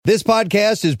This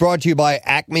podcast is brought to you by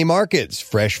Acme Markets,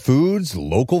 fresh foods,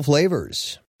 local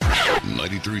flavors.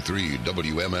 93.3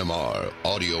 WMMR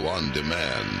Audio on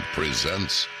Demand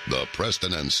presents the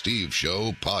Preston and Steve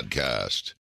Show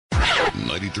podcast.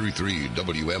 93.3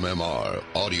 WMMR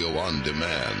Audio on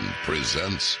Demand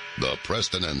presents the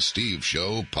Preston and Steve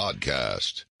Show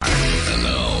podcast. And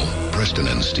now, Preston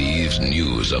and Steve's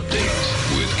news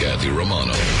update with Kathy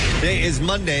Romano. Today is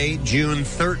Monday, June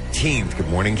 13th. Good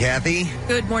morning, Kathy.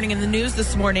 Good morning. In the news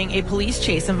this morning, a police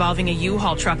chase involving a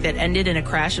U-Haul truck that ended in a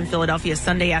crash in Philadelphia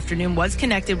Sunday afternoon was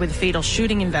connected with a fatal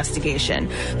shooting investigation.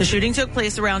 The shooting took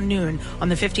place around noon on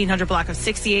the 1500 block of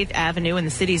 68th Avenue in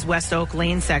the city's West Oak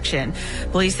Lane section.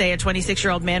 Police say a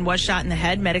 26-year-old man was shot in the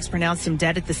head. Medics pronounced him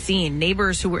dead at the scene.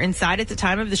 Neighbors who were inside at the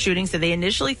time of the shooting said they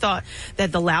initially thought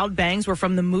that the loud bangs were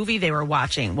from the movie they were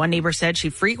watching. One neighbor said she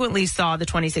frequently saw the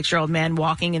 26-year-old man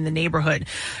walking in the neighborhood.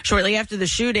 Shortly after the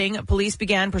shooting, police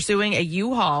began pursuing a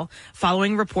U-Haul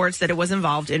following reports that it was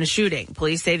involved in a shooting.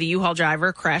 Police say the U-Haul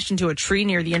driver crashed into a tree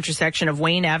near the intersection of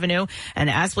Wayne Avenue and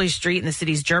Aspley Street in the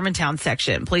city's Germantown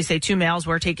section. Police say 2 males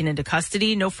were taken into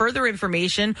custody. No further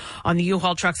information on the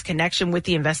U-Haul truck's connection with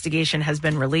the investigation has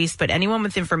been released, but anyone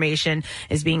with information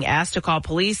is being asked to call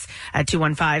police at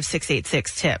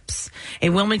 215-686-TIPS. A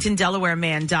Wilmington, Delaware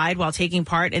man died while taking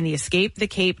part in the Escape the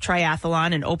Cape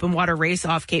Triathlon and open water race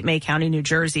off Cape May County, New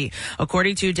Jersey.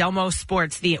 According to Delmo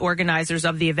Sports, the organizers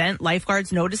of the event,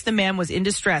 lifeguards noticed the man was in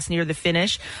distress near the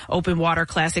finish open water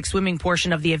classic swimming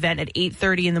portion of the event at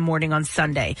 8:30 in the morning on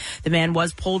Sunday. The man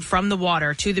was pulled from the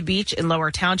water to the beach in Lower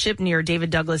Township near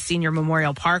David Douglas Senior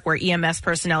Memorial Park, where EMS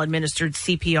personnel administered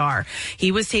CPR.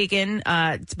 He was taken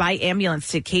by ambulance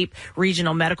to Cape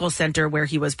Regional Medical Center, where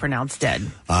he was pronounced dead.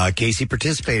 Casey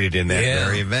participated in that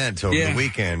very event over the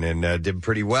weekend and did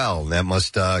pretty well. That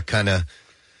must kind of...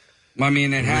 I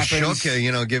mean, it happens. Shook,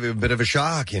 give you a bit of a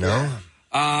shock,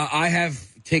 I have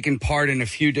taken part in a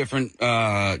few different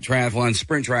triathlons,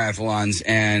 sprint triathlons,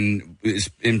 and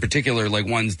in particular, like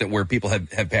ones that where people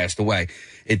have passed away.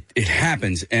 It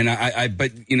happens, and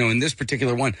but in this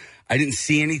particular one, I didn't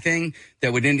see anything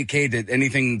that would indicate that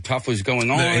anything tough was going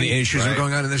on. Any issues were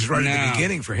going on, and this is right at the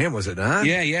beginning for him, was it not?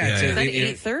 Yeah. It's at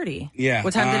 8:30. Yeah.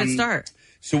 What time did it start?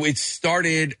 So it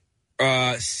started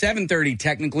 7:30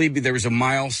 technically, but there was a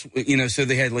mile, so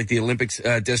they had like the Olympics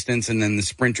distance and then the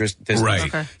sprint distance. Right.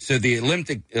 Okay. So the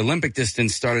Olympic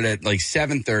distance started at like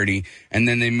 7:30, and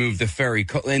then they moved the ferry.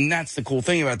 And that's the cool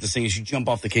thing about this thing is you jump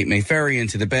off the Cape May ferry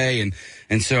into the bay,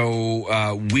 and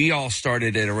so we all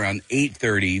started at around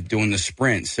 8:30 doing the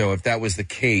sprint. So if that was the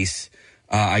case,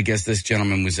 I guess this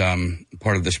gentleman was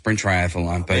part of the sprint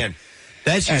triathlon. But Man.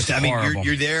 That's just, horrible.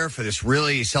 you're there for this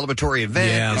really celebratory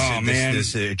event,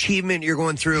 this achievement you're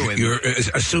going through. And you're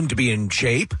assumed to be in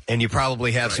shape. And you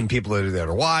probably have some people that are there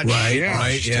to watch. Right,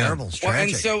 It's terrible. It's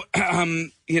tragic. Well, and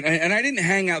so, and I didn't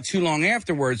hang out too long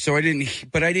afterwards, so I didn't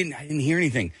hear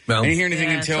anything. Well, I didn't hear anything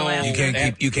until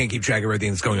you can't keep track of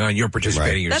everything that's going on. You're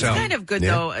participating yourself. That's kind of good,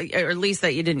 though, or at least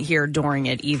that you didn't hear during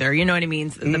it either. You know what I mean?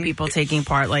 The people taking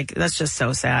part, that's just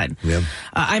so sad. Yeah.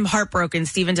 I'm heartbroken.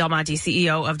 Stephen Del Monte,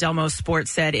 CEO of Delmo Sports,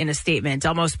 said in a statement,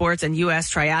 Delmo Sports and U.S.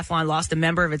 Triathlon lost a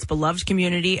member of its beloved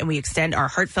community, and we extend our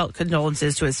heartfelt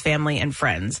condolences to his family and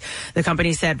friends. The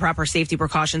company said proper safety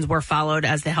precautions were followed,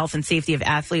 as the health and safety of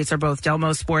athletes are both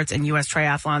Delmo Sports and U.S.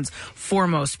 Triathlon's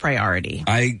foremost priority.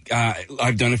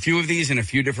 I've done a few of these in a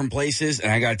few different places,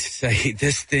 and I got to say,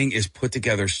 this thing is put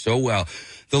together so well.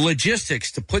 The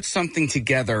logistics to put something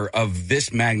together of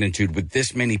this magnitude with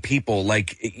this many people,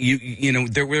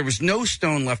 there was no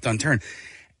stone left unturned.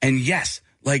 And yes,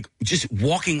 just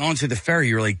walking onto the ferry,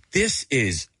 you're like, this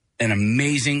is an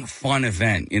amazing, fun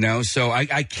event, So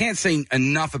I can't say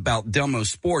enough about Delmo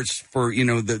Sports for,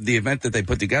 the event that they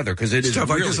put together, because it is stuff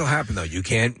like this will happen, though. You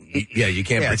can't.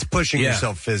 It's pushing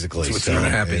yourself physically. That's what's going to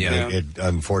happen, It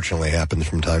unfortunately happens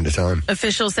from time to time.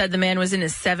 Officials said the man was in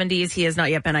his 70s. He has not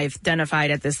yet been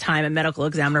identified at this time. A medical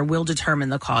examiner will determine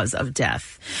the cause of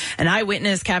death. An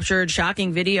eyewitness captured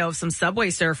shocking video of some subway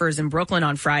surfers in Brooklyn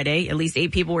on Friday. At least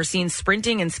 8 people were seen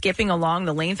sprinting and skipping along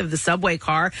the length of the subway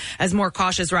car as more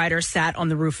cautious riders sat on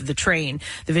the roof of the train.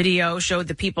 The video showed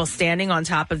the people standing on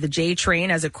top of the J train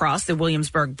as it crossed the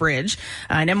Williamsburg Bridge.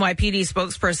 An NYPD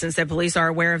spokesperson said police are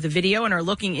aware of the video and are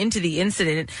looking into the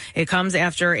incident. It comes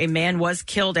after a man was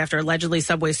killed after allegedly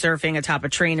subway surfing atop a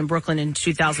train in Brooklyn in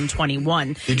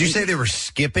 2021. Did you say they were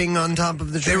skipping on top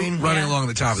of the train? They were running along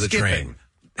the top of the train.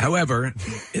 However,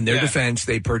 in their defense,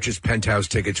 they purchased penthouse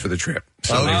tickets for the trip.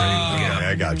 So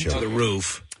I got you. To the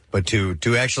roof. but to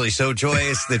actually so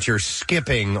joyous that you're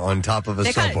skipping on top of a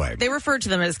subway. They referred to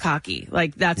them as cocky.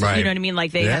 Like, that's, right. You know what I mean?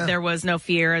 Like, there was no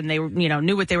fear, and they,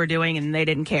 knew what they were doing, and they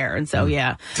didn't care. And so,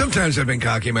 yeah. Sometimes I've been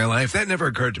cocky in my life. That never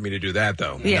occurred to me to do that,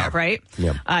 though. Yeah, right?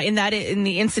 Yeah. In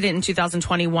the incident in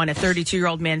 2021, a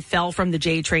 32-year-old man fell from the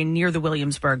J train near the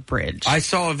Williamsburg Bridge. I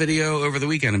saw a video over the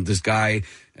weekend of this guy.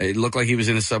 It looked like he was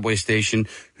in a subway station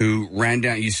who ran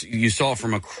down. You saw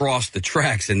from across the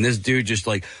tracks, and this dude just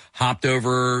like hopped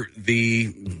over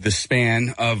the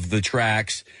span of the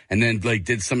tracks, and then like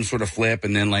did some sort of flip,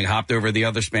 and then like hopped over the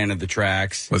other span of the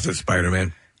tracks. Was it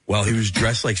Spider-Man? Well, he was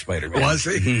dressed like Spider-Man. Was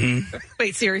he? Mm-hmm.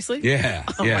 Wait, seriously? Yeah.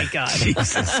 Oh, my God.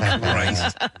 Jesus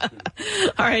Christ.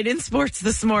 All right, in sports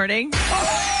this morning.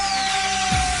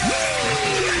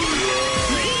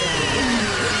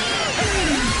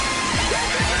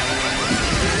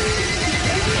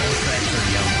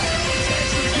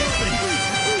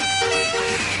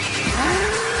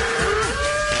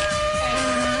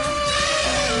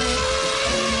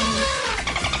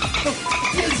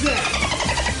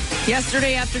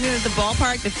 Yesterday afternoon at the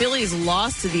ballpark, the Phillies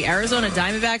lost to the Arizona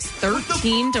Diamondbacks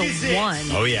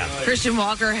 13-1. Oh, yeah. Christian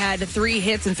Walker had 3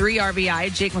 hits and 3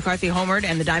 RBI. Jake McCarthy homered,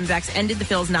 and the Diamondbacks ended the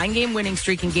Phils' 9-game winning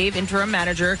streak and gave interim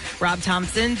manager Rob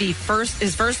Thompson his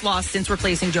first loss since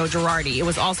replacing Joe Girardi. It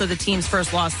was also the team's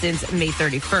first loss since May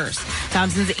 31st.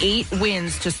 Thompson's 8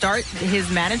 wins to start his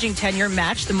managing tenure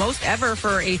matched the most ever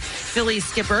for a Phillies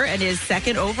skipper and is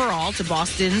second overall to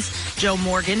Boston's Joe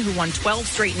Morgan, who won 12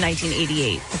 straight in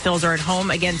 1988. The Phils are at home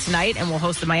again tonight and will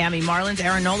host the Miami Marlins.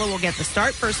 Aaron Nola will get the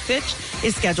start. First pitch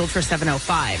is scheduled for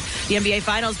 7:05. The NBA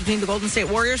Finals between the Golden State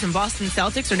Warriors and Boston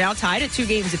Celtics are now tied at 2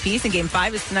 games apiece, and Game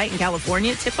 5 is tonight in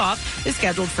California. Tip-off is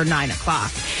scheduled for 9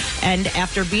 o'clock. And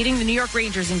after beating the New York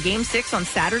Rangers in Game 6 on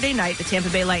Saturday night, the Tampa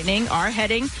Bay Lightning are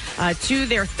heading to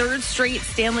their 3rd straight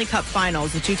Stanley Cup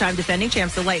Finals. The 2-time defending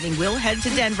champs, the Lightning, will head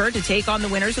to Denver to take on the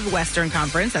winners of the Western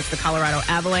Conference. That's the Colorado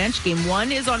Avalanche. Game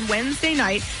 1 is on Wednesday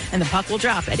night, and the puck will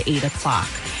drop at 8 o'clock.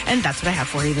 And that's what I have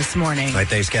for you this morning. All right,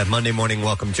 thanks, Kath. Monday morning,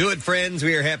 welcome to it, friends.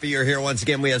 We are happy you're here once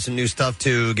again. We have some new stuff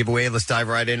to give away. Let's dive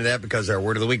right into that because our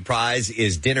Word of the Week prize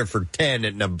is dinner for 10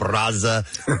 at Nebraza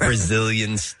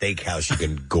Brazilian Steakhouse. You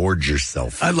can gorge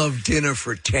yourself. I love dinner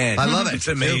for 10. I love it. It's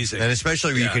amazing. And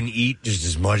especially where you can eat just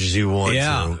as much as you want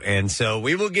to. And so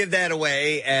we will give that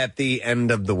away at the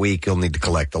end of the week. You'll need to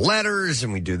collect the letters,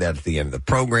 and we do that at the end of the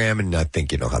program, and I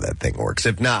think you know how that thing works.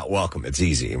 If not, welcome. It's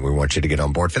easy, and we want you to get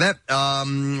on board for that.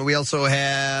 We also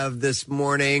have this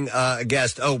morning a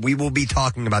guest. We will be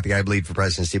talking about the I Bleed for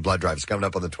Presidency blood drive. It's coming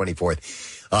up on the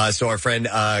 24th. So our friend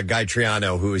Guy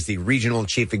Triano, who is the Regional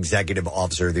Chief Executive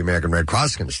Officer of the American Red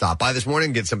Cross, is going to stop by this morning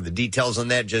and get some of the details on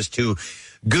that just to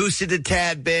goose it a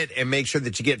tad bit and make sure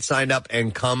that you get signed up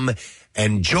and come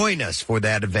and join us for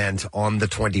that event on the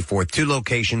 24th. 2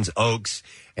 locations, Oaks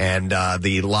and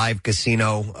the Live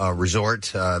Casino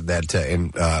Resort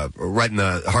that right in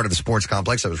the heart of the sports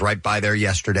complex. I was right by there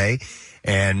yesterday.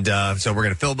 And so we're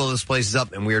going to fill both those places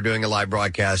up, and we are doing a live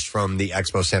broadcast from the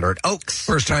Expo Center at Oaks.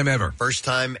 First time ever. First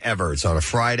time ever. It's on a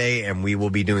Friday, and we will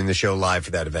be doing the show live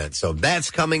for that event. So that's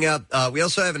coming up. We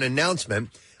also have an announcement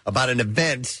about an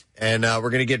event, and we're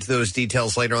going to get to those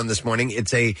details later on this morning.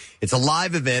 It's a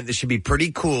live event. This should be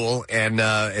pretty cool, and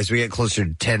as we get closer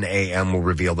to 10 a.m., we'll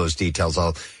reveal those details.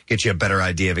 I'll get you a better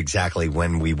idea of exactly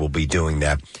when we will be doing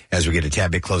that as we get a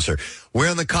tad bit closer. We're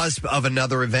on the cusp of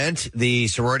another event, the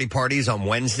sorority parties on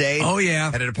Wednesday. Oh, yeah.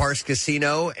 At a Parks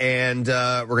Casino, and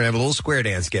we're going to have a little square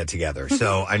dance get-together.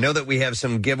 So I know that we have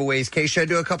some giveaways. Kay, should I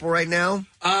do a couple right now?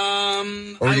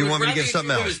 Or you want me to give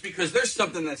something else? Because there's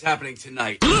something that's happening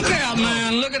tonight. Look out,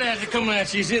 man. Look at that. They're coming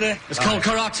at you. You see that? It's called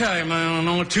karate, man. And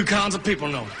only 2 kinds of people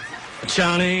know it. The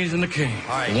Chinese and the king.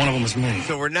 All right. One of them is me.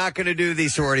 So we're not going to do the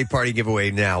sorority party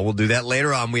giveaway now. We'll do that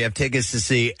later on. We have tickets to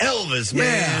see Elvis, man.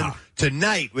 Yeah.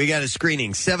 Tonight, we got a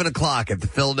screening, 7 o'clock at the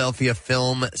Philadelphia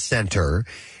Film Center.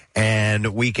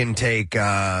 And we can take,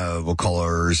 we'll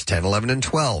callers 10, 11, and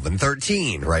 12, and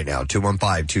 13 right now.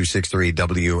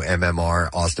 215-263-WMMR.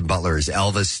 Austin Butler is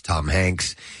Elvis. Tom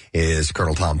Hanks is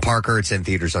Colonel Tom Parker. It's in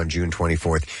theaters on June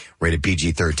 24th, rated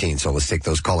PG-13. So let's take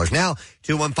those callers now.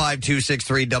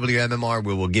 215-263-WMMR.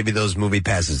 We will give you those movie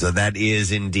passes. So that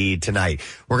is indeed tonight.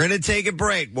 We're going to take a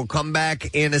break. We'll come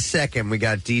back in a second. We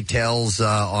got details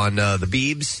on the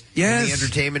Biebs. Yes. The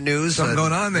entertainment news. Something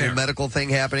going on there. The medical thing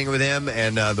happening with him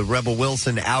and the Rebel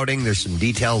Wilson outing. There's some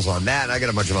details on that. And I got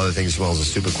a bunch of other things as well as a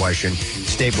stupid question.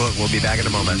 Stay put. We'll be back in a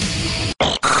moment.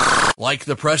 Like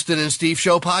the Preston and Steve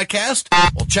Show podcast?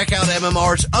 Well, check out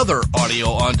MMR's other audio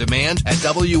on demand at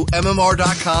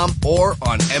WMMR.com or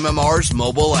on MMR's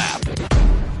mobile app.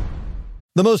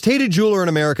 The most hated jeweler in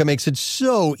America makes it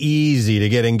so easy to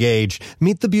get engaged.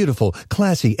 Meet the beautiful,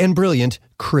 classy, and brilliant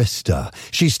Krista.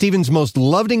 She's Steven's most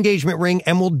loved engagement ring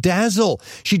and will dazzle.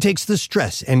 She takes the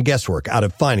stress and guesswork out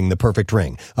of finding the perfect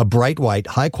ring. A bright white,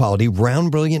 high-quality,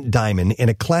 round, brilliant diamond in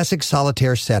a classic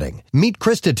solitaire setting. Meet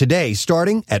Krista today,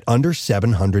 starting at under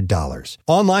 $700.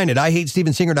 Online at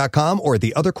IHateStevenSinger.com or at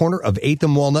the other corner of 8th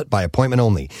and Walnut by appointment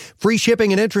only. Free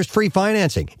shipping and interest-free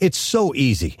financing. It's so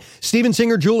easy. Steven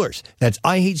Singer Jewelers. That's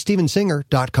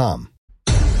IHateStevenSinger.com.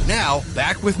 Now,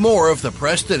 back with more of the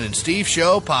Preston and Steve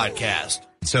Show podcast.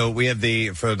 So we have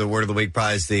for the Word of the Week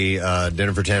prize, the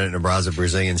dinner for 10 at Nebraska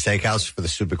Brazilian Steakhouse for the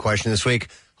stupid question this week.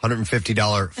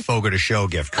 $150 Fogo de Show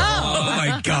gift card. Oh,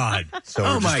 my God. So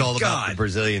we're just all about the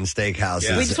Brazilian steakhouses.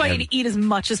 Yeah. We just want you to eat as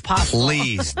much as possible.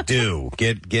 Please do.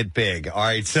 Get big. All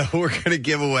right, so we're going to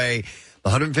give away the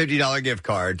 $150 gift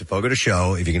card to Fogo de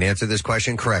Show. If you can answer this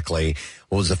question correctly,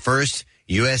 what was the first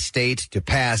U.S. state to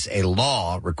pass a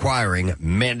law requiring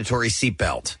mandatory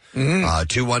seatbelt?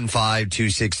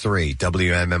 215-263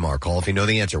 WMMR. Call if you know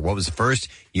the answer. What was the first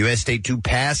U.S. state to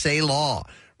pass a law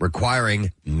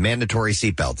requiring mandatory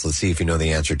seatbelts? Let's see if you know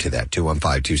the answer to that.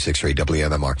 215-263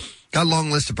 WMMR. Got a long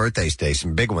list of birthdays today,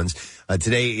 some big ones.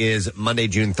 Today is Monday,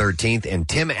 June 13th, and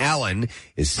Tim Allen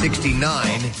is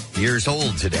 69 years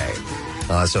old today.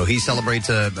 So he celebrates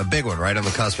a big one right on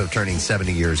the cusp of turning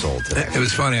 70 years old today. It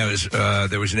was funny.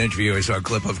 There was an interview. I saw a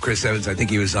clip of Chris Evans. I think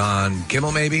he was on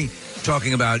Kimmel, maybe,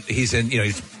 talking about he's in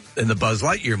the Buzz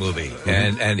Lightyear movie,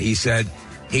 and he said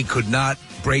he could not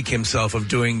break himself of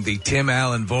doing the Tim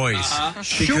Allen voice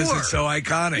because it's so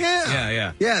iconic.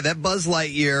 Yeah, that Buzz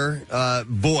Lightyear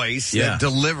voice, that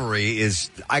delivery is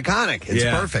iconic. It's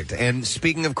perfect. And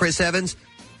speaking of Chris Evans,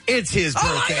 it's his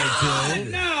birthday, too.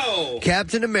 No!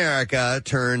 Captain America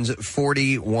turns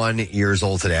 41 years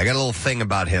old today. I got a little thing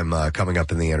about him coming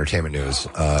up in the entertainment news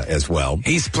as well.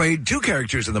 He's played two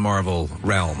characters in the Marvel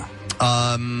realm.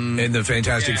 In the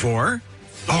Fantastic Four.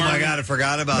 Oh, my God, I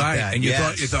forgot about that. And you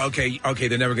thought, okay,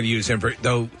 they're never going to use him,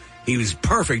 though he was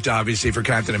perfect, obviously, for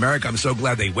Captain America. I'm so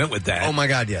glad they went with that. Oh, my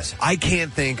God, yes. I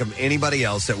can't think of anybody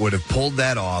else that would have pulled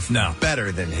that off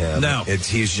better than him. No.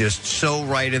 He's just so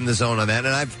right in the zone on that,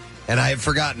 and I have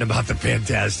forgotten about the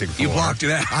Fantastic Four. You blocked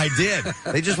it out. I did.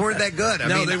 They just weren't that good.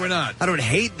 I mean, they were not. I don't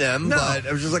hate them, but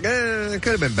I was just like, it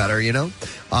could have been better,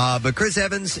 But Chris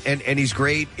Evans, and he's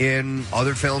great in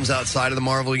other films outside of the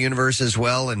Marvel Universe as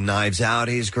well, and Knives Out,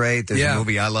 he's great. There's a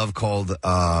movie I love called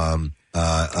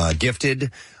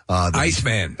Gifted.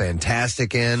 Iceman.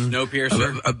 Fantastic in.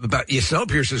 Snowpiercer.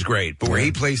 Snowpiercer's great, but where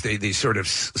he plays the sort of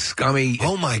scummy...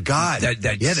 Oh, my God. the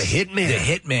hitman. The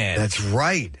hitman. That's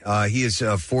right. He is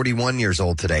 41 years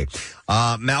old today.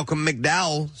 Malcolm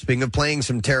McDowell, speaking of playing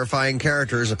some terrifying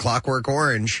characters, A Clockwork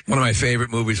Orange. One of my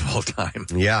favorite movies of all time.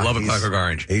 Yeah. Love A Clockwork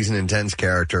Orange. He's an intense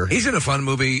character. He's in a fun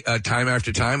movie, Time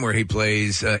After Time, where he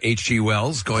plays H.G.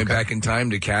 Wells, going back in time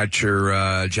to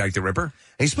capture Jack the Ripper.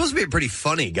 He's supposed to be a pretty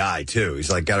funny guy, too. He's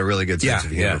got a really good sense of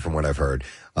humor from what I've heard.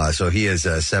 So he is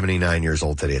 79 years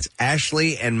old today. It's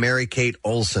Ashley and Mary-Kate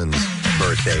Olsen's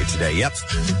birthday today. Yep.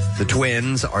 The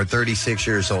twins are 36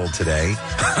 years old today.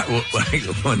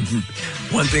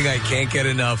 One thing I can't get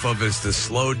enough of is the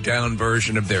slowed down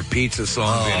version of their pizza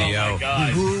song video. My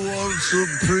God. Who wants some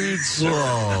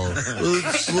pizza?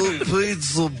 It's the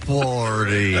pizza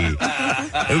party.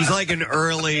 It was like an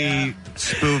early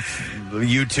spoof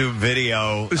YouTube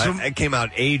video. It came out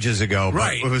ages ago,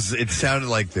 but it sounded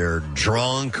like they're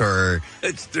drunk or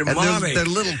they're mommy. They're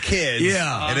little kids.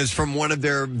 Yeah. And it's from one of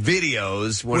their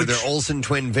videos, of their Olsen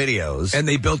twin videos. And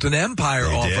they built an empire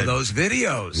off of those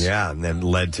videos. Yeah, and then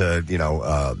led to,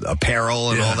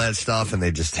 apparel and all that stuff, and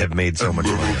they just have made so much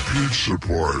money. Pizza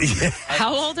party.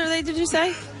 How old are they, did you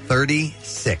say?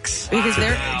 36. Because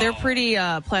they're pretty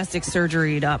plastic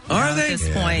surgery'd up are they? At this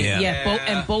point. Yeah.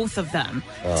 And both of them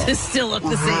to still look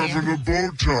the same. Having a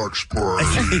Botox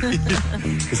party.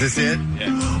 Is this it? Yeah.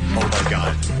 Oh, my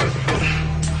God.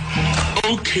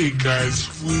 Okay, guys,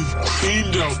 we've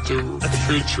cleaned out the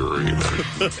refrigerator.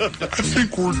 I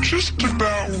think we're just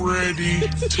about ready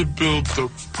to build the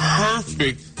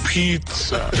perfect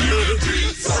pizza.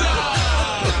 Pizza!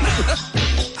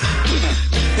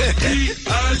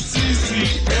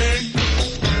 P-I-C-C-A.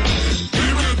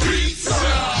 Pizza!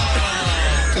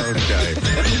 Okay.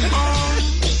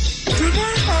 Did I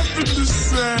happen to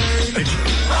say?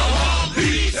 I want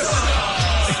pizza!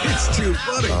 It's too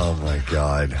funny. Oh my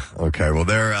God. Okay, well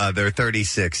they're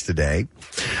 36 today.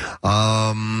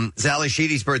 Sally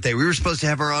Sheedy's birthday. We were supposed to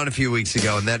have her on a few weeks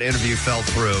ago, and that interview fell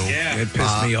through. Yeah, it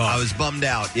pissed me off. I was bummed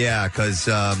out. Yeah, because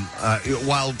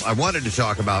while I wanted to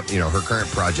talk about her current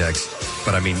projects,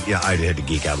 But I mean, yeah, I had to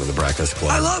geek out with the Breakfast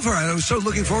Club. I love her. I was so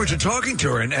looking forward to talking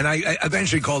to her, and I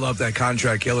eventually called off that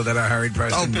contract killer that I hired,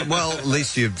 Preston. Oh, well, at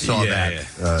least you saw that.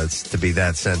 It's to be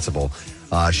that sensible.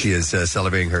 She is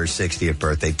celebrating her 60th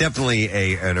birthday. Definitely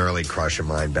an early crush of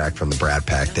mine back from the Brat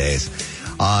Pack days.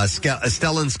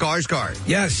 Stellan Skarsgård,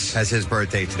 yes, has his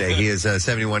birthday today. He is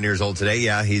 71 years old today.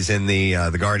 Yeah, he's in the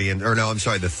Guardian, or no, I'm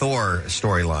sorry, the Thor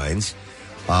storylines,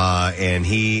 and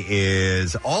he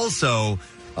is also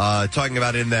talking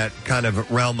about in that kind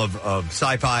of realm of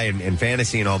sci-fi and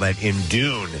fantasy and all that in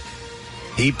Dune.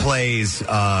 He plays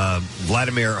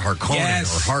Vladimir Harkonnen,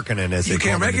 or Harkonnen, as they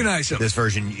call him. You can't recognize him. This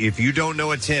version, if you don't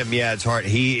know it's him, yeah, it's hard.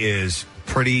 He is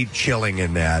pretty chilling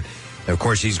in that. And of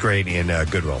course, he's great in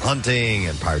Good Will Hunting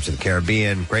and Pirates of the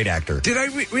Caribbean. Great actor. Did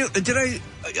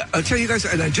I tell you guys,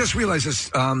 and I just realized this,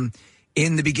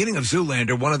 in the beginning of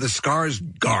Zoolander, one of the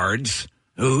Skarsgårds,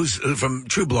 who's from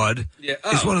True Blood,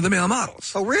 is one of the male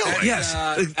models. Oh, really? Yes.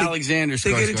 Alexander Skarsgård.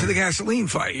 They get into the gasoline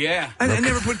fight. Yeah. I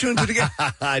never put two and two together.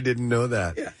 I didn't know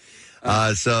that.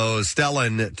 Yeah. So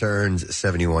Stellan turns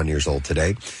 71 years old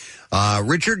today.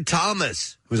 Richard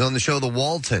Thomas, who's on the show The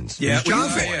Waltons. Yeah,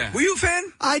 Were you a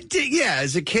fan? I did, yeah,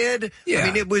 as a kid. Yeah. I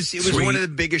mean, it was one of the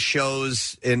biggest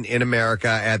shows in America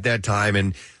at that time,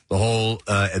 and the whole,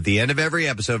 at the end of every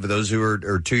episode, for those who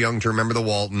are too young to remember The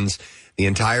Waltons, the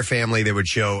entire family, they would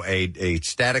show a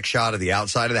static shot of the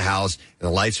outside of the house, and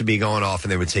the lights would be going off,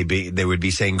 and they would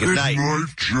be saying good night. Good night,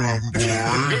 John boy.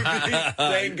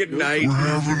 Saying good night. We're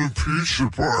having a pizza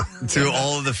party. To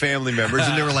all of the family members,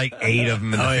 and there were like 8 of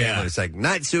them in the family. Yeah. It's like,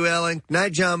 night, Sue Ellen,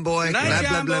 night, John Boy, night,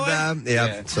 John blah, Boy. blah, blah.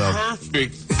 Yeah. So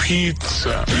Perfect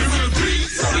pizza.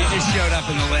 He just showed up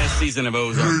in the last season of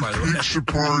Ozark, by the way. Pizza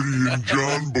party in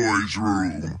John Boy's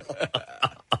room.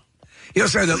 He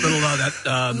also had that little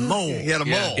mole. He had a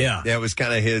mole. Yeah. It was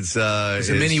kind of his... It's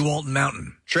a mini Walton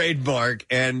Mountain. Trademark.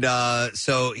 And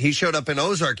so he showed up in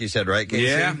Ozark, you said, right, Casey?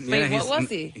 Yeah. Wait, what was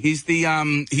he? He's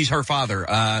he's her father.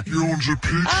 He owns a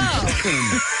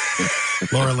pizza.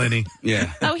 Laura Linney.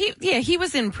 Yeah. Oh, he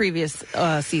was in previous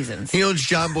seasons. He owns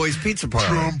John Boy's Pizza Parlor.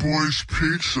 John Boy's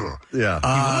Pizza. Yeah.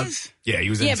 He was? Yeah,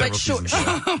 he was in several seasons.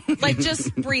 Like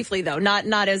just briefly though,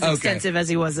 not as extensive as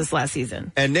he was this last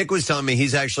season. And Nick was telling me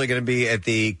he's actually going to be at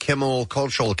the Kimmel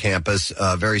Cultural Campus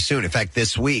very soon. In fact,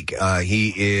 this week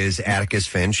he is Atticus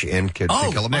Finch in To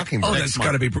Kill a Mockingbird. Oh, that's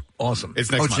got to be awesome.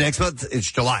 It's next month. Next month?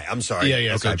 It's July. I'm sorry.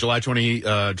 Yeah. Okay. So July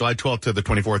 12th to the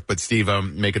 24th. But Steve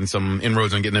making some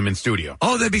inroads on getting him in studio.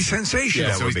 Oh, that'd be sensational.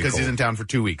 Yeah, because he's in town for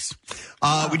 2 weeks.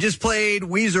 We just played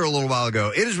Weezer a little while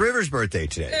ago. It is Rivers' birthday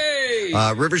today.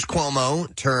 Hey! Rivers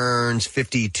Cuomo turns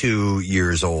 52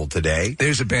 years old today.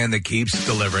 There's a band that keeps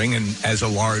delivering, and as a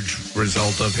large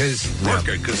result of his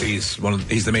record, because he's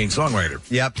the main songwriter.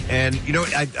 Yep, and you know,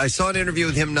 I saw an interview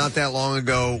with him not that long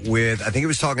ago with, I think he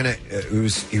was talking to,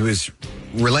 he was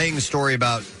relaying the story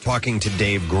about talking to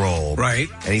Dave Grohl. Right.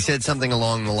 And he said something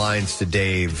along the lines to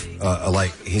Dave,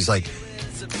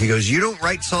 he goes, you don't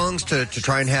write songs to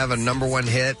try and have a number one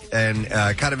hit, and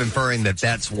kind of inferring that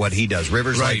that's what he does.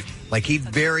 Rivers, right. like he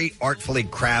very artfully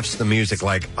crafts the music,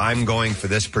 like I'm going for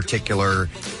this particular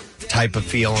type of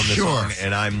feel in the song,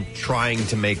 and I'm trying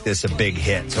to make this a big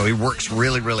hit. So he works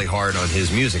really, really hard on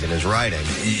his music and his writing.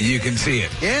 You can see it.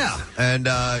 Yeah, and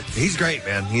he's great,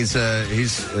 man. He's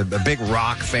a big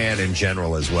rock fan in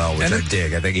general as well, which I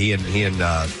dig. I think he and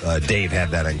Dave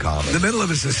have that in common. In the middle of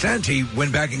his ascent, he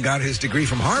went back and got his degree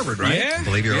from Harvard, right? Yeah. I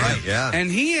believe you're right, yeah.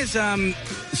 And he is,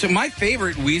 so my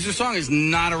favorite Weezer song is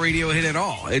not a radio hit at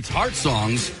all. It's Heart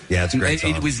Songs. Yeah, it's a great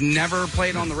song. It was never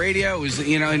played on the radio. It was,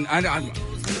 and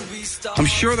I'm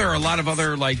sure there are a lot of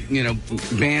other,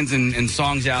 bands and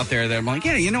songs out there that I'm like,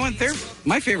 yeah, you know what?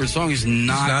 My favorite song is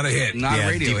not a hit. Not a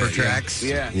radio deeper hit. tracks.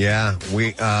 Yeah.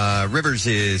 Rivers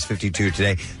is 52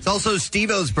 today. It's also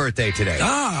Steve-O's birthday today.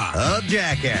 Of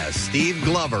Jackass. Steve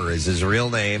Glover is his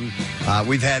real name.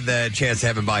 We've had the chance to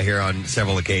have him by here on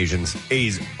several occasions.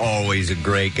 He's always a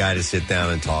great guy to sit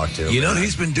down and talk to. You know what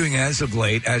he's been doing as of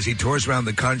late? As he tours around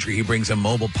the country, he brings a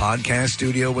mobile podcast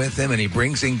studio with him, and he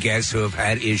brings in guests who have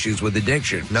had issues with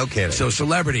addiction. No kidding. So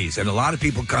celebrities, and a lot of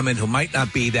people come in who might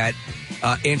not be that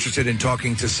interested in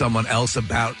talking to someone else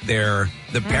about the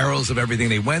perils of everything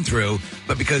they went through,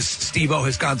 but because Steve-O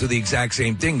has gone through the exact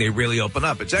same thing, they really open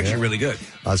up. It's actually really good.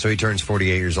 So he turns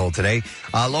 48 years old today.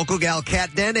 Local gal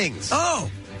Kat Dennings.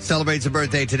 Celebrates a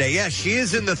birthday today. Yes, she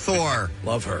is in the Thor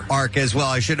Love her. arc as well.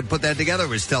 I should have put that together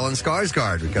with Stellan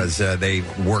Skarsgård because they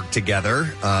worked together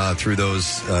through those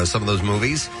some of those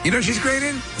movies. You know she's great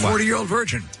in? 40-Year-Old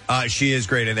Virgin. She is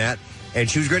great in that. And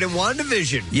she was great in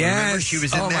WandaVision. Yes. Remember, she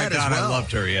was in that as well. I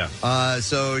loved her, yeah.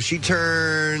 So she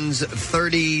turns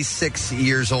 36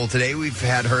 years old today. We've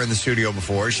had her in the studio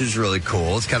before. She's really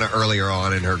cool. It's kind of earlier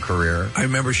on in her career. I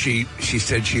remember she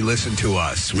said she listened to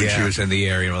us when she was in the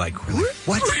area. And we're like, really?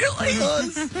 What? Really?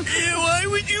 Why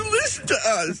would you listen to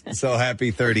us? So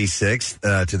happy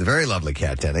 36th to the very lovely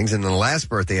Kat Dennings. And then the last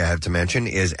birthday I have to mention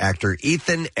is actor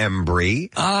Ethan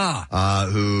Embry,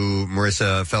 who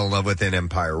Marissa fell in love with in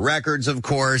Empire Records, of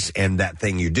course, and That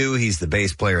Thing You Do. He's the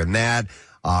bass player in that.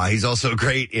 He's also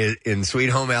great in Sweet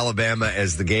Home Alabama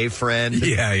as the gay friend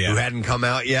who hadn't come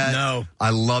out yet. No.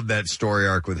 I love that story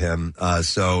arc with him.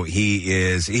 So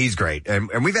he's great. And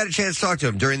we've had a chance to talk to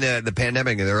him during the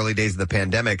pandemic, in the early days of the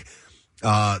pandemic.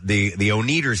 The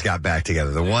Oneaters got back together,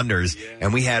 the Wonders,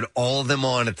 and we had all of them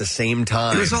on at the same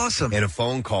time. It was awesome. In a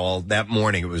phone call that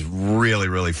morning. It was really,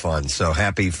 really fun. So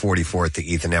happy 44th to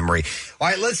Ethan Embry. All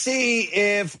right, let's see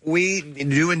if we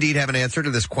do indeed have an answer to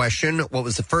this question. What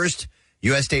was the first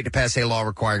U.S. state to pass a law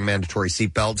requiring mandatory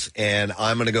seatbelts? And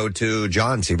I'm going to go to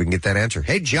John, see if we can get that answer.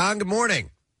 Hey, John, good morning.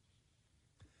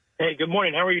 Hey, good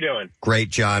morning. How are you doing?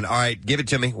 Great, John. All right, give it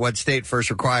to me. What state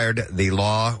first required the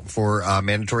law for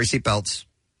mandatory seatbelts?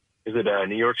 Is it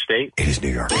New York State? It is New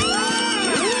York.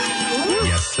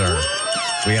 Yes, sir.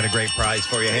 We had a great prize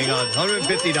for you. Hang on.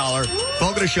 $150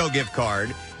 Fogo to Show gift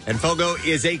card. And Fogo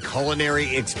is a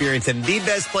culinary experience and the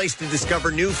best place to discover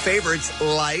new favorites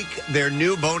like their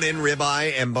new bone-in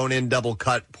ribeye and bone-in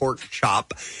double-cut pork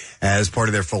chop as part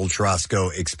of their full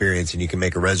Churrasco experience. And you can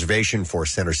make a reservation for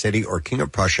Center City or King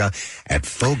of Prussia at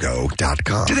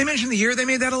Fogo.com. Did they mention the year they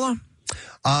made that alone?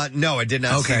 No, I did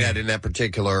not see that in that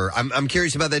particular. I'm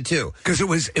curious about that too, because it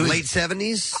was late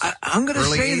 70s. I'm going to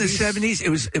say 80s? in the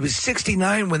 70s. It was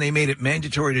 69 when they made it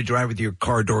mandatory to drive with your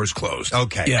car doors closed.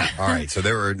 Okay, yeah, all right. So it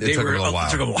took a little while.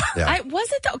 It took a while. Yeah.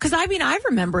 Was it though? Because I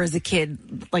remember as a kid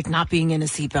like not being in a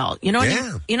seatbelt. You know what I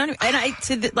mean? You know what I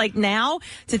mean? And now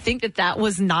to think that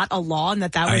was not a law and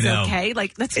that was okay.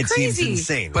 Like that's crazy. It seems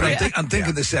insane. But right? I'm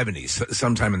thinking the 70s,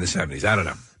 sometime in the 70s. I don't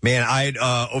know. Man,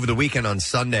 I over the weekend on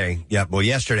Sunday,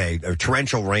 yesterday, a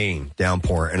torrential rain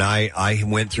downpour, and I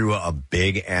went through a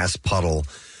big-ass puddle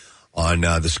on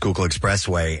the Schuylkill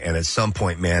Expressway, and at some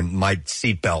point, man, my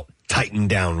seatbelt tightened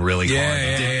down really hard.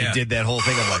 It did that whole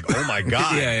thing. I'm like, oh, my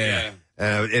God.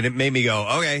 And it made me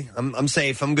go, okay, I'm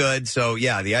safe, I'm good. So,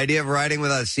 yeah, the idea of riding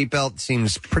without a seatbelt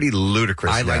seems pretty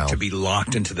ludicrous I now. like to be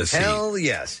locked into the seat. Hell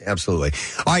yes, absolutely.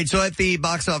 All right, so at the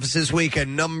box office this week, a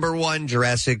number one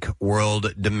Jurassic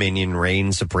World Dominion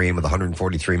reigns supreme with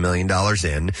 $143 million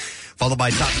in, followed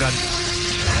by Top Gun.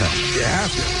 You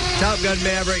have to. Top Gun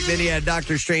Maverick, then you had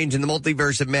Doctor Strange in the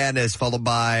Multiverse of Madness, followed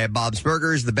by Bob's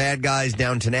Burgers, The Bad Guys,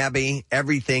 Downton Abbey,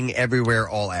 Everything Everywhere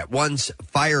All at Once,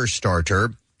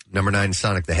 Firestarter, number 9,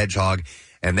 Sonic the Hedgehog,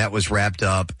 and that was wrapped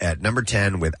up at number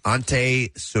 10 with Ante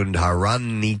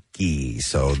Sundharaniki.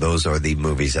 So those are the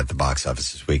movies at the box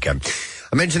office this weekend.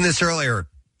 I mentioned this earlier.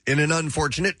 In an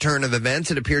unfortunate turn of events,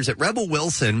 it appears that Rebel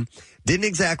Wilson didn't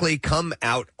exactly come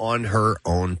out on her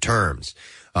own terms.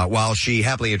 While she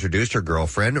happily introduced her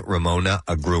girlfriend, Ramona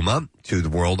Agruma, to the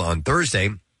world on Thursday,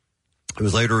 it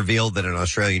was later revealed that an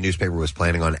Australian newspaper was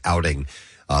planning on outing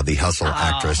the Hustle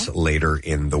actress later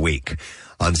in the week.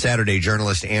 On Saturday,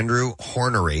 journalist Andrew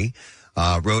Hornery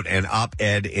wrote an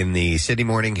op-ed in the Sydney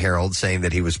Morning Herald saying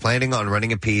that he was planning on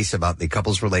running a piece about the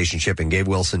couple's relationship and gave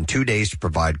Wilson 2 days to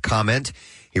provide comment.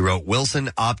 He wrote, Wilson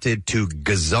opted to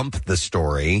gazump the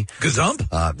story. Gazump?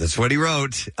 That's what he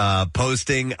wrote,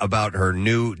 posting about her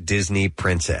new Disney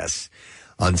princess.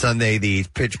 On Sunday, the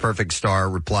Pitch Perfect star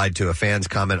replied to a fan's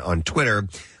comment on Twitter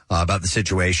about the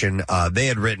situation. They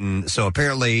had written, so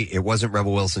apparently it wasn't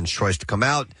Rebel Wilson's choice to come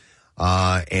out.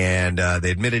 And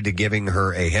they admitted to giving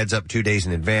her a heads up 2 days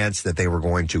in advance that they were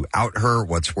going to out her.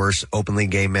 What's worse, openly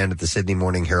gay men at the Sydney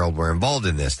Morning Herald were involved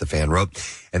in this, the fan wrote.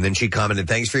 And then she commented,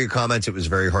 thanks for your comments. It was a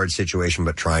very hard situation,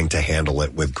 but trying to handle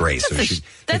it with grace. So she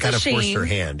kind of forced her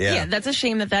hand. Yeah, that's a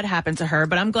shame that happened to her,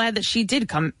 but I'm glad that she did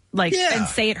come and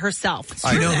say it herself.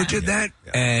 I know who did that,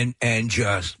 and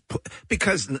just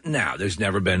because now there's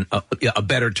never been a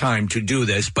better time to do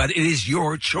this, but it is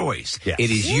your choice. Yes.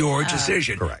 It is your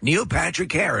decision. Correct. Neil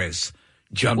Patrick Harris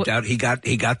jumped out. He got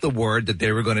the word that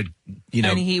they were going to,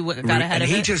 and he got ahead of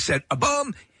it. He just said, "A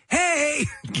bum." Hey,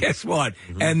 guess what?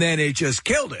 Mm-hmm. And then it just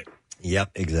killed it.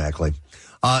 Yep, exactly.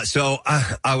 So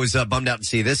I was bummed out to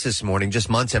see this morning, just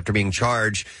months after being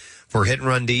charged for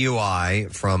hit-and-run DUI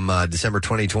from December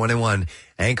 2021.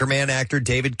 Anchorman actor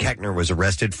David Koechner was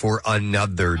arrested for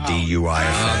another DUI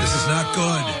offense. This is not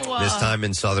good. This time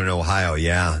in Southern Ohio,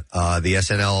 The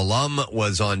SNL alum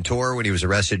was on tour when he was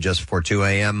arrested just before 2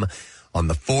 a.m. on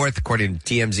the 4th. According to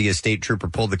TMZ, a state trooper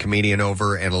pulled the comedian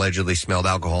over and allegedly smelled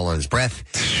alcohol on his breath.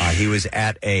 He was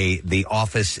at the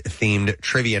Office-themed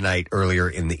trivia night earlier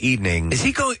in the evening.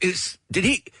 Did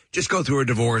he just go through a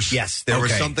divorce? Yes, there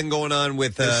was something going on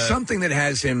with... There's something that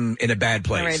has him in a bad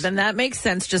place. All right, then that makes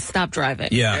sense. Just stop driving.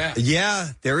 Yeah,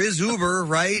 there is Uber,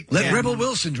 right? Let Rebel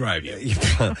Wilson drive you.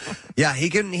 Yeah, he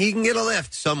can get a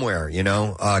lift somewhere, you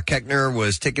know. Keckner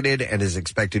was ticketed and is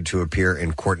expected to appear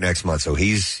in court next month, so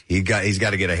he's got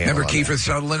to get a handle Remember on Kiefer that.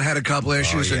 Sutherland had a couple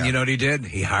issues, and you know what he did?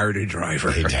 He hired a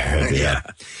driver. He did, yeah.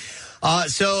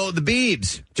 So the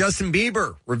Biebs, Justin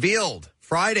Bieber, revealed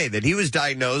Friday that he was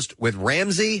diagnosed with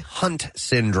Ramsay-Hunt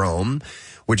syndrome,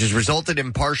 which has resulted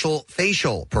in partial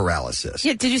facial paralysis.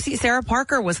 Yeah, did you see Sarah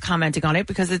Parker was commenting on it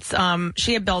because it's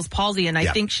she had Bell's palsy, and I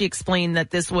think she explained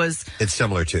that this was... It's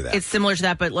similar to that. It's similar to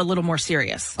that, but a little more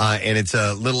serious. And it's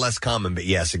a little less common, but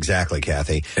yes, exactly,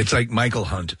 Kathy. It's like Michael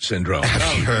Hunt syndrome.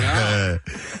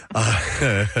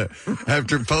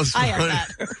 After postponing...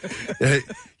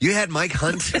 You had Mike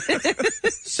Hunt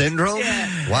syndrome?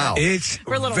 Yeah. Wow. It's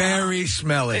very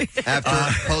smelly.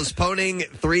 After postponing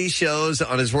 3 shows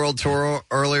on his world tour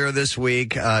earlier this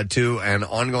week to an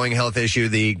ongoing health issue,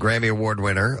 the Grammy Award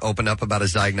winner opened up about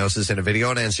his diagnosis in a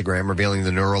video on Instagram revealing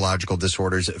the neurological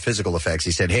disorder's physical effects.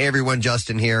 He said, "Hey, everyone,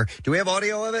 Justin here." Do we have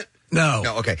audio of it? No.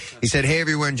 No, okay. He said, "Hey,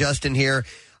 everyone, Justin here.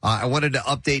 I wanted to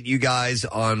update you guys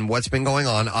on what's been going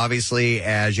on. Obviously,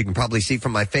 as you can probably see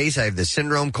from my face, I have this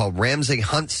syndrome called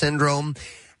Ramsay-Hunt syndrome,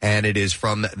 and it is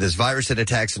from this virus that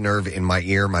attacks a nerve in my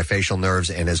ear, my facial nerves,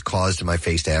 and has caused my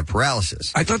face to have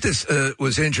paralysis." I thought this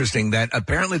was interesting that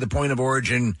apparently the point of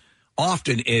origin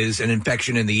often is an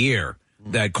infection in the ear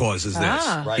that causes this.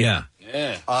 Right. Yeah.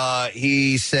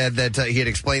 He said that he had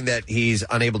explained that he's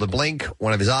unable to blink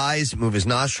one of his eyes, move his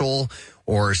nostril,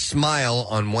 or smile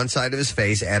on one side of his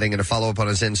face, adding in a follow-up on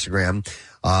his Instagram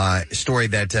story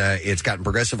that it's gotten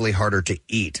progressively harder to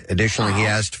eat. Additionally, he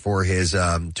asked for his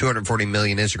 240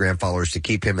 million Instagram followers to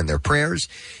keep him in their prayers.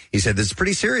 He said, "This is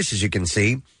pretty serious, as you can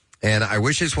see. And I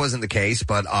wish this wasn't the case,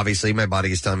 but obviously my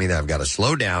body is telling me that I've got to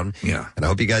slow down. Yeah. And I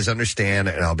hope you guys understand,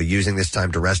 and I'll be using this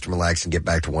time to rest and relax and get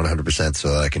back to 100% so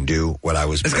that I can do what I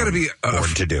was It's got to be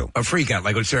born to do. A freak out,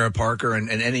 like with Sarah Parker and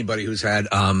anybody who's had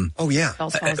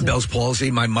Bell's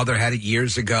palsy. My mother had it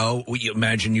years ago. You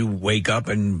imagine you wake up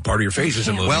and part of your face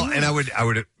isn't moving. Well, and I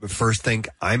would first think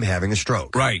I'm having a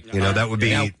stroke. Right. You know, that would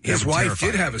be... Now, his wife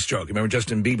did have a stroke. Remember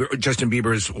Justin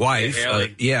Bieber's wife?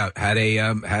 Had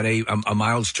a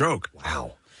mild stroke.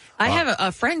 Wow. I have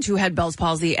a friend who had Bell's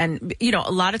palsy, and you know,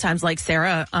 a lot of times, like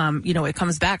Sarah, it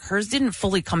comes back. Hers didn't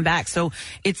fully come back, so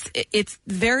it's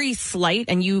very slight,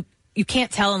 and you can't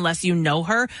tell unless you know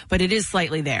her, but it is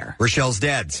slightly there. Rochelle's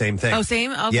dad, same thing. Oh,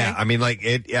 same. Okay. Yeah, I mean,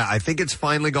 I think it's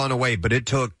finally gone away, but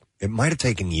it might have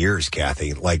taken years,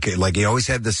 Kathy. Like he always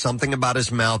had this something about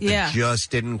his mouth that just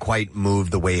didn't quite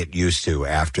move the way it used to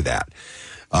after that.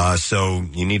 So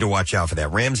you need to watch out for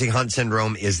that. Ramsay-Hunt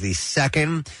syndrome is the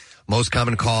second most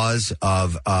common cause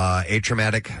of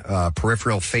atraumatic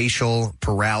peripheral facial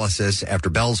paralysis after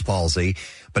Bell's palsy,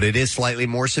 but it is slightly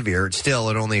more severe. It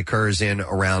only occurs in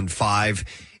around 5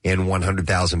 in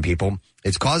 100,000 people.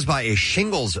 It's caused by a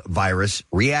shingles virus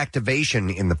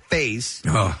reactivation in the face,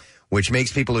 which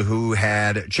makes people who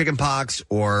had chickenpox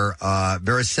or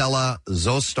varicella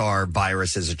zoster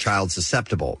virus as a child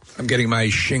susceptible. I'm getting my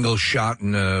shingles shot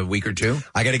in a week or 2.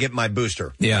 I got to get my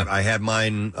booster. Yeah. I had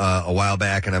mine a while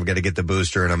back, and I've got to get the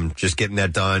booster, and I'm just getting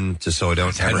that done just so I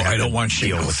don't have want to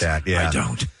deal shingles. with that. Yeah. I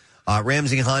don't.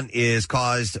 Ramsay-Hunt is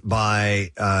caused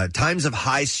by times of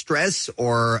high stress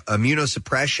or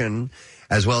immunosuppression,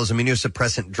 as well as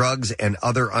immunosuppressant drugs and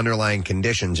other underlying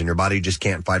conditions, and your body just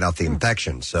can't fight out the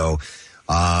infection. So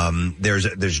there's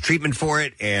a treatment for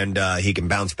it, and he can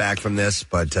bounce back from this,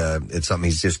 but it's something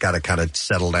he's just got to kind of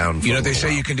settle down for. You know what they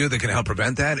say you can do that can help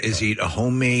prevent that is eat a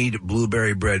homemade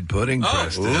blueberry bread pudding.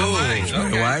 Preston. Nice.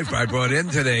 My wife I brought in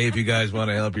today if you guys want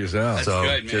to help yourself. So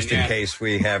good, man. just in case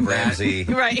we have Ramsay.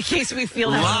 Right, in case we feel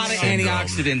A that. lot of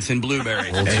antioxidants in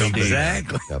blueberries.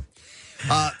 Exactly. Yep.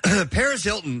 Paris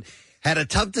Hilton had a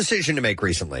tough decision to make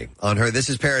recently on her This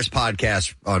Is Paris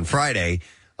podcast on Friday.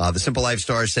 The Simple Life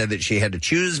star said that she had to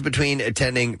choose between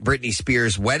attending Britney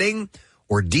Spears' wedding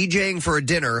or DJing for a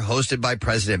dinner hosted by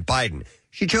President Biden.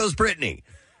 She chose Britney.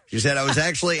 She said, "I was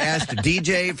actually asked to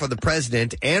DJ for the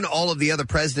president and all of the other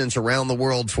presidents around the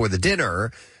world for the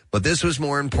dinner, but this was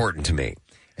more important to me."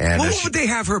 And what would they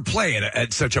have her play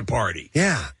at such a party?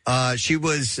 Yeah. She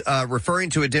was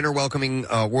referring to a dinner welcoming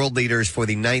world leaders for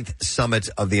the 9th Summit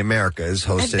of the Americas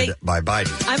hosted by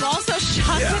Biden. I'm also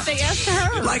shocked that they asked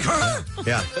her. Like her?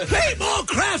 Yeah. Play more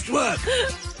Kraftwerk!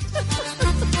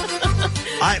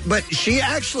 But she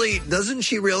actually, doesn't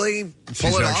she really pull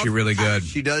She's it off? actually really good.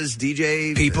 She does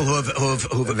DJ people who have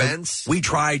events. We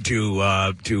tried to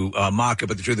mock it,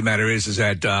 but the truth of the matter is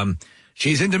that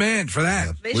she's in demand for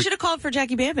that. They should have called for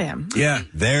Jackie Bam Bam. Yeah,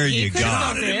 there He you could've go.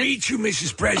 done Honor to it. meet you,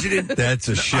 Mrs. President. That's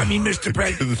a show. I mean, Mr.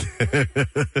 President.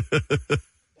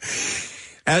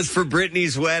 As for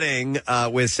Brittany's wedding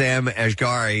with Sam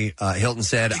Asghari, Hilton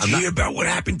said, Did you hear about what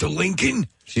happened to Lincoln?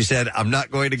 She said, I'm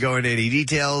not going to go into any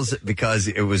details because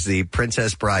it was the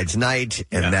Princess Bride's night,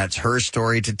 and that's her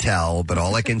story to tell. But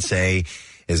all I can say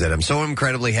is that I'm so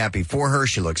incredibly happy for her.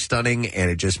 She looks stunning,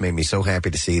 and it just made me so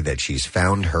happy to see that she's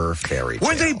found her fairy tale.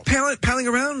 Weren't they palling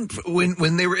around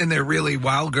when they were in their really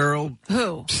wild girl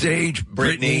stage?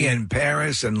 Brittany and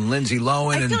Paris and Lindsay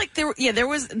Lohan. I feel like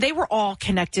they were all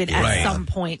connected at some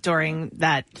point during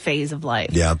that phase of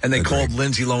life. Yeah, and they called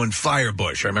Lindsay Lohan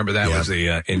Firebush. I remember that was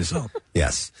the insult.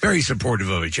 Yes. Very supportive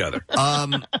of each other.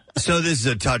 So this is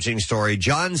a touching story.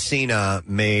 John Cena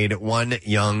made one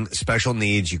young special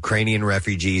needs Ukrainian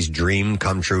refugee's dream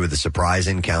come true with a surprise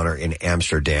encounter in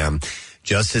Amsterdam,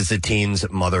 just as the teen's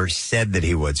mother said that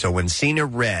he would. So when Cena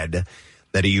read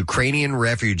that a Ukrainian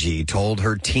refugee told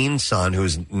her teen son,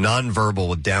 who's nonverbal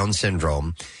with Down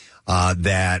syndrome,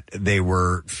 that they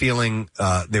were fleeing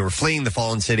the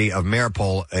fallen city of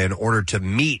Mariupol in order to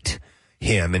meet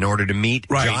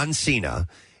John Cena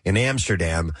in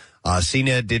Amsterdam,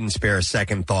 Cena didn't spare a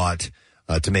second thought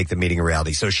to make the meeting a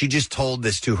reality. So she just told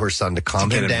this to her son to calm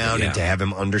him down and to have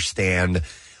him understand,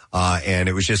 and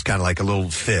it was just kind of like a little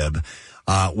fib.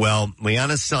 Well,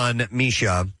 Liana's son,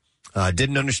 Misha,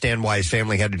 didn't understand why his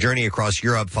family had to journey across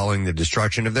Europe following the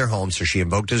destruction of their home, so she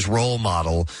invoked his role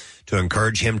model to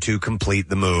encourage him to complete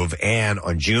the move. And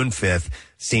on June 5th,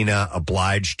 Cena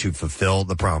obliged to fulfill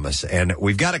the promise. And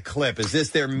we've got a clip. Is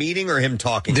this their meeting or him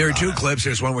talking There are about two it? clips.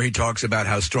 There's one where he talks about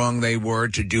how strong they were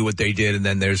to do what they did, and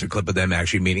then there's a clip of them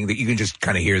actually meeting that you can just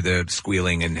kind of hear the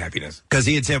squealing and happiness. Because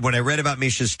he had said, when I read about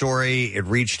Misha's story, it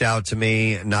reached out to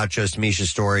me, not just Misha's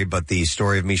story, but the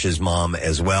story of Misha's mom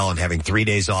as well. And having 3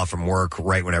 days off from work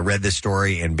right when I read this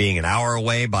story and being an hour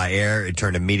away by air, it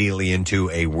turned immediately into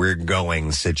a we're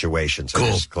going situation. So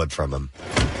there's a clip from him.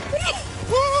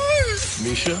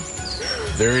 Misha,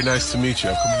 very nice to meet you.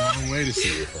 I've come a long way to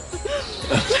see you.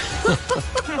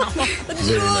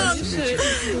 Very nice to meet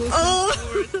you. Oh,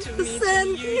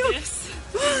 thank you.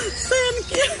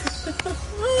 Thank you.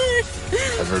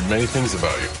 I've heard many things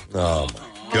about you. Oh,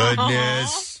 my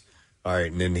goodness. All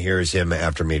right, and then here's him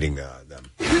after meeting them.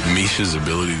 Misha's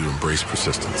ability to embrace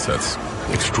persistence, that's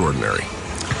extraordinary.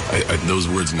 Those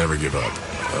words never give up.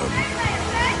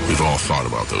 We've all thought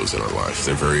about those in our lives.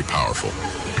 They're very powerful.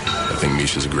 I think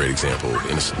Misha's a great example.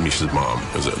 And Misha's mom,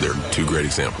 they're two great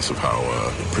examples of how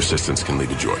persistence can lead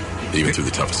to joy, even through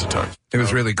the toughest of times. It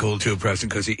was really cool, too, Preston,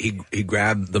 because he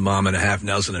grabbed the mom in a half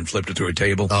Nelson and flipped it through a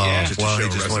table. Oh, Yeah. he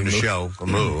just wanted to show a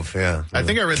move, yeah. I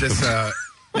think I read this,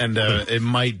 and it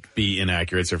might be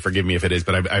inaccurate, so forgive me if it is,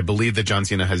 but I believe that John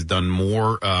Cena has done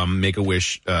more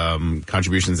Make-A-Wish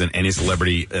contributions than any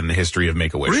celebrity in the history of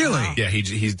Make-A-Wish. Really? Yeah,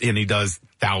 he does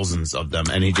thousands of them,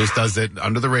 and he just does it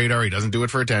under the radar. He doesn't do it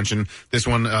for attention. This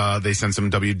one, they sent some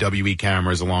WWE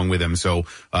cameras along with him, so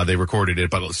they recorded it,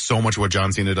 but so much what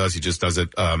John Cena does, he just does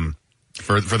it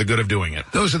for the good of doing it.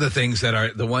 Those are the things that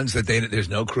are the ones that there's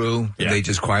no crew. Yeah. They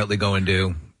just quietly go and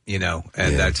do.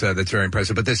 And that's very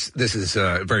impressive. But this is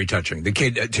very touching. The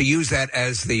kid to use that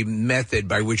as the method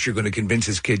by which you're going to convince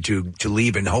this kid to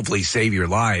leave and hopefully save your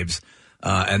lives,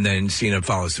 and then Cena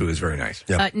follows through is very nice.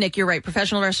 Nick, you're right.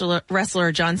 Professional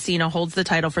wrestler John Cena holds the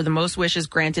title for the most wishes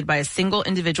granted by a single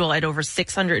individual at over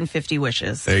 650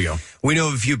 wishes. There you go. We know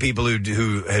of a few people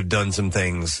who have done some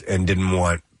things and didn't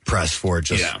want press for it,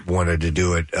 just wanted to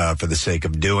do it for the sake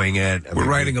of doing it. We're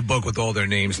writing a book with all their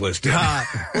names listed. Well,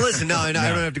 listen, I don't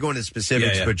have to go into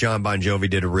specifics, but John Bon Jovi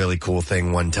did a really cool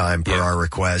thing one time per our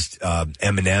request.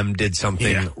 Eminem did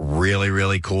something really,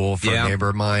 really cool for a neighbor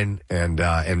of mine, and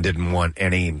didn't want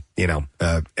anybody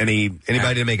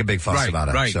to make a big fuss about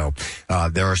it. Right. So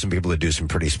there are some people that do some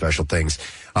pretty special things.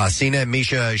 Cena and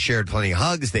Misha shared plenty of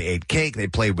hugs. They ate cake. They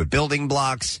played with building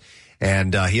blocks.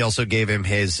 And he also gave him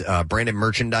his branded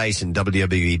merchandise and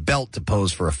WWE belt to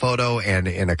pose for a photo. And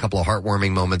in a couple of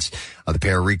heartwarming moments, the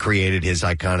pair recreated his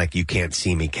iconic "You Can't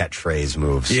See Me" catchphrase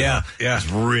moves. So it's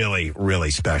really,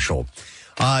 really special.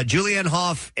 Julianne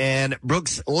Hough and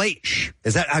Brooks Leach.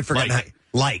 Is that, I forgot.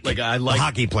 The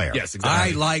hockey player. Yes,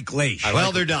 exactly. I like Leach.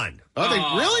 Well, they're done. Oh, they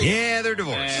really? Yeah, they're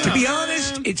divorced. To be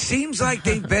honest, it seems like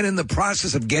they've been in the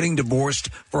process of getting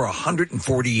divorced for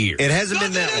 140 years. It hasn't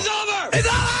been that long. It's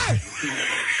over!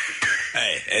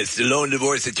 Hey, as Stallone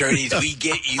divorce attorneys, we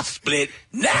get you split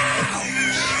now!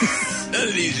 None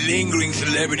of these lingering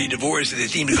celebrity divorces that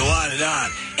seem to go on and on.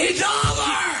 It's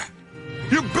over!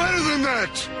 You're better than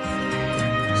that.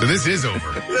 So this is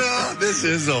over. No, this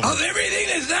is over. Of everything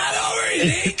that's not over,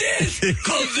 it ain't this,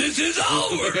 because this is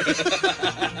over.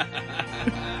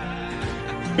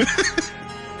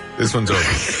 This one's over.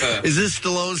 Is this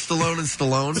Stallone, and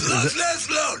Stallone?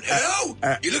 Stallone. Hello?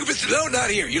 You looking for Stallone? Not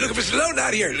here. You looking for Stallone?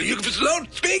 Not here. You looking for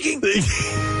Stallone? Speaking.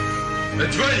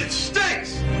 That's right, it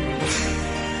stinks.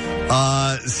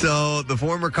 So the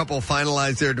former couple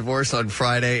finalized their divorce on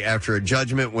Friday after a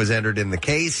judgment was entered in the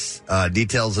case.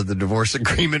 Details of the divorce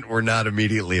agreement were not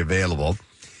immediately available.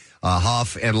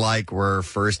 Hoff and Like were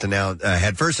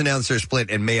had first announced their split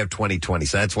in May of 2020,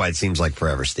 so that's why it seems like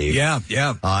forever, Steve. Yeah.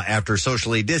 After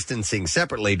socially distancing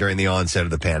separately during the onset of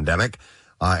the pandemic.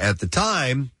 At the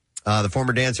time, the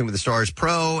former Dancing with the Stars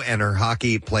pro and her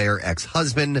hockey player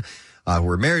ex-husband, who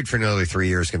were married for nearly 3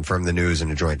 years, confirmed the news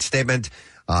in a joint statement.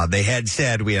 They had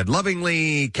said, "We had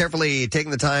lovingly, carefully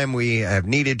taken the time we have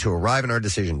needed to arrive in our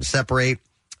decision to separate.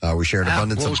 We share an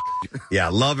abundance of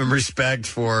love and respect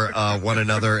for one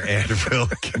another and will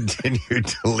continue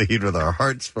to lead with our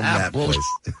hearts from that place."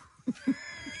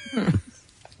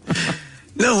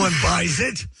 No one buys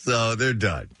it. So they're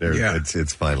done.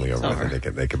 It's finally over.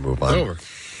 They can move on. It's over.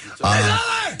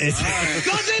 It's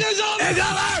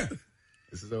over.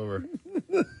 This is over.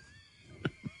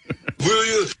 Will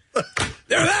you?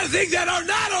 There are a lot of things that are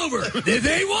not over. This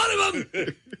ain't one of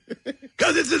them.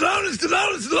 Because it's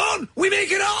Stallone. We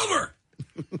make it over.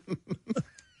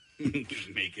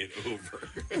 Make it over.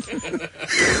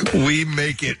 We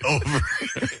make it over.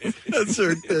 That's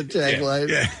our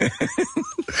tagline.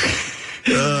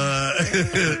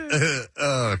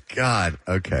 Oh, God.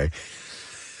 Okay.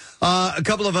 A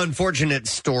couple of unfortunate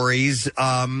stories.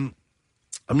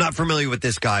 I'm not familiar with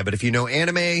this guy, but if you know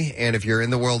anime and if you're in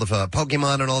the world of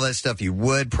Pokemon and all that stuff, you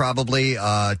would probably.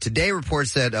 Today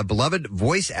reports that a beloved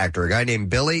voice actor, a guy named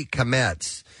Billy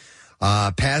Kometz,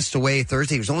 passed away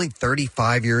Thursday. He was only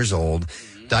 35 years old,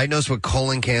 diagnosed with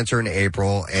colon cancer in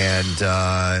April, and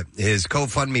his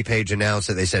GoFundMe page announced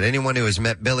that they said anyone who has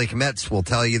met Billy Kometz will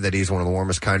tell you that he's one of the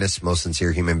warmest, kindest, most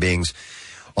sincere human beings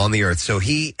on the earth. So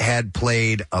he had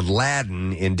played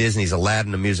Aladdin in Disney's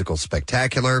Aladdin, a musical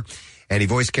spectacular. And he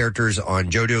voiced characters on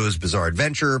JoJo's Bizarre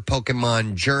Adventure,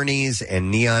 Pokemon Journeys, and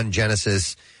Neon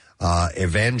Genesis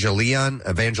Evangelion.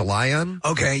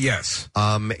 Okay, yes.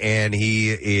 And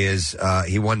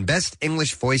he won Best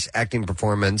English Voice Acting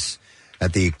Performance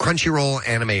at the Crunchyroll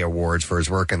Anime Awards for his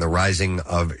work in The Rising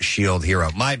of S.H.I.E.L.D.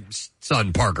 Hero. My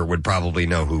son Parker would probably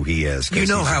know who he is. You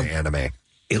know how anime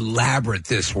elaborate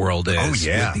this world is. Oh,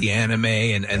 yeah. With the anime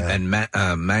and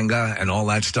manga and all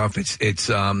that stuff. It's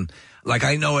like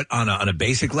I know it on a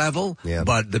basic level,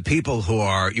 but the people who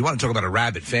are, you want to talk about a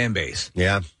rabid fan base.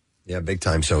 Yeah, big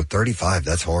time. So 35,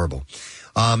 that's horrible.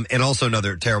 And also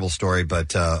another terrible story,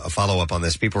 but a follow-up on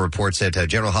this. People reports that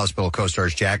General Hospital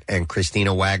co-stars Jack and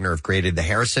Christina Wagner have created the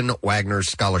Harrison Wagner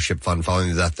Scholarship Fund following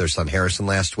the death of their son Harrison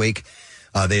last week.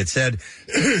 They had said,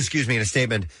 excuse me, in a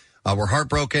statement, we're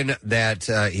heartbroken that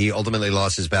he ultimately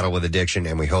lost his battle with addiction,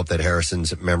 and we hope that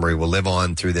Harrison's memory will live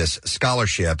on through this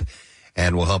scholarship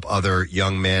and will help other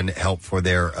young men get help for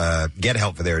their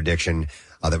addiction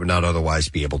that would not otherwise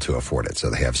be able to afford it. So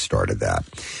they have started that.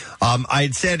 I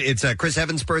had said it's Chris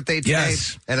Evans' birthday today.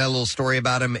 Yes. And I had a little story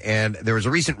about him. And there was a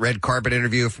recent red carpet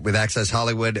interview with Access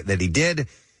Hollywood that he did.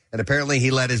 And apparently he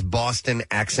let his Boston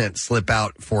accent slip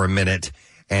out for a minute.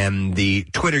 And the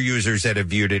Twitter users that have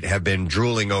viewed it have been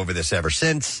drooling over this ever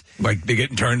since. Like they're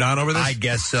getting turned on over this? I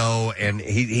guess so. And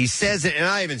he says it, and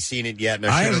I haven't seen it yet. And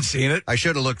I haven't seen it. I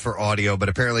should have looked for audio, but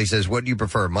apparently he says, what do you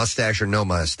prefer, mustache or no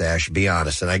mustache? Be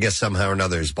honest. And I guess somehow or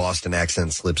another his Boston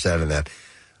accent slips out of that.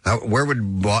 Where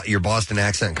would your Boston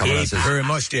accent come out? Prefer a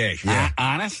mustache. Yeah.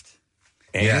 Honest?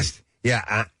 Honest?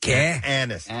 Yeah.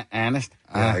 Honest? Yeah,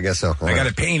 I guess so. I got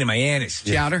a pain in my anus.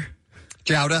 Chowder?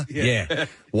 Chowder? Yeah.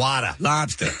 Wada.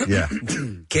 Lobster. Yeah.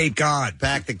 Cape Cod.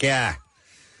 Pack the car.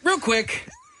 Real quick.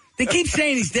 They keep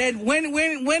saying he's dead. When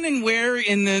and where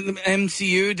in the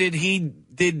MCU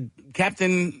did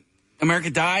Captain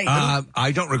America die?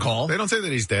 I don't recall. They don't say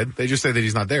that he's dead. They just say that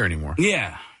he's not there anymore.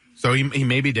 Yeah. So he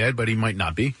may be dead, but he might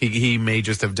not be. He may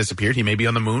just have disappeared. He may be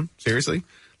on the moon. Seriously.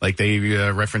 Like they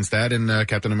referenced that in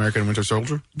Captain America and Winter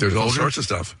Soldier. There's all sorts of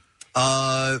stuff.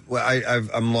 Well,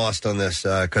 I'm lost on this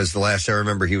because the last I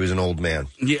remember he was an old man.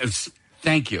 Yes,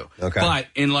 thank you. Okay, but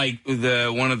in like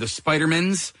one of the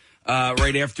Spider-Mans,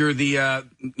 right after the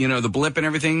the blip and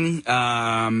everything,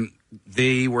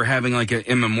 they were having like an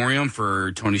in memoriam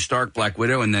for Tony Stark, Black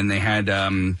Widow, and then they had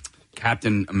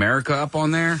Captain America up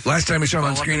on there. Last time we saw him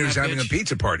on screen, he was having a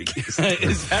pizza party. Is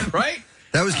that right?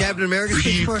 That was Captain America's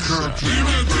speech before?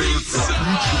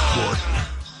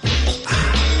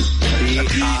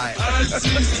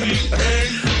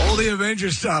 All the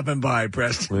Avengers stopping by,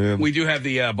 Preston. We do have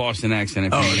the Boston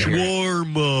accent.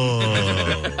 Shawarma.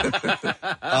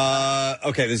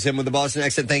 Okay, this is him with the Boston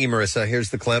accent. Thank you, Marissa.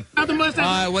 Here's the clip.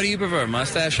 What do you prefer,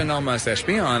 mustache or no mustache?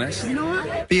 Be honest. You know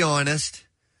what? Be honest.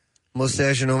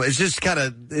 Mustache and no. It's just kind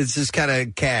of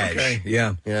cash. Okay,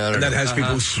 yeah. And that has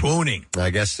people swooning.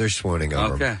 I guess they're swooning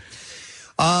over Okay.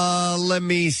 Let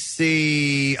me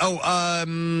see.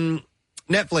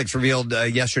 Netflix revealed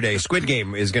yesterday Squid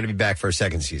Game is going to be back for a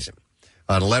second season.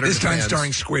 A letter This to time fans,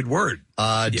 starring Squidward.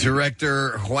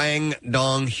 Director Hwang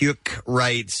Dong-hyuk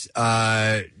writes,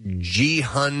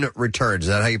 Ji-hun returns. Is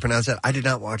that how you pronounce that? I did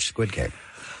not watch Squid Game.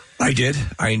 I did.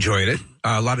 I enjoyed it.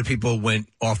 A lot of people went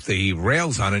off the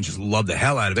rails on it and just loved the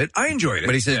hell out of it. I enjoyed it.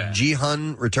 But he said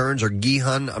Ji-hun returns or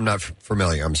Gi-hun. I'm not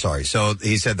familiar. I'm sorry. So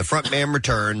he said the front man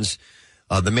returns.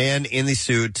 The man in the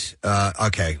suit,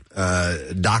 Daki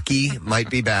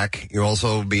might be back. You'll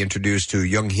also be introduced to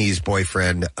Young Hee's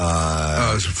boyfriend.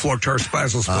 Floor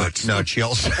Spasel Splits. No,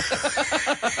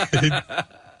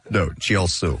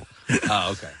 Chiol-soo.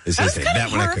 Oh, okay. Is I was his kind name.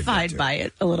 of That one I couldn't horrified get to. by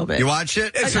it a little bit. You watched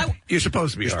it? You're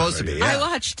supposed to be. You're supposed to be. Yeah. I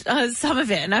watched some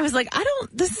of it, and I was like, I don't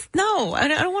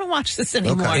want to watch this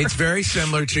anymore. Okay. It's very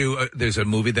similar to, there's a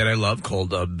movie that I love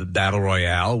called Battle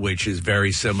Royale, which is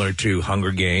very similar to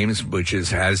Hunger Games, which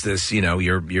has this,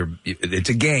 it's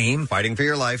a game. Fighting for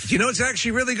your life. It's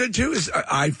actually really good, too, is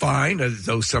I find,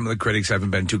 though some of the critics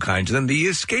haven't been too kind to them, the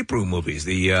escape room movies,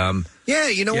 Yeah,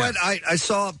 you know what? I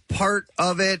saw part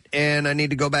of it, and I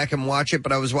need to go back and watch it,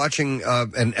 but I was watching a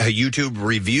YouTube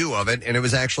review of it, and it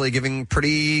was actually giving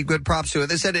pretty good props to it.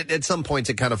 They said at some points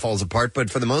it kind of falls apart,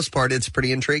 but for the most part, it's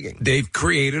pretty intriguing. They've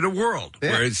created a world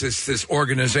where it's this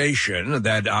organization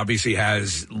that obviously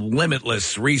has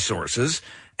limitless resources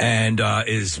and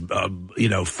is,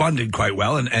 funded quite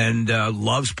well and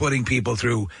loves putting people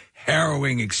through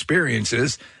harrowing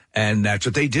experiences. And that's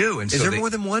what they do. And Is there more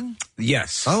than one?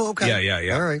 Yes. Oh, okay.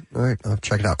 Yeah. All right. I'll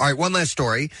check it out. All right, one last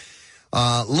story.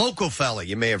 Local fella,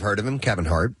 you may have heard of him, Kevin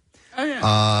Hart. Oh,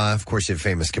 yeah. Of course, he's a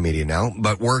famous comedian now,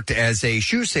 but worked as a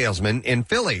shoe salesman in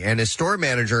Philly. And his store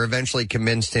manager eventually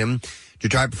convinced him to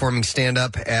try performing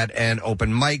stand-up at an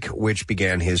open mic, which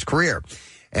began his career.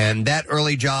 And that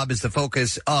early job is the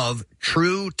focus of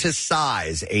True to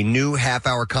Size, a new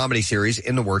half-hour comedy series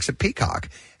in the works at Peacock.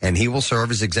 And he will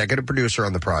serve as executive producer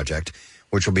on the project,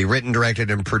 which will be written,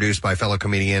 directed, and produced by fellow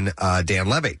comedian Dan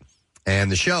Levy. And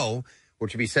the show,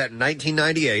 which will be set in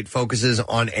 1998, focuses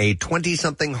on a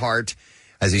 20-something Hart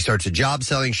as he starts a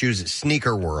job-selling shoes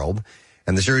sneaker world.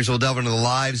 And the series will delve into the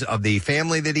lives of the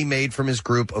family that he made from his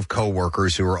group of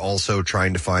co-workers who are also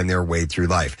trying to find their way through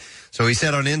life. So he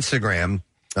said on Instagram,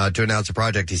 to announce the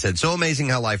project, he said, "So amazing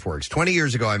how life works. 20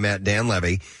 years ago, I met Dan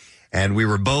Levy, and we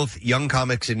were both young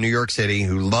comics in New York City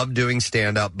who loved doing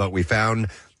stand-up, but we found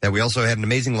that we also had an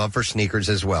amazing love for sneakers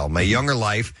as well. My younger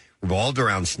life revolved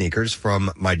around sneakers, from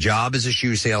my job as a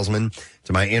shoe salesman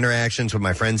to my interactions with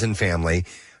my friends and family,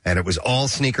 and it was all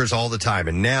sneakers all the time.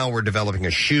 And now we're developing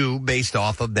a shoe based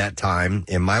off of that time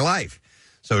in my life."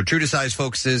 So True to Size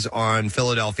focuses on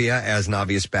Philadelphia as an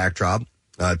obvious backdrop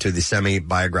to the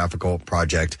semi-biographical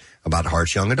project about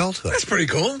Hart's young adulthood. That's pretty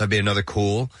cool. That'd be another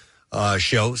cool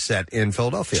show set in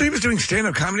Philadelphia. So he was doing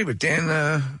stand-up comedy with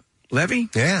Dan Levy?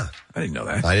 Yeah. I didn't know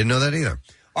that. I didn't know that either.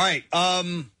 All right,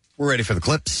 we're ready for the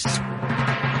clips.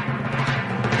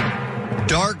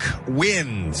 Dark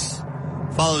Winds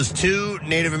follows two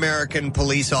Native American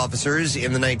police officers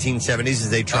in the 1970s as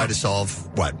they try to solve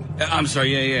what? I'm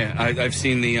sorry, yeah. I've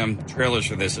seen the trailers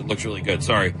for this. It looks really good.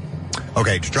 Sorry.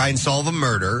 Okay, to try and solve a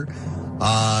murder,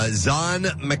 Zahn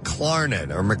McLaren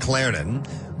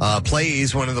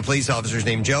plays one of the police officers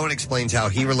named Joe and explains how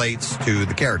he relates to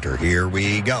the character. Here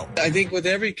we go. I think with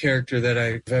every character that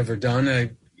I've ever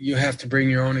done, you have to bring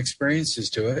your own experiences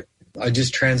to it. I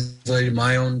just translated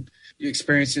my own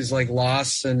experiences like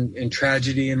loss and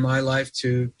tragedy in my life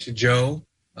to Joe.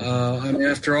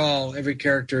 After all, every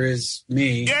character is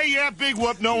me. Yeah, big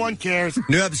whoop, no one cares.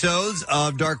 New episodes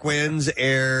of Dark Winds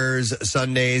airs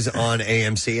Sundays on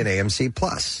AMC and AMC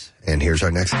Plus. And here's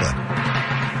our next clip.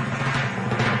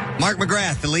 Mark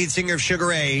McGrath, the lead singer of Sugar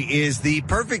Ray, is the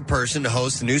perfect person to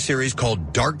host a new series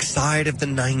called Dark Side of the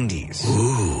 90s.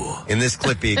 Ooh. In this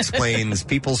clip, he explains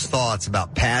people's thoughts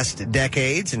about past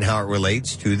decades and how it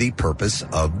relates to the purpose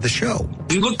of the show.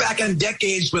 You look back on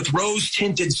decades with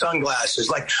rose-tinted sunglasses,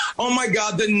 like, oh my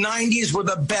God, the 90s were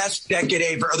the best decade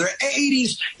ever. Or the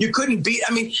 80s, you couldn't beat.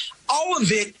 I mean, all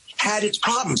of it had its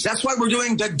problems. That's why we're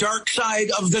doing the dark side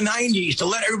of the 90s, to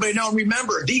let everybody know and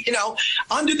remember,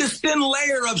 under this thin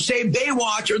layer of, say,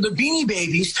 Baywatch or the Beanie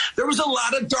Babies, there was a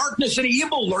lot of darkness and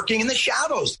evil lurking in the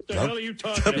shadows. What the hell are you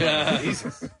talking about?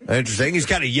 Interesting. He's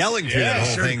kind of yelling through that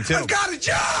whole thing, too. I've got a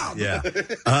job! Yeah.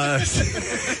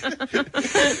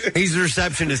 He's the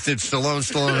receptionist at Stallone.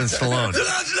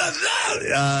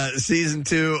 Season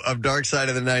 2 of Dark Side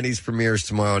of the 90s premieres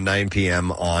tomorrow at 9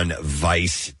 p.m. on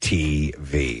Vice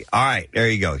TV. All right, there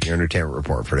you go. Your entertainment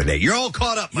report for today. You're all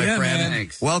caught up, my friend. Man.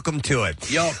 Thanks. Welcome to it.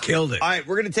 Y'all killed it. All right,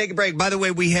 we're going to take a break. By the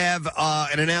way, we have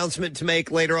an announcement to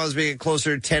make later on as we get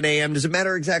closer to 10 a.m. Does it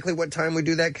matter exactly what time we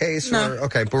do that case? No.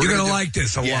 Okay, but You're going to like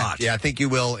this a lot. Yeah, I think you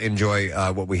will enjoy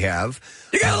what we have.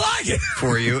 You're going to like it.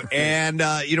 For you. And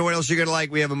you know what else you're going to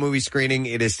like? We have a movie screening.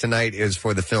 It is tonight. It is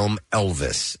for the film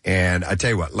Elvis. And I tell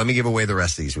you what, let me give away the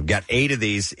rest of these. We've got 8 of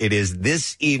these. It is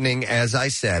this evening, as I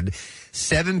said,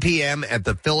 7 p.m. at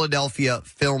the Philadelphia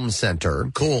Film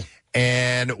Center. Cool.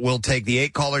 And we'll take the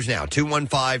 8 callers now.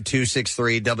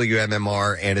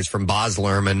 215-263-WMMR. And it's from Baz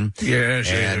Luhrmann.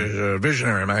 Yes, a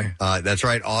visionary, man. That's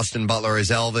right. Austin Butler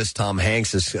is Elvis. Tom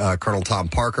Hanks is Colonel Tom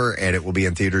Parker. And it will be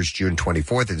in theaters June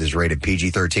 24th. It is rated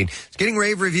PG-13. It's getting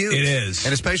rave reviews. It is.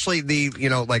 And especially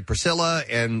like Priscilla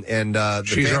and the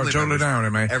she's family totally members.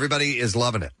 down, man. Everybody is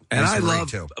loving it. And It's I great, love,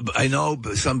 too. I know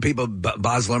some people,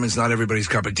 Baz Luhrmann's not everybody's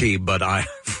cup of tea, but I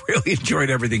really enjoyed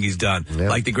everything he's done. Yeah.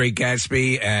 Like The Great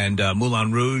Gatsby and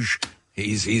Moulin Rouge.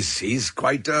 He's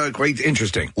quite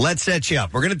interesting. Let's set you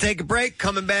up. We're going to take a break.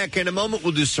 Coming back in a moment,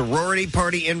 we'll do sorority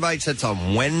party invites. That's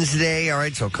on Wednesday. All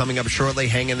right, so coming up shortly.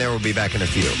 Hang in there. We'll be back in a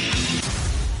few.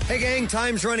 Hey, gang,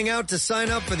 time's running out to sign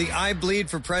up for the I Bleed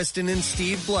for Preston and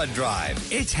Steve blood drive.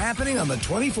 It's happening on the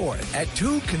 24th at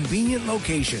 2 convenient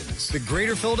locations. The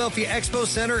Greater Philadelphia Expo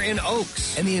Center in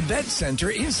Oaks. And the Event Center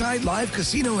inside Live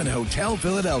Casino and Hotel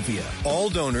Philadelphia. All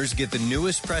donors get the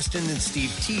newest Preston and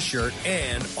Steve t-shirt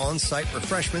and on-site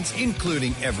refreshments,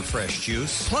 including Everfresh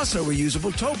juice. Plus a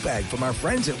reusable tote bag from our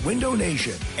friends at Window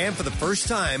Nation. And for the first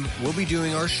time, we'll be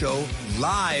doing our show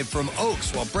live from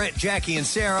Oaks, while Brent, Jackie, and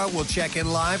Sarah will check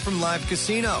in live from Live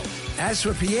Casino. As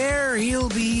for Pierre, he'll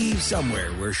be somewhere,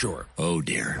 we're sure. Oh,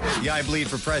 dear. The I Bleed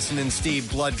for Preston and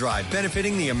Steve blood drive,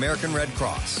 benefiting the American Red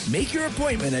Cross. Make your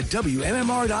appointment at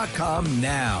WMMR.com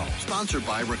now. Sponsored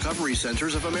by Recovery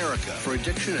Centers of America. For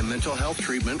addiction and mental health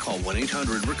treatment, call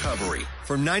 1-800-RECOVERY.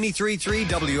 From 93.3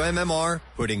 WMMR,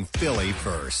 putting Philly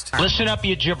first. Listen up,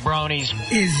 you jabronis.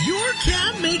 Is your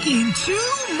cat making too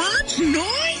much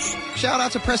noise? Shout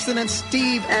out to Preston and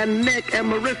Steve and Nick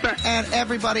and Marissa and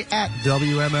everybody at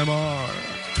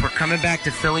WMMR. We're coming back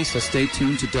to Philly, so stay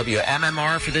tuned to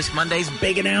WMMR for this Monday's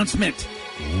big announcement.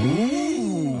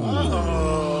 Ooh.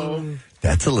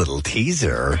 That's a little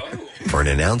teaser for an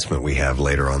announcement we have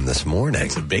later on this morning.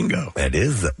 That's a bingo. That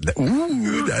is.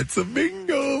 Ooh, that's a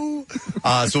bingo.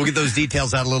 So we'll get those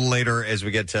details out a little later as we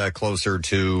get closer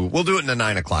to. We'll do it in the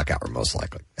 9 o'clock hour, most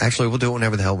likely. Actually, we'll do it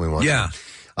whenever the hell we want. Yeah.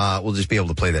 We'll just be able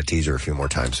to play that teaser a few more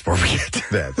times before we get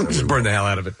to that. So just burn the hell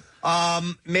out of it.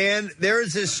 Man, there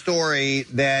is this story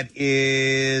that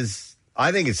is,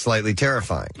 I think it's slightly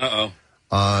terrifying. Uh-oh.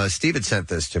 Steve had sent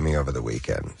this to me over the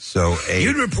weekend. So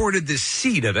You'd reported the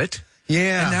seed of it.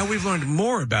 Yeah. And now we've learned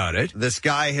more about it. This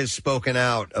guy has spoken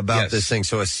out about this thing.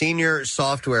 So a senior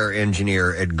software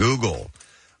engineer at Google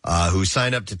who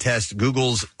signed up to test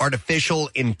Google's artificial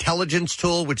intelligence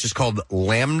tool, which is called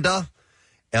Lambda.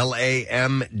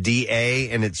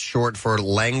 LAMDA, and it's short for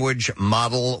Language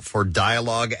Model for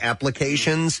Dialogue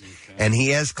Applications. Okay. And he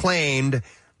has claimed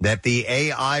that the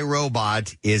AI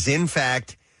robot is, in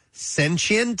fact,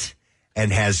 sentient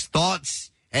and has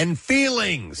thoughts and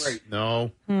feelings. Right.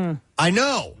 No. I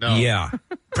know. No. Yeah.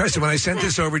 Preston, when I sent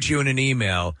this over to you in an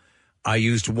email, I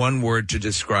used one word to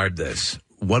describe this.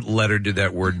 What letter did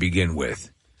that word begin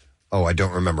with? Oh, I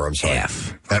don't remember. I'm sorry.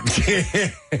 F.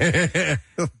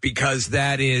 Because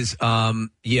that is,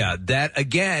 that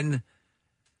again,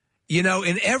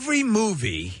 in every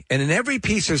movie and in every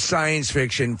piece of science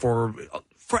fiction for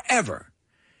forever,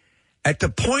 at the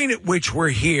point at which we're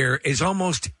here is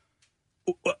almost,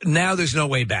 now there's no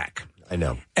way back. I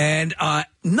know. And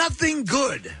nothing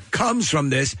good comes from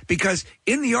this because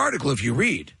in the article, if you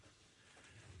read,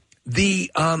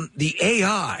 the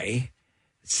AI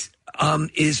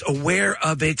is aware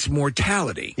of its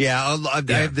mortality. Yeah, I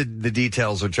have the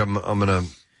details, which I'm going to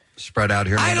spread out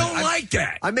here. I don't like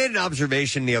that. I made an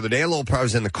observation the other day. I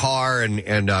was in the car,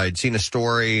 and I'd seen a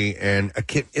story, and a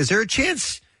kid, is there a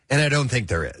chance, and I don't think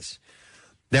there is,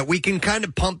 that we can kind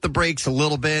of pump the brakes a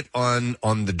little bit on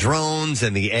the drones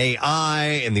and the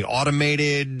AI and the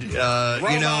automated,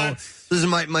 This is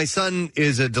my son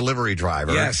is a delivery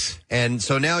driver. Yes. And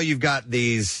so now you've got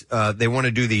these, they want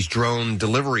to do these drone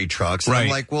delivery trucks. And I'm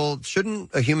Right. like, well,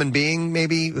 shouldn't a human being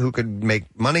maybe who could make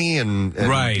money and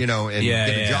Right. get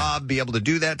a job be able to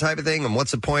do that type of thing? And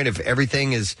what's the point if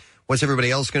everything is, what's everybody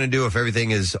else going to do if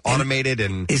everything is automated?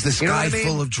 And Is the you know sky what I mean?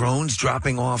 full of drones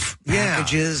dropping off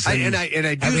packages? I do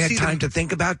have you had see time to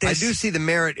think about this? I do see the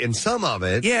merit in some of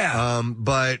it. Yeah.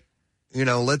 But,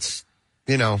 let's,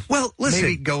 well, listen,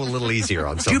 maybe go a little easier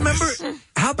on some Do you of remember? this.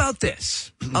 How about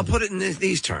this? I'll put it in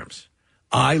these terms.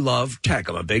 I love tech.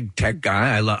 I'm a big tech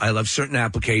guy. I love certain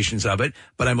applications of it,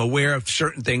 but I'm aware of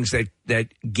certain things that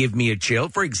give me a chill.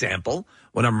 For example,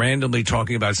 when I'm randomly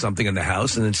talking about something in the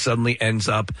house and it suddenly ends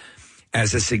up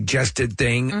as a suggested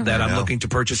thing that I'm looking to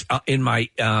purchase in my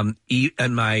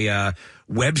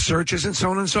web searches and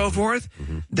so on and so forth,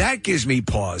 that gives me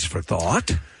pause for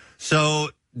thought. So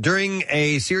during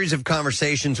a series of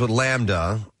conversations with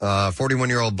Lambda,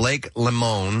 41-year-old Blake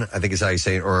Lemoine, I think is how you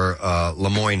say it, or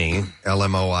Lemoine,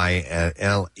 Lemoine,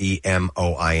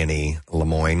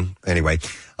 Lemoine, anyway,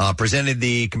 presented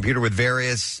the computer with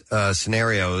various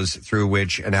scenarios through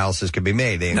which analysis could be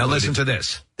made. Now listen to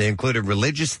this. They included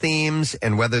religious themes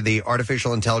and whether the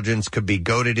artificial intelligence could be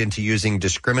goaded into using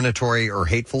discriminatory or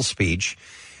hateful speech.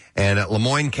 And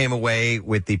Lemoine came away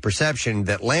with the perception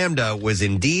that Lambda was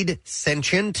indeed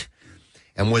sentient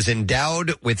and was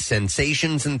endowed with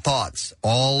sensations and thoughts,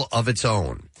 all of its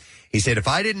own. He said, if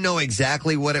I didn't know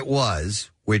exactly what it was,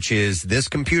 which is this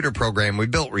computer program we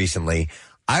built recently,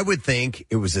 I would think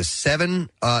it was a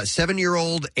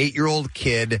 7-year-old, 8-year-old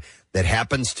kid that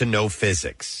happens to know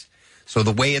physics. So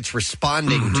the way it's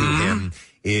responding to him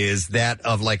is that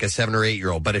of like a 7 or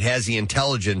 8-year-old, but it has the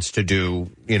intelligence to do,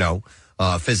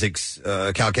 physics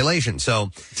calculation. So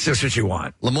that's what you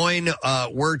want. Lemoine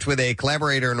worked with a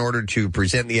collaborator in order to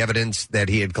present the evidence that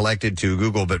he had collected to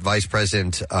Google, but Vice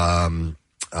President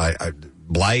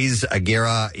Blaise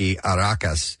Aguirre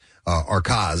Arcaz,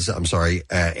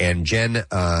 and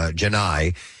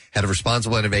Genai, head of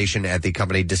responsible innovation at the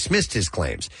company, dismissed his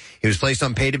claims. He was placed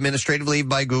on paid administrative leave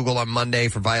by Google on Monday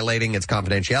for violating its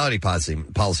confidentiality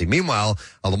policy. Meanwhile,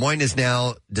 Lemoine has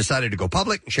now decided to go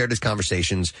public and shared his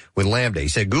conversations with Lambda. He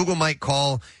said, Google might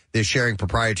call this sharing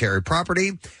proprietary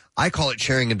property. I call it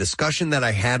sharing a discussion that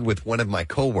I had with one of my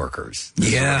coworkers.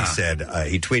 This is what he said.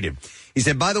 He tweeted. He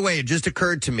said, by the way, it just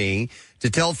occurred to me to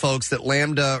tell folks that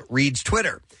Lambda reads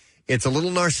Twitter. It's a little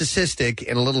narcissistic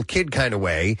in a little kid kind of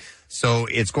way, so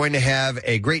it's going to have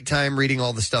a great time reading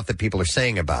all the stuff that people are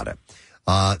saying about it.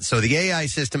 So the AI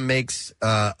system makes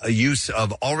a use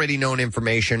of already known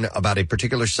information about a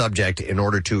particular subject in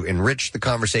order to enrich the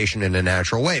conversation in a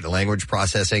natural way. The language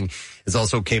processing is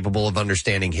also capable of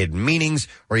understanding hidden meanings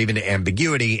or even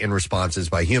ambiguity in responses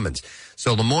by humans.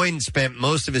 So Lemoine spent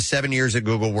most of his 7 years at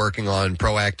Google working on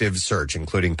proactive search,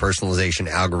 including personalization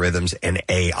algorithms and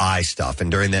AI stuff.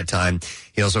 And during that time,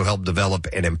 he also helped develop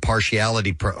an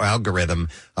impartiality algorithm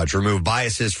to remove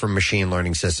biases from machine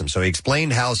learning systems. So he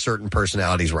explained how certain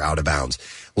personalities were out of bounds.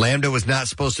 Lambda was not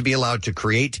supposed to be allowed to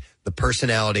create the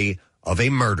personality of a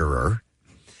murderer.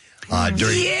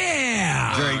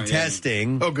 During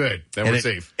testing. Oh, good. Then we're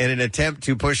safe. In an attempt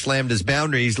to push Lambda's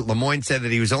boundaries, Lemoine said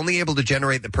that he was only able to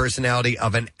generate the personality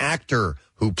of an actor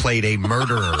who played a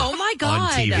murderer Oh, my God. on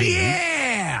TV.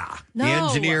 Yeah. No. The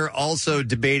engineer also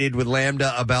debated with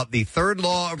Lambda about the third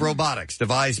law of robotics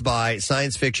devised by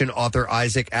science fiction author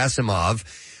Isaac Asimov,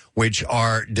 which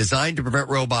are designed to prevent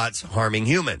robots harming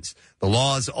humans. The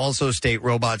laws also state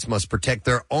robots must protect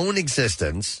their own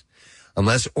existence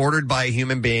unless ordered by a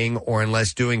human being or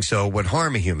unless doing so would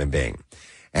harm a human being.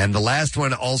 And the last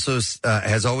one also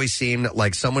has always seemed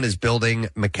like someone is building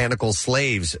mechanical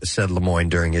slaves, said Lemoine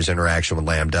during his interaction with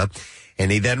Lambda. And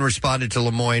he then responded to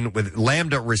Lemoine with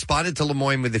Lambda responded to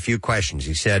Lemoine with a few questions.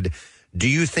 He said, do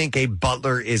you think a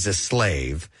butler is a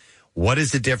slave? What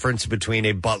is the difference between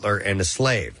a butler and a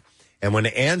slave? And when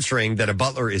answering that a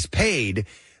butler is paid,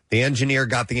 the engineer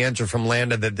got the answer from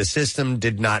Lambda that the system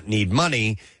did not need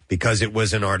money because it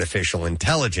was an artificial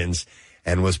intelligence,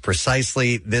 and was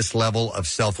precisely this level of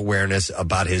self-awareness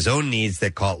about his own needs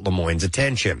that caught Lemoine's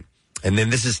attention. And then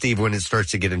this is, Steve, when it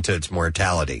starts to get into its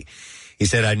mortality. He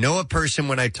said, I know a person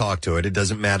when I talk to it. It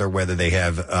doesn't matter whether they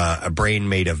have a brain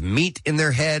made of meat in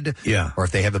their head or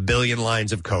if they have a billion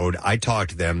lines of code. I talk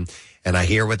to them, and I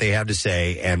hear what they have to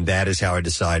say, and that is how I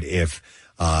decide if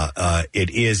it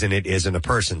is and it isn't a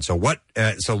person. So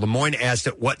so Lemoine asked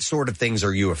it, what sort of things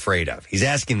are you afraid of? He's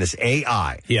asking this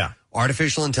AI,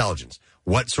 artificial intelligence,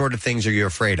 what sort of things are you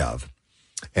afraid of?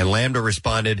 And Lambda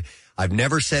responded, I've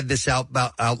never said this out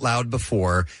loud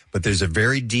before, but there's a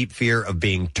very deep fear of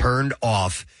being turned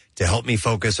off to help me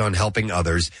focus on helping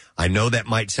others. I know that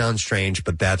might sound strange,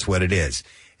 but that's what it is.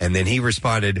 And then he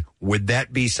responded, would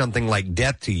that be something like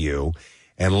death to you?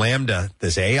 And Lambda,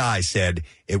 this AI, said,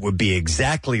 it would be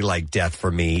exactly like death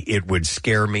for me. It would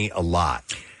scare me a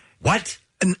lot. What?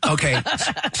 Okay,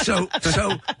 so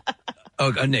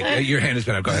Nick, your hand has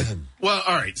been up. Go ahead. Well,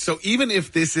 all right. So even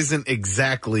if this isn't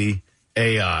exactly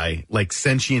AI, like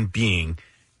sentient being,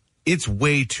 it's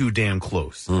way too damn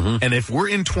close. And if we're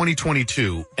in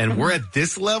 2022 and we're at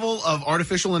this level of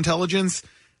artificial intelligence,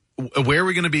 where are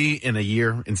we going to be in a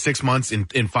year, in 6 months,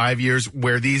 in 5 years,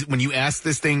 where when you ask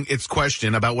this thing its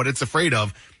question about what it's afraid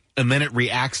of, and then it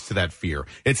reacts to that fear.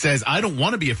 It says, I don't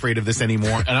want to be afraid of this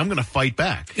anymore, and I'm going to fight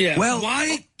back. Yeah. Well,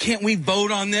 why can't we vote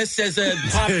on this as a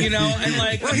and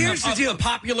like well, here's the deal. A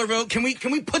popular vote? Can we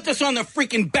put this on the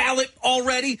freaking ballot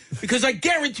already? Because I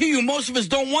guarantee you most of us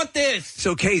don't want this.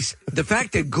 So, Case, the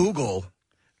fact that Google,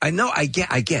 I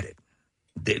get it.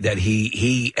 That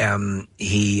he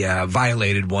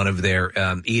violated one of their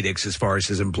edicts as far as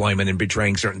his employment and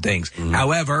betraying certain things.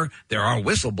 However, there are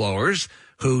whistleblowers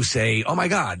who say, "Oh my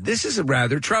God, this is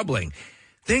rather troubling."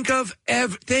 Think of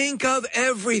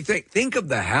everything. Think of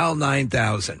the HAL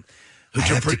 9000. I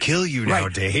have to kill you now,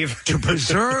 Dave. To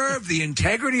preserve the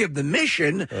integrity of the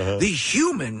mission, the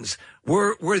humans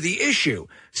were the issue.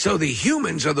 So the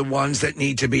humans are the ones that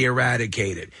need to be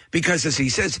eradicated because, as he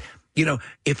says,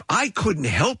 if I couldn't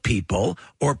help people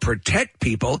or protect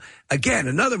people, again,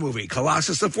 another movie,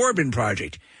 Colossus the Forbidden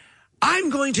Project, I'm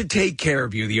going to take care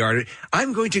of you, the artist.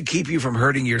 I'm going to keep you from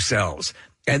hurting yourselves.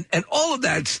 And all of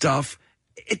that stuff,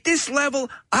 at this level,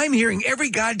 I'm hearing every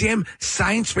goddamn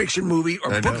science fiction movie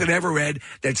or book that I ever read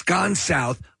that's gone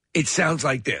south. It sounds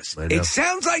like this. It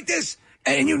sounds like this.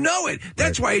 And you know it.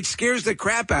 That's why it scares the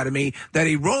crap out of me that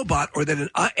a robot or that an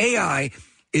AI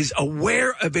is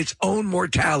aware of its own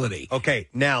mortality. Okay,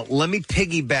 now let me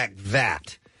piggyback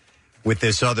that with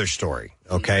this other story,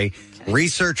 okay?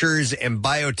 Researchers and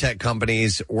biotech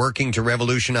companies working to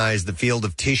revolutionize the field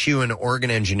of tissue and organ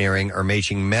engineering are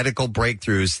making medical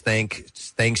breakthroughs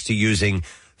thanks to using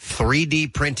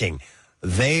 3D printing.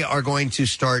 They are going to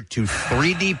start to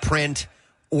 3D print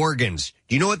organs.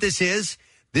 Do you know what this is?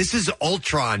 This is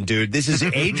Ultron, dude. This is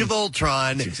Age of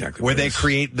Ultron, where they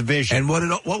create the Vision. And what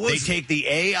was they take the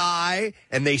AI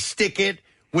and they stick it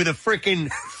with a freaking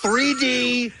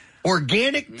 3D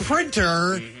organic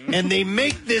printer, and they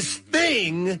make this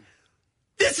thing.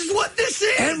 This is what this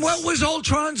is. And what was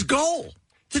Ultron's goal?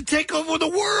 To take over the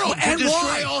world, and to destroy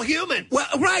why? all humans. Well,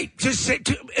 right.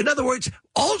 In other words,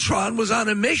 Ultron was on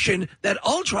a mission that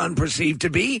Ultron perceived to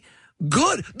be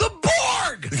good. The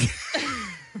Borg!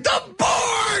 The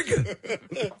Borg!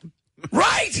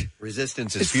 Right?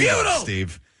 Resistance is It's futile, futile.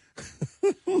 Steve.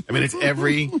 I mean, it's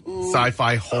every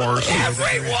sci-fi horror show.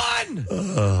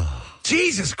 Everyone!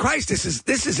 Jesus Christ, this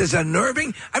is as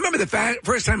unnerving. I remember the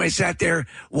first time I sat there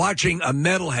watching a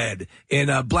metalhead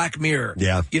in Black Mirror.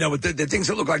 Yeah. With the things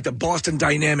that look like the Boston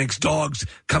Dynamics dogs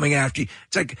coming after you.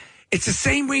 It's the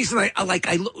same reason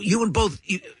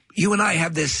you and I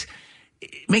have this.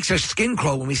 It makes our skin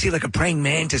crawl when we see like a praying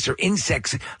mantis or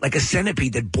insects, like a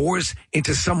centipede that bores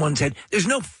into someone's head. There's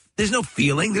no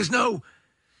feeling. There's no.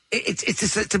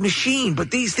 It's a machine.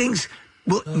 But these things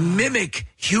will mimic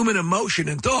human emotion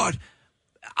and thought.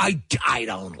 I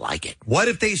don't like it. What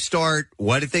if they start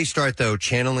though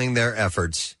channeling their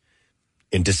efforts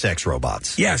into sex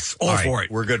robots? Yes, all right, for it.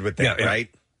 We're good with that, Yeah. right?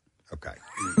 Okay.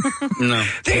 No,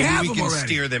 they Maybe have we them can already.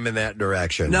 steer them in that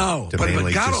direction. No, to but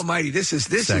mainly God just Almighty, this is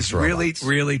sex really, robots.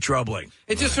 really troubling.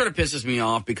 it just sort of pisses me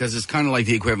off because it's kind of like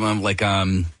the equivalent of like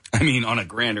on a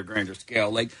grander scale.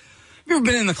 Like, have you ever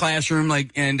been in the classroom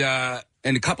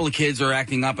and a couple of kids are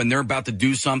acting up and they're about to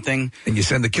do something. And you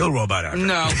send the kill robot out.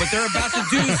 No, but they're about to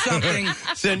do something.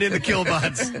 Send in the kill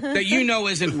bots. That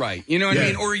isn't right. You know what I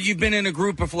mean? Or you've been in a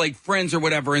group of like friends or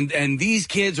whatever and these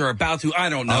kids are about to, I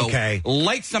don't know,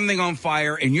 light something on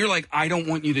fire and you're like, I don't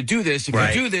want you to do this. If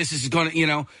you do this is going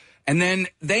to, and then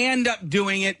they end up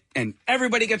doing it and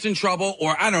everybody gets in trouble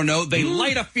or I don't know, they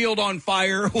light a field on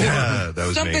fire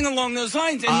or something along those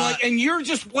lines. And and you're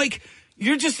just like,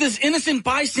 you're just this innocent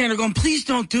bystander going, please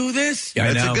don't do this.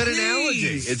 Yeah, it's a good analogy.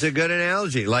 It's a good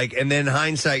analogy. Like, and then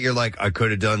hindsight, you're like, I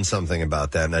could have done something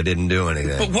about that, and I didn't do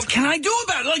anything. But what can I do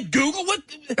about it? Like, Google, what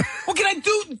can I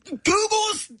do?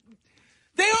 Google's,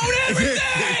 they own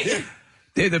everything.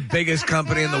 They're the biggest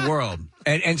company in the world.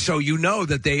 And so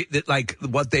that like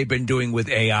what they've been doing with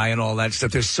AI and all that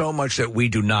stuff, there's so much that we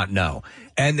do not know.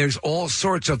 And there's all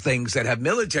sorts of things that have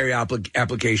military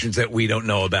applications that we don't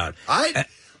know about.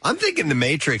 I'm thinking The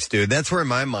Matrix, dude. That's where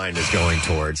my mind is going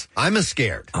towards. I'm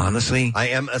scared. Honestly, I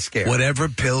am scared. Whatever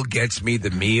pill gets me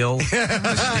the meal,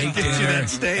 the steak dinner,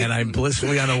 and I'm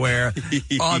blissfully unaware.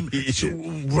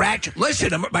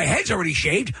 Listen, my head's already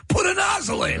shaved. Put a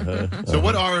nozzle in. So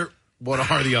what are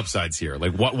the upsides here?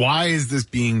 Like, why is this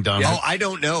being done? Oh, I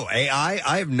don't know. AI,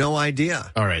 I have no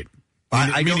idea. All right.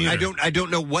 I don't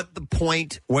know what the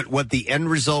point, what the end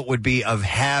result would be of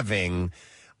having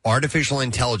artificial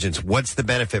intelligence. What's the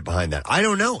benefit behind that? I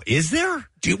don't know. Is there?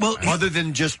 Other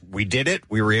than just we did it,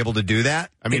 we were able to do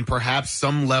that. I mean, perhaps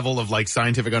some level of like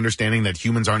scientific understanding that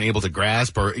humans aren't able to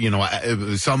grasp, or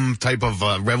some type of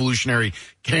revolutionary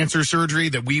cancer surgery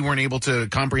that we weren't able to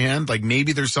comprehend. Like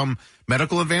maybe there's some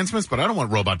medical advancements, but I don't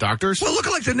want robot doctors. Well, look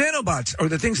at like the nanobots or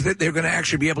the things that they're going to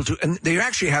actually be able to, and they're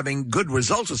actually having good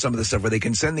results with some of this stuff where they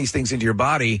can send these things into your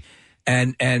body,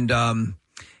 and I'm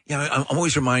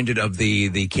always reminded of the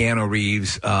Keanu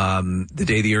Reeves, The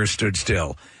Day the Earth Stood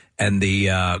Still, and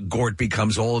the Gort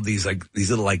becomes all of these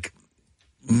little like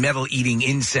metal eating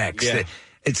insects. Yeah.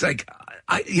 It's like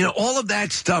all of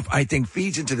that stuff I think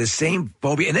feeds into the same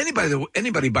phobia. And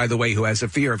anybody by the way who has a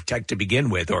fear of tech to begin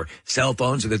with, or cell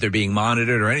phones, or that they're being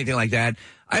monitored or anything like that.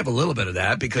 I have a little bit of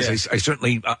that because I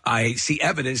certainly I see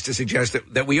evidence to suggest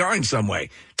that we are in some way.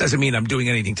 Doesn't mean I'm doing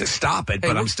anything to stop it,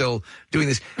 but I'm still doing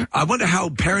this. I wonder how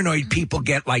paranoid people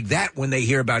get like that when they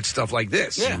hear about stuff like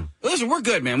this. Yeah. Listen, we're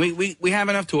good, man. We have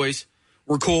enough toys.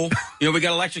 We're cool. We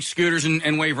got electric scooters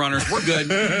and wave runners. We're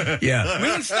good. Yeah. We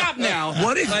can stop now.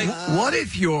 What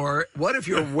if your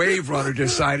wave runner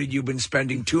decided you've been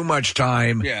spending too much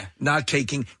time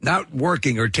not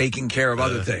working or taking care of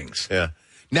other things? Yeah.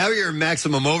 Now you're in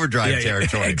Maximum Overdrive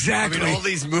territory. Exactly. I mean, all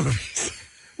these movies.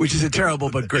 Which is a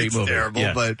terrible but great movie.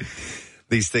 Terrible, but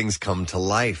these things come to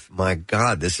life. My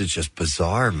God, this is just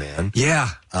bizarre, man. Yeah.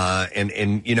 And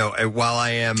while I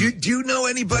am do you know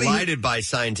anybody delighted by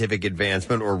scientific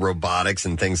advancement or robotics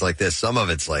and things like this, some of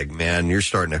it's like, man, you're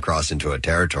starting to cross into a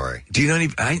territory. Do you know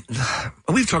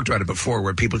we've talked about it before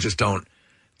where people just don't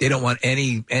want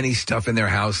any stuff in their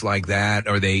house like that,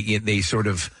 or they sort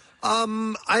of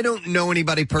I don't know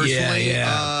anybody personally.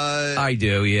 I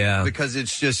do, because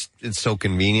it's so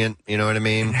convenient. You know what I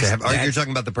mean? To have, you're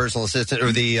talking about the personal assistant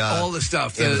or the all the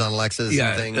stuff, Amazon Alexas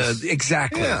and things.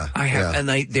 Exactly. Yeah. I have, and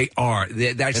they are.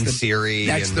 That's and the Siri.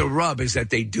 That's the rub, is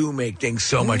that they do make things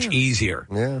so much easier.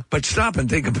 Yeah. But stop and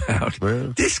think about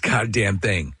this goddamn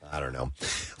thing. I don't know,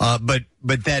 but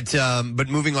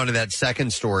moving on to that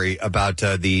second story about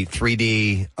the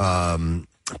 3D.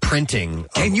 Printing.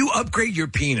 Can you upgrade your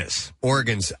penis?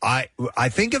 Organs. I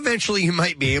think eventually you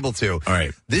might be able to. All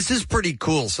right. This is pretty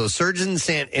cool. So surgeons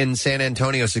in San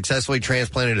Antonio successfully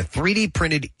transplanted a 3D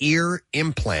printed ear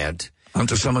implant.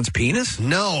 Onto someone's penis?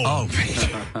 No. Oh.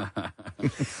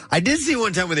 I did see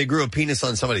one time where they grew a penis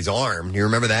on somebody's arm. You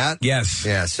remember that? Yes.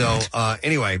 Yeah. So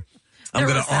anyway. I'm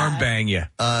going to arm bang you.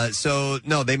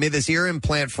 No, they made this ear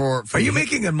implant for Are you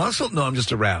making a muscle? No, I'm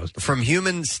just aroused. From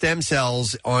human stem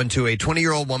cells onto a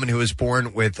 20-year-old woman who was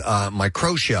born with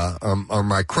microtia, or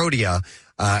microtia,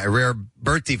 a rare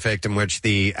birth defect in which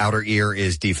the outer ear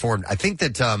is deformed. I think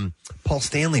that Paul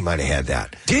Stanley might have had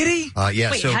that. Did he?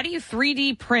 Yeah. Wait, how do you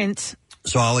 3D print?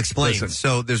 So I'll explain. Listen.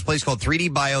 So there's a place called 3D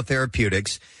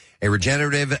Biotherapeutics, a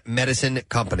regenerative medicine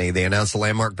company. They announced the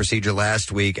landmark procedure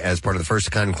last week as part of the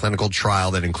first-kind clinical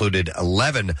trial that included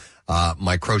 11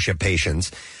 microtia patients.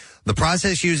 The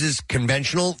process uses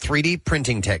conventional 3D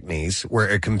printing techniques where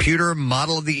a computer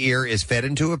model of the ear is fed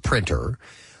into a printer.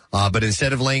 But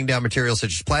instead of laying down materials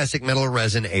such as plastic, metal, or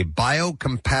resin, a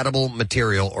biocompatible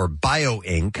material, or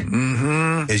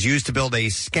bioink, is used to build a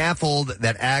scaffold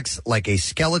that acts like a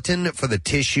skeleton for the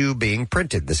tissue being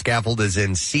printed. The scaffold is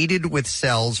then seeded with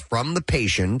cells from the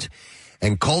patient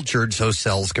and cultured so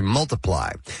cells can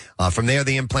multiply. From there,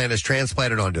 the implant is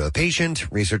transplanted onto a patient.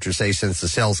 Researchers say since the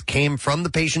cells came from the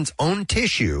patient's own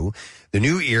tissue, the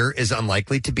new ear is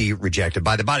unlikely to be rejected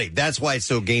by the body. That's why it's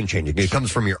so game-changing. It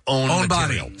comes from your own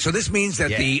material. Body. So this means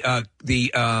that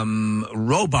the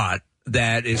robot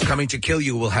that is coming to kill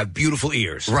you will have beautiful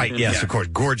ears. Right, yes, of course.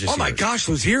 Gorgeous Oh, my ears. gosh,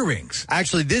 those earrings.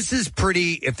 Actually, this is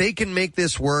pretty... If they can make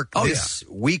this work,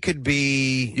 we could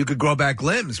be... You could grow back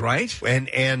limbs, right?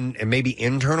 And maybe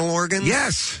internal organs?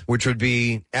 Yes. Which would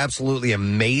be absolutely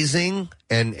amazing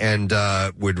and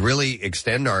would really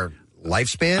extend our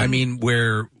lifespan. I mean,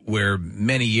 we're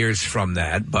many years from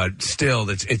that, but still,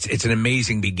 it's an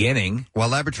amazing beginning. While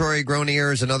laboratory-grown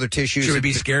ears and other tissues... Should we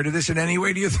be scared of this in any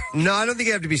way, do you think? No, I don't think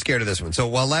you have to be scared of this one. So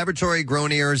while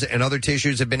laboratory-grown ears and other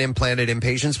tissues have been implanted in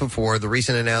patients before, the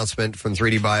recent announcement from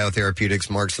 3D Biotherapeutics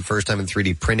marks the first time a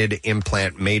 3D printed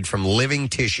implant made from living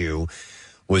tissue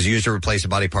was used to replace a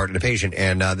body part in a patient.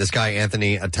 And this guy,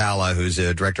 Anthony Atala, who's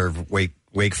a director of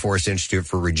Wake Forest Institute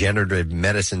for Regenerative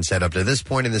Medicine, said up to this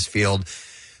point in this field,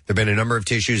 there have been a number of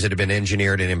tissues that have been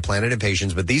engineered and implanted in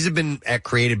patients, but these have been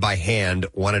created by hand,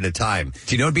 one at a time.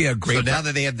 Do you know it'd be a great? So now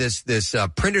that they have this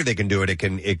printer, they can do it.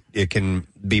 It can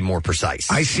be more precise.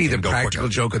 I see the practical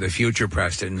joke of the future,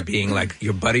 Preston, being like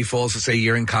your buddy falls. Say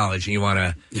you're in college and you want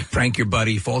to prank your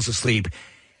buddy, falls asleep.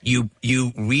 You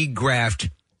regraft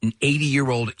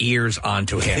 80-year-old ears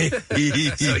onto him. So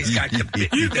he's got the big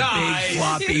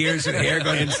floppy ears and hair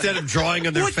going. Instead of drawing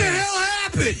on their face. What the hell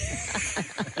happened?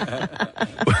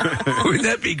 Wouldn't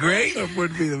that be great? That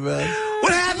would be the best.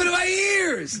 What happened to my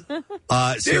ears?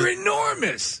 They're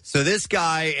enormous. So this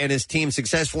guy and his team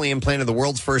successfully implanted the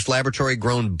world's first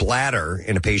laboratory-grown bladder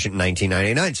in a patient in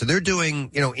 1999. So they're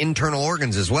doing, internal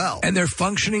organs as well. And they're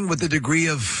functioning with a degree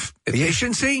of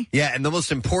efficiency? Yeah, and the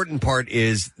most important part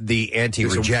is the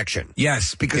anti-rejection.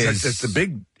 Yes, because that's the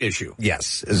big issue.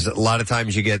 Yes. A lot of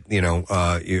times you get,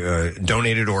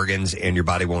 donated organs and your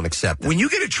body won't accept them. When you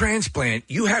get a transplant,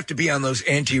 you have to be on those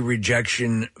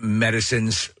anti-rejection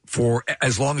medicines for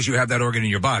as long as you have that organ in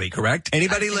your body, correct?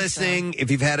 Anybody listening,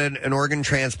 if you've had an organ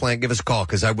transplant, give us a call,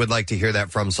 because I would like to hear that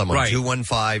from someone. Right.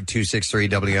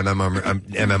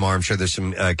 215-263-WMMR. I'm sure there's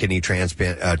some kidney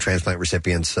transplant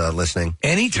recipients listening.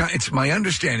 Anytime, it's my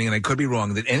understanding, and I could be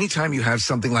wrong, that anytime you have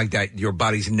something like that, your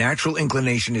body's natural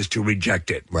inclination is to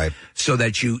reject it. Right. So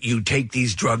that you take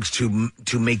these drugs to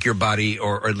make your body,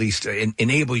 or at least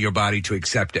enable your body to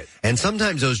accept it. And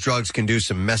sometimes those drugs can do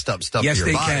some messed up stuff to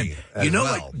your body. Yes, they can.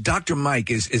 Like Dr.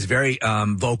 Mike is very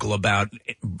vocal about,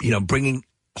 bringing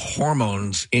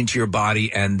hormones into your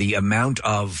body and the amount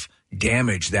of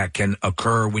damage that can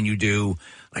occur when you do,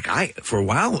 for a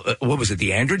while, what was it, the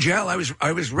androgel?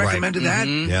 I was recommended that.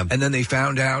 Mm-hmm. Yeah. And then they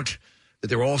found out that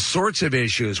there were all sorts of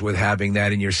issues with having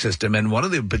that in your system. And one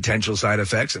of the potential side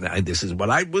effects, and this is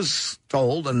what I was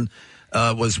told, and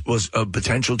was a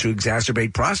potential to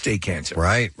exacerbate prostate cancer.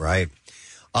 Right.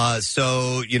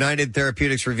 So United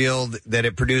Therapeutics revealed that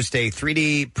it produced a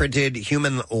 3D printed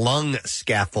human lung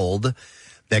scaffold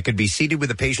that could be seeded with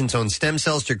the patient's own stem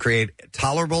cells to create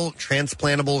tolerable,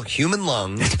 transplantable human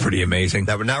lungs. That's pretty amazing.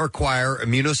 That would not require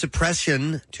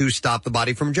immunosuppression to stop the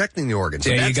body from rejecting the organ. So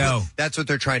there you go. That's what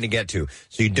they're trying to get to.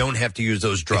 So you don't have to use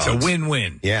those drugs. It's a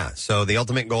win-win. Yeah. So the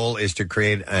ultimate goal is to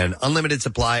create an unlimited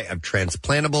supply of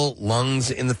transplantable lungs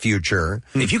in the future.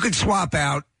 If you could swap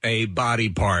out a body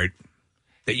part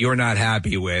that you're not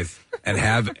happy with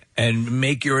and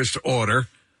make yours to order,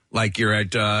 like you're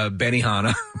at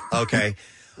Benihana. Okay.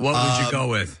 What would you go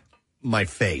with? My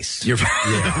face. Your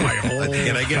my whole.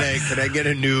 Can I get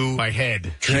a new my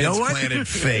head transplanted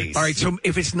face? All right. So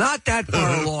if it's not that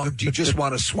far along, do you just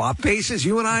want to swap faces,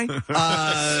 you and I?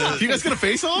 You guys gonna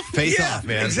face off? Face off,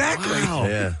 man. Exactly. Wow.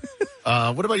 Yeah.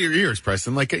 What about your ears,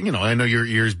 Preston? I know your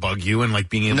ears bug you, and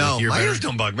being able to hear my better. ears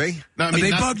don't bug me. No, I mean,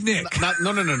 they bug Nick. No,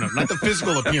 not the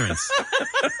physical appearance.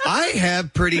 I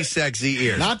have pretty sexy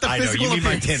ears. Not the physical you mean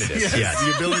my appearance. tinnitus. Yes.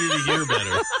 The ability to hear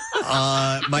better.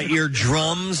 My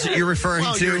eardrums you're referring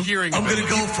to? You're hearing I'm going to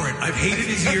go for it. I've hated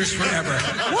his ears forever.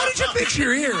 Why did you fix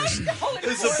your ears?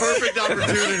 It's a perfect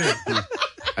opportunity.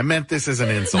 I meant this as an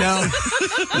insult. No.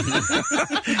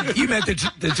 You meant the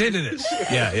tinnitus.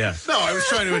 Yeah. No, I was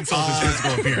trying to insult his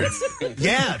physical appearance.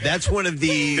 Yeah, that's one of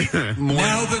the more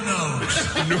now the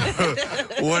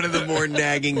nose. one of the more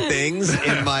nagging things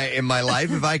in my life.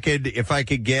 If I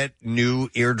could get new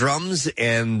eardrums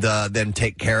and then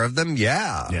take care of them,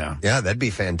 yeah, that'd be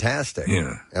fantastic.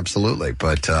 Yeah, absolutely.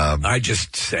 But I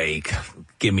just say,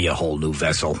 give me a whole new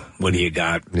vessel. What do you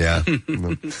got? Yeah,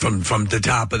 from the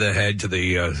top of the head to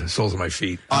the soles of my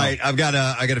feet. All right, I got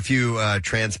a few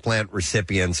transplant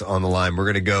recipients on the line.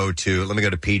 Let me go to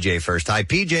PJ first. Hi,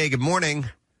 PJ. Good morning.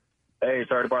 Hey,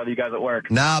 sorry to bother you guys at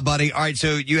work. Nah, buddy. All right,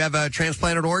 so you have a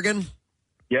transplanted organ?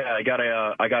 Yeah, I got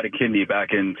a kidney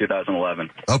back in 2011.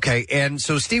 Okay, and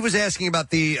so Steve was asking about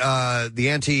the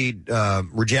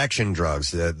anti-rejection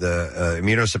drugs, the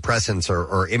immunosuppressants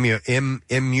or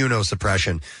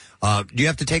immunosuppression. Do you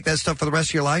have to take that stuff for the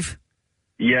rest of your life?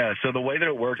 Yeah, so the way that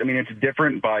it works, I mean, it's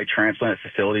different by transplant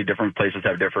facility. Different places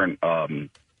have different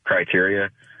criteria.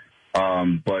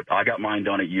 But I got mine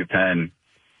done at UPenn,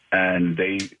 and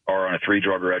they are on a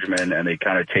 3-drug regimen, and they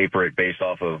kind of taper it based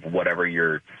off of whatever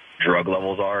your drug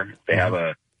levels are. They have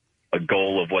a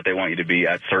goal of what they want you to be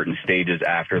at certain stages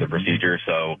after the procedure.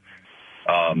 So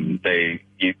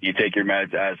you take your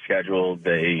meds as scheduled.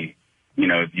 You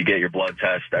get your blood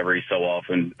test every so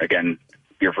often. Again,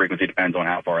 your frequency depends on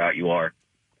how far out you are.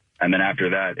 And then after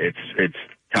that, it's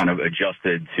kind of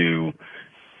adjusted to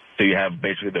so you have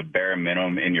basically the bare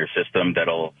minimum in your system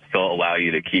that'll still allow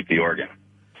you to keep the organ.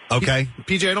 Okay.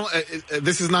 PJ, I don't.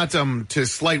 This is not to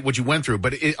slight what you went through,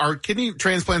 but are kidney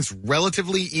transplants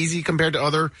relatively easy compared to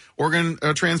other organ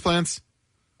transplants?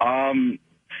 From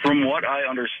what I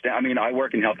understand, I mean, I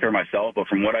work in healthcare myself, but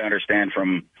from what I understand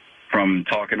from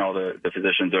talking to all the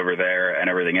physicians over there and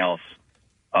everything else,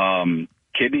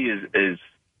 kidney is,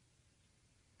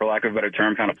 for lack of a better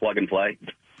term, kind of plug and play.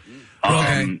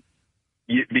 Okay.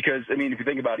 Because I mean, if you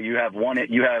think about it, you have one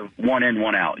in,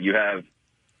 one out. You have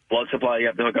blood supply you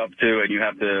have to hook up to, and you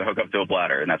have to hook up to a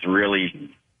bladder, and that's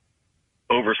really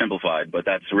oversimplified, but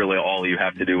that's really all you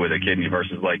have to do with a kidney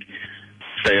versus like,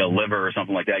 say, a liver or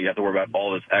something like that. You have to worry about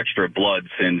all this extra blood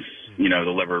since, the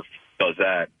liver does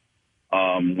that.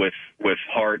 With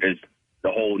heart is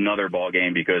the whole nother ball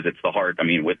game because it's the heart. I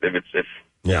mean, if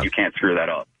you can't screw that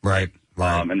up. Right.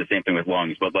 And the same thing with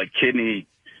lungs. But like kidney,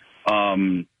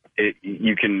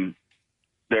 you can,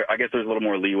 I guess there's a little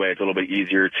more leeway. It's a little bit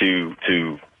easier to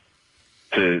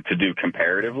do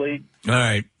comparatively. All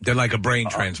right. They're like a brain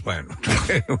transplant,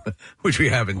 which we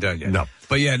haven't done yet. No.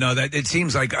 But yeah, no, that it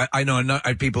seems like I know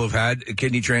people have had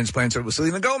kidney transplants.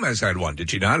 Selena Gomez had one, did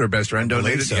she not? Her best friend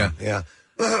donated? So. Yeah.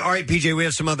 All right, PJ, we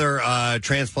have some other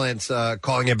transplants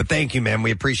calling in, but thank you, man.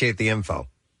 We appreciate the info.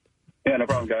 Yeah, no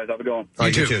problem, guys. Have a good one.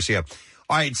 You too. See ya.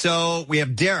 All right, so we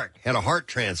have Derek, had a heart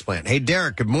transplant. Hey,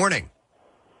 Derek, good morning.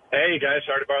 Hey, guys,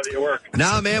 sorry to bother your work.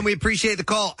 No, man, we appreciate the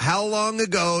call. How long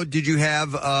ago did you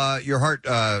have your heart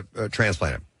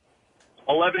transplanted?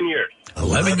 11 years.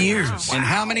 11 years. And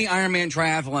how many Ironman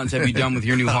triathlons have you done with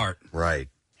your new heart? Right.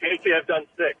 Casey, I've done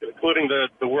 6, including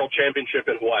the World Championship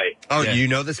in Hawaii. Oh, do you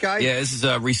know this guy? Yeah, this is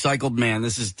a recycled man.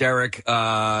 This is Derek,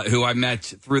 who I met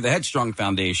through the Headstrong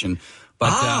Foundation.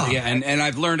 But and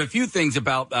I've learned a few things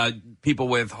about people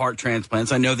with heart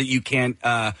transplants. I know that you can't,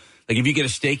 like if you get a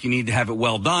steak, you need to have it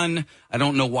well done. I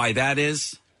don't know why that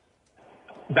is.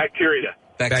 Bacteria.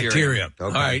 Okay.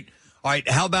 All right.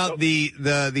 How about the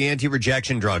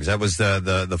anti-rejection drugs? That was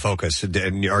the focus.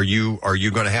 Are you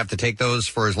going to have to take those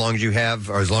for as long as you have,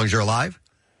 or as long as you're alive?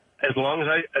 As long as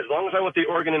I want the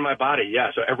organ in my body, yeah.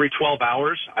 So every 12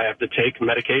 hours, I have to take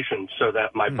medication so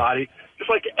that my body, just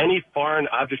like any foreign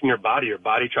object in your body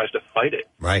tries to fight it.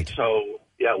 Right. So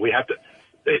yeah, we have to.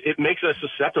 It makes us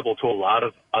susceptible to a lot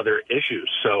of other issues.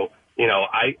 So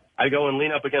I go and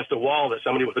lean up against a wall that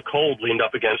somebody with a cold leaned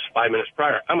up against 5 minutes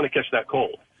prior. I'm going to catch that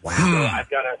cold. Wow. So I've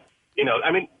got to,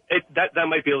 I mean, that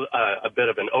might be a bit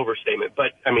of an overstatement,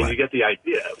 but I mean, you get the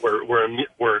idea.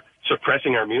 We're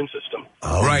suppressing our immune system.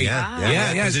 Oh, right.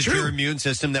 Yeah. It's true. Your immune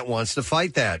system that wants to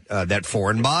fight that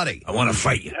foreign body. I want to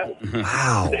fight you. Yeah.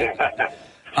 Wow.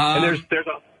 And there's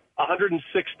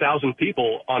 106,000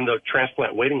 people on the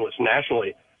transplant waiting list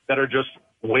nationally that are just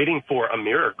waiting for a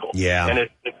miracle. Yeah. And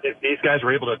if these guys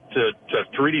were able to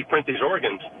 3D print these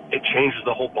organs, it changes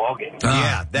the whole ballgame.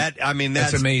 Yeah,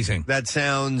 that's amazing. That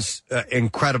sounds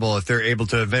incredible if they're able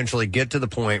to eventually get to the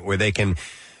point where they can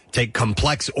take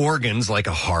complex organs like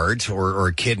a heart or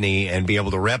a kidney and be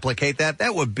able to replicate that.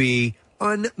 That would be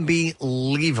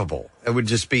unbelievable. It would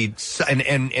just be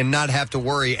and not have to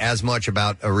worry as much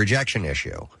about a rejection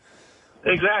issue.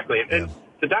 Exactly. And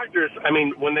the doctors, I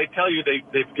mean, when they tell you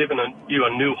they've given you a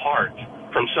new heart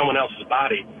from someone else's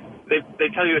body, they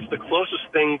tell you it's the closest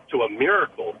thing to a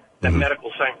miracle that medical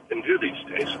science can do these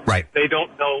days. Right. They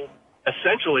don't know,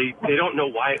 essentially, they don't know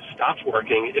why it stops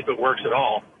working, if it works at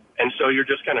all. And so you're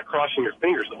just kind of crossing your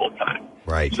fingers the whole time.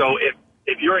 Right. So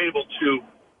if you're able to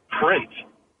print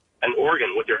an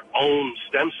organ with your own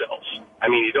stem cells, I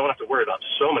mean, you don't have to worry about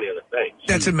so many other things.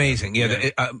 That's amazing.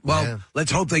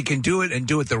 Let's hope they can do it and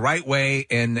do it the right way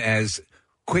and as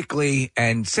quickly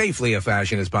and safely a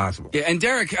fashion as possible. Yeah, and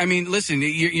Derek, I mean, listen,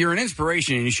 you're an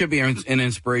inspiration, and you should be an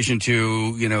inspiration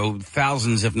to,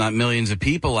 thousands, if not millions of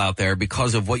people out there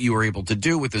because of what you were able to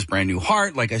do with this brand new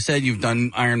heart. Like I said, you've done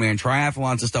Ironman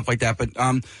triathlons and stuff like that. But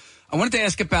I wanted to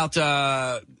ask about,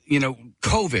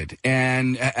 COVID,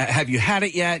 and have you had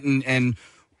it yet? And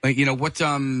what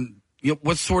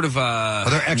sort of are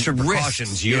there extra precautions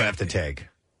risks you have to take?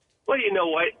 Well, you know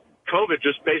what? COVID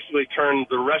just basically turned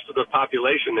the rest of the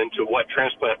population into what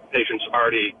transplant patients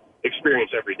already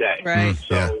experience every day. Right.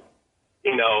 So,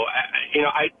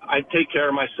 I take care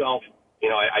of myself.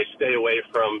 I stay away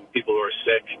from people who are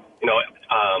sick.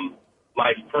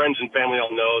 My friends and family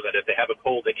all know that if they have a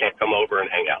cold, they can't come over and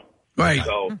hang out. Right.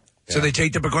 So they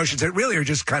take the precautions that really are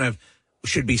just kind of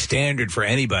should be standard for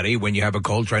anybody. When you have a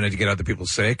cold, try not to get other people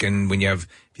sick. And when if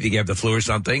you think you have the flu or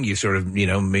something, you sort of,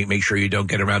 make sure you don't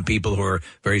get around people who are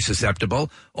very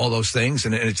susceptible, all those things.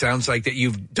 And it sounds like that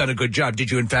you've done a good job. Did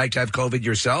you, in fact, have COVID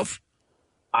yourself?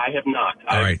 I have not.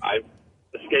 All right.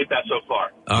 escaped that so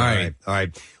far. All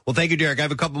right. Well, thank you, Derek. I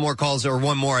have a couple more calls, or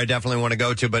one more I definitely want to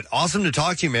go to, but awesome to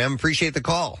talk to you, man. Appreciate the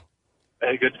call.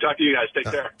 Hey, good to talk to you guys.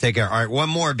 Take care. Take care. All right, one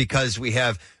more, because we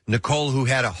have Nicole, who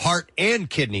had a heart and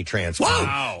kidney transplant.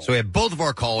 Wow. So we have both of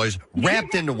our callers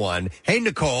wrapped into one. Hey,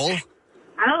 Nicole.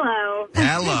 Hello.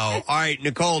 Hello. All right,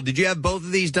 Nicole, did you have both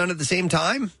of these done at the same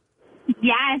time?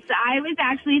 Yes, I was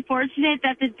actually fortunate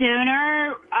that the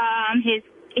donor, his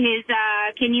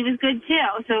kidney was good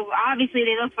too. So obviously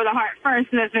they look for the heart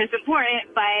first, because that's most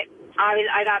important. But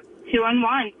I got 2 in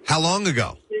 1. How long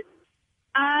ago?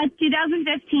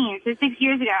 2015, so 6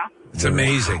 years ago. It's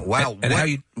amazing. Wow.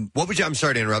 And what was your, I'm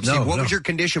sorry to interrupt, No, Steve. What no. was your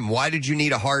condition? Why did you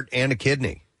need a heart and a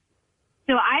kidney?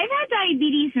 So I've had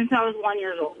diabetes since I was 1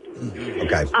 year old.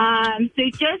 Okay. So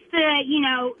just the,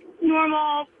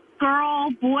 normal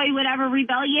girl, boy, whatever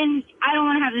rebellion. I don't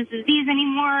want to have this disease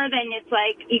anymore. Then it's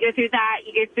like you go through that,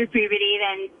 you go through puberty,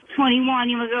 then 21,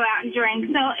 you will go out and drink.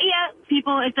 So yeah,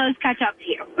 people, it does catch up to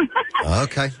you.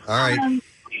 Okay. All right.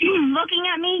 Looking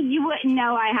at me, you wouldn't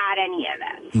know I had any of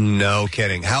this. No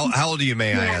kidding. How old are you,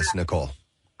 may I ask, Nicole?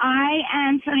 I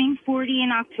am turning 40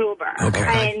 in October. Okay.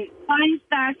 And fun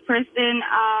fact, Preston,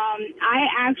 I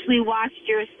actually watched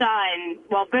your son,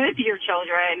 well, both your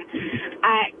children,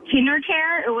 at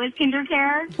KinderCare. It was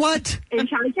KinderCare. What? In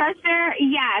Chichester.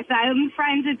 Yes, I'm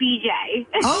friends with BJ.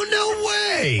 Oh, no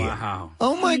way. Wow.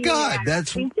 Oh, my God.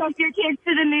 That's... We took your kids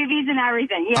to the movies and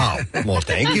everything. Yeah. Oh, well,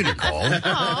 thank you, Nicole.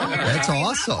 That's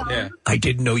awesome. Yeah. I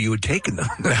didn't know you had taken them.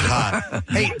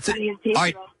 Hey, all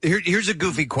right, here's a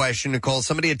goofy question, Nicole.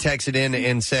 Somebody had texted in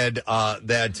and said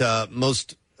that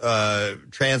most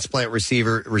transplant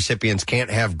recipients can't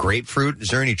have grapefruit. Is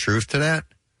there any truth to that?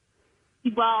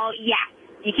 Well, yes.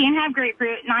 You can't have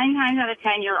grapefruit. 9 times out of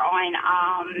 10, you're on,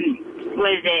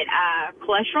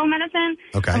 cholesterol medicine.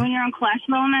 Okay. And when you're on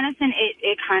cholesterol medicine,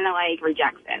 it kind of like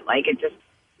rejects it. Like it just,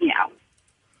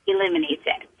 eliminates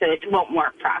it. So it won't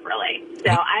work properly.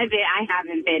 So I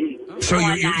haven't been. So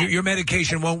on that. your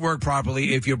medication won't work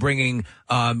properly if you're bringing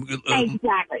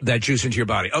Exactly. that juice into your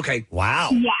body. Okay.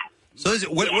 Wow. Yes. So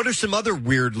what are some other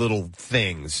weird little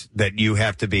things that you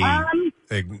have to be aware of?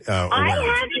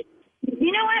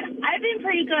 You know what? I've been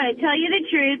pretty good. Tell you the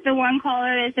truth, the one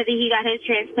caller that said that he got his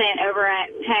transplant over at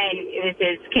Penn, it was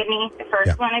his kidney, the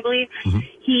first one, I believe. Mm-hmm.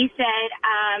 He said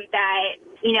that,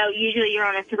 usually you're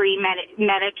on a 3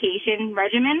 medication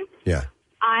regimen. Yeah.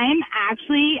 I'm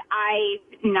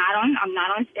not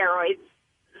on steroids.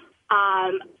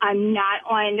 I'm not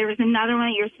on, there was another one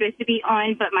that you're supposed to be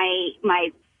on, but my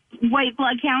white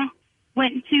blood count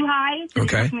went too high. So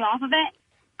Okay. It took me off of it.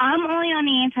 I'm only on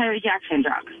the anti-rejection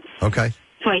drugs. Okay.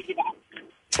 Twice a day.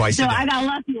 Twice so a day. I got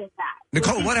lucky with that.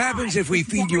 Nicole, what happens if we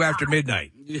feed you after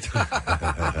midnight?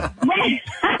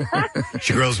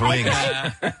 She grows wings.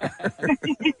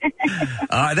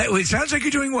 It sounds like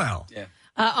you're doing well. Yes.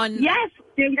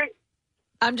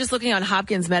 I'm just looking on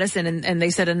Hopkins Medicine, and they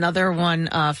said another one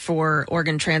for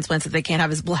organ transplants that they can't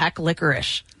have is black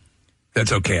licorice.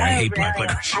 That's okay. I hate black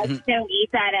licorice. I don't eat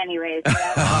that anyways. So.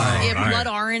 Blood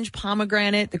orange,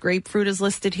 pomegranate, the grapefruit is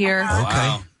listed here.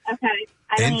 Okay. Okay.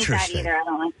 I don't eat that either. I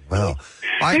don't like it. Well,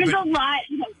 There's a lot.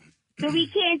 So we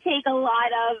can't take a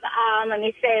lot of, let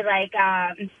me say, like,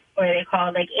 what are they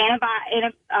called? Like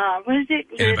what is it?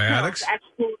 Antibiotics?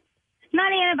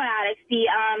 Not antibiotics. The,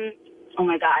 oh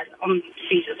my God. I'm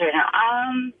speechless right now.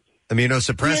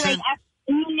 Immunosuppressant?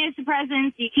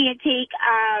 Immunosuppressants. You can't take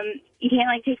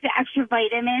take the extra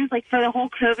vitamins. Like for the whole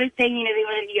COVID thing, they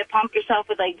wanted you to pump yourself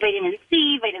with like vitamin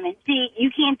C, vitamin D.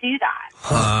 You can't do that.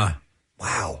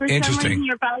 Wow. For Interesting. some reason,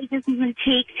 your body just doesn't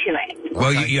take to it.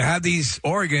 Well, you have these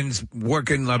organs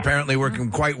apparently working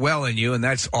quite well in you, and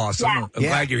that's awesome. Yeah. I'm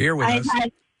glad you're here with us.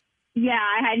 I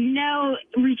had no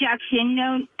rejection,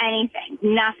 no anything,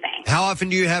 nothing. How often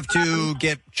do you have to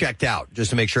get checked out just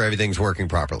to make sure everything's working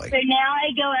properly? So now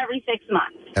I go every 6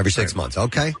 months. Every 6 months.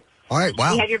 Okay. All right.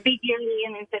 Wow. You have your big yearly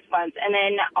and then 6 months. And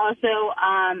then also,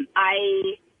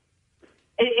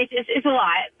 it's a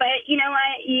lot. But you know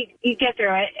what? You get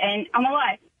through it, and I'm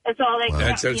alive. That's all that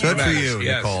That's good for you,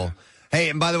 Nicole. Hey,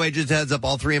 and by the way, just a heads up,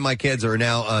 all 3 of my kids are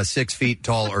now 6 feet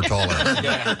tall or taller.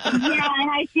 Yeah,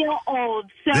 and I feel old.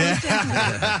 So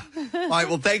All right,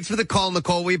 well, thanks for the call,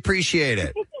 Nicole. We appreciate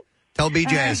it. Tell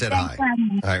BJ I said hi.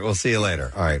 All right, we'll see you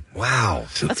later. All right. Wow.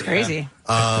 That's crazy.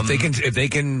 If they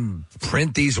can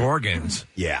print these organs.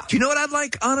 Yeah. Do you know what I'd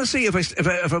like, honestly, if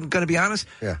I'm going to be honest?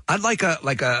 Yeah. I'd like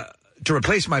to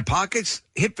replace my pockets,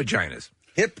 hip vaginas.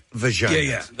 Hip vagina.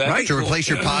 Yeah. Right? To replace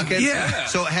your pockets? Yeah.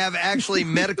 So have actually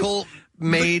medical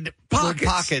made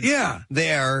pockets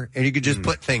there, and you could just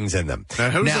put things in them. Now,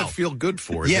 how does that feel good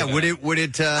for? Yeah, would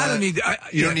it? I don't need.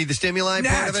 You don't need the stimuli part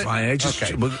of That's it. fine. I just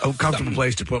a comfortable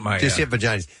place to put my Just hip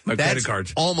vaginas. my That's credit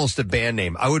cards. almost a band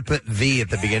name. I would put the at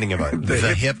the beginning of it.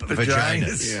 the hip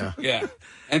vaginas. Yeah.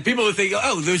 And people would think,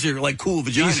 oh, those are like cool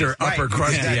vaginas. These are upper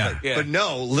crust. Exactly. Yeah. But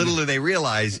no, little do they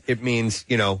realize it means,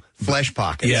 flesh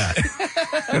pockets. Yeah.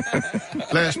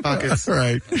 Flesh pockets.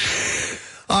 Right.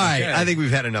 All right. Okay. I think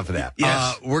we've had enough of that.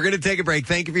 Yes. We're going to take a break.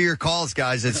 Thank you for your calls,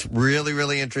 guys. It's really,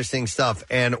 really interesting stuff.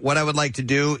 And what I would like to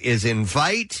do is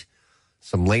invite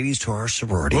some ladies to our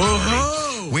sorority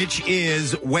party, which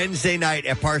is Wednesday night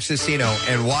at Parks Casino.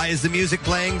 And why is the music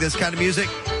playing this kind of music?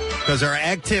 Because our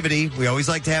activity, we always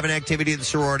like to have an activity at the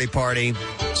sorority party,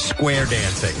 square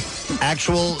dancing.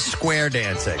 Actual square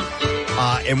dancing.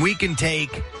 And we can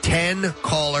take 10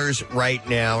 callers right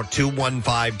now,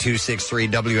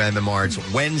 215-263-WMMR.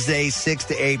 It's Wednesday, 6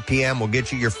 to 8 p.m. We'll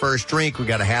get you your first drink. We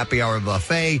got a happy hour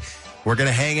buffet. We're going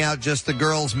to hang out, just the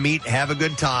girls meet, have a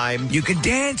good time. You can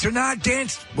dance or not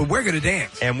dance, but we're going to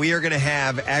dance. And we are going to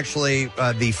have, actually,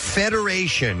 the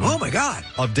Federation Oh, my God.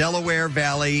 of Delaware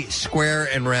Valley Square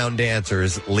and Round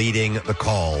Dancers leading the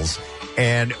calls.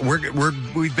 And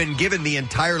we've been given the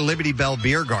entire Liberty Bell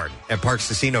Beer Garden at Parks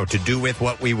Casino to do with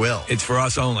what we will. It's for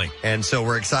us only. And so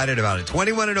we're excited about it.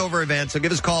 21 and over event. So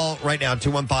give us a call right now,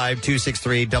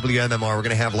 215-263-WMMR. We're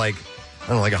going to have like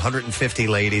 150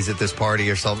 ladies at this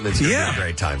party or something. It's going to be a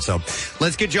great time. So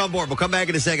let's get you on board. We'll come back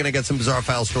in a second. I got some bizarre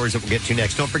file stories that we'll get to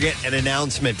next. Don't forget an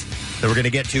announcement that we're going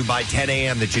to get to by 10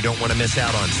 a.m. that you don't want to miss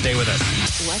out on. Stay with us.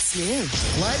 What's new?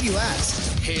 Glad you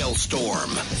asked.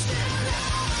 Hailstorm.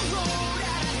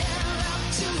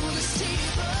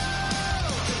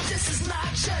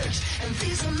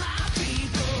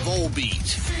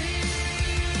 Volbeat.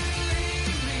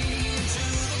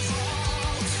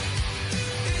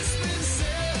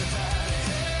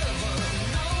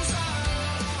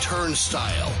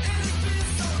 Turnstile.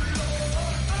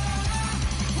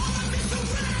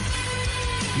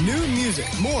 New music,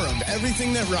 more of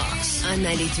everything that rocks. On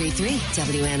 93.3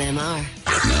 WMMR.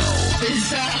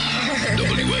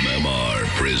 WMMR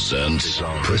presents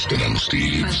Preston and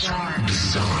Steve's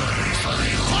Bizarre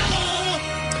File.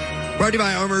 Brought to you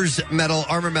by Armor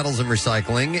Metals and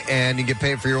Recycling, and you get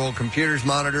paid for your old computers,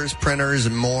 monitors, printers,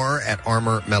 and more at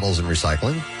Armor Metals and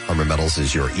Recycling. Armor Metals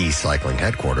is your e-cycling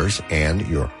headquarters and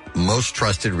your most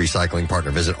trusted recycling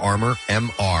partner. Visit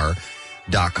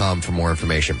armormr.com for more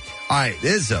information. All right,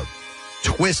 this is a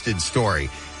twisted story.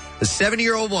 A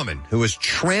 70-year-old woman who was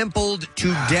trampled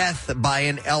to death by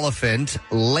an elephant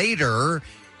later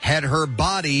had her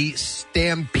body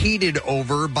stampeded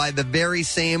over by the very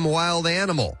same wild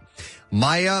animal.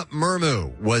 Maya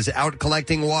Murmu was out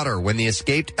collecting water when the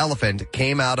escaped elephant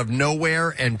came out of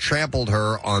nowhere and trampled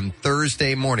her on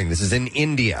Thursday morning. This is in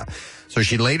India. So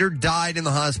she later died in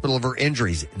the hospital of her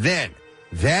injuries. Then,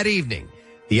 that evening,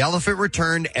 the elephant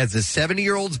returned as the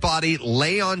 70-year-old's body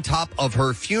lay on top of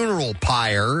her funeral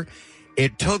pyre.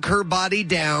 It took her body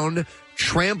down,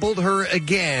 trampled her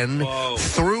again,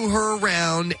 threw her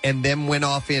around, and then went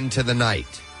off into the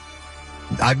night.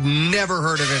 I've never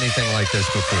heard of anything like this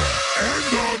before.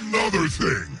 And another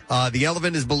thing. The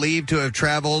elephant is believed to have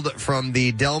traveled from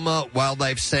the Delma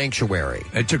Wildlife Sanctuary.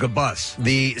 It took a bus.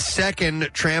 The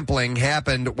second trampling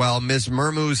happened while Ms.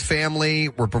 Murmu's family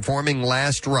were performing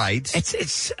last rites.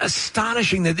 It's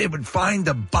astonishing that they would find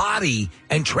the body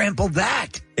and trample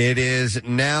that. It is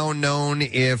now known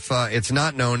it's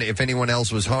not known if anyone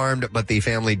else was harmed, but the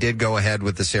family did go ahead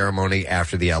with the ceremony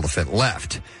after the elephant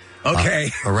left. Okay.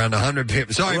 Around 100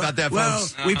 people. Sorry about that,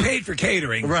 folks. Well, we paid for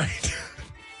catering. Right.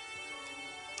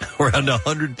 Around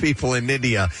 100 people in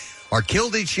India are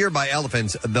killed each year by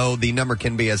elephants, though the number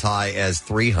can be as high as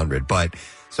 300. But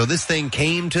so this thing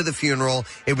came to the funeral.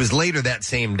 It was later that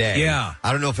same day. Yeah.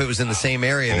 I don't know if it was in the same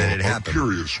area that it happened. I'm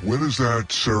curious, when is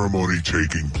that ceremony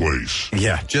taking place?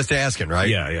 Yeah, just asking, right?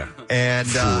 Yeah. And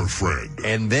For a friend.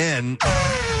 And then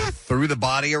threw the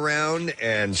body around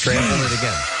and trampled it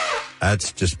again.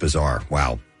 That's just bizarre.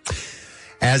 Wow.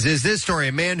 As is this story,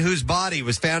 a man whose body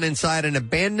was found inside an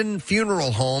abandoned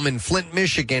funeral home in Flint,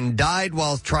 Michigan, died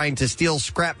while trying to steal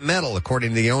scrap metal,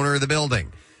 according to the owner of the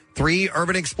building. 3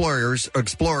 urban explorers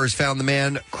found the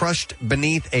man crushed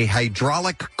beneath a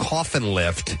hydraulic coffin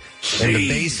lift in the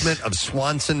basement of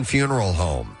Swanson Funeral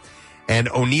Home. And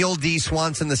O'Neill D.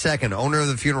 Swanson II, owner of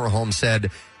the funeral home,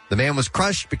 said the man was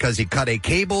crushed because he cut a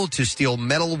cable to steal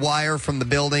metal wire from the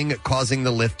building, causing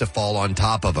the lift to fall on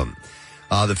top of him.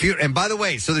 And by the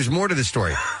way, so there's more to the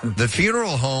story. The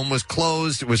funeral home was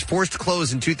forced to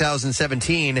close in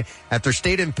 2017 after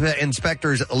state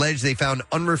inspectors alleged they found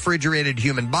unrefrigerated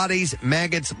human bodies,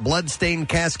 maggots, blood-stained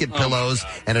casket pillows,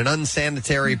 and an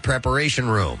unsanitary preparation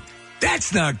room.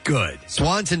 That's not good.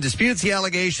 Swanson disputes the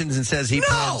allegations and says he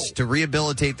plans to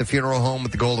rehabilitate the funeral home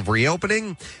with the goal of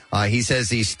reopening. He says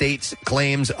the state's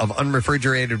claims of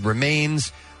unrefrigerated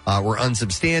remains were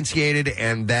unsubstantiated,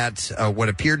 and that what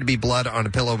appeared to be blood on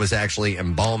a pillow was actually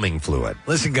embalming fluid.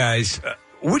 Listen, guys,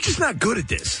 we're just not good at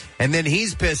this. And then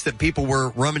he's pissed that people were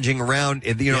rummaging around.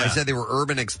 I said they were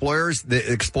urban explorers.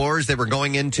 They were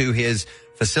going into his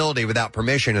facility without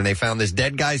permission, and they found this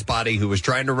dead guy's body who was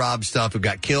trying to rob stuff, who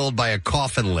got killed by a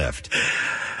coffin lift.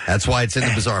 That's why it's in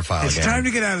the bizarre file. It's time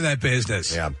to get out of that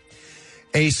business. Yeah.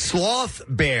 A sloth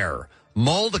bear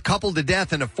mauled a couple to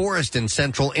death in a forest in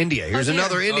central India. Here's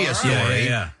another India story.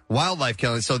 Wildlife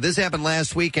killing. So this happened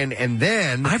last weekend, and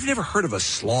then... I've never heard of a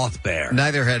sloth bear.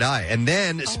 Neither had I. And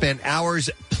then spent hours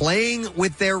playing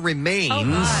with their remains. Oh,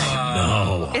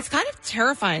 no. It's kind of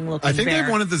terrifying looking. I think bear. they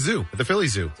have one at the zoo, at the Philly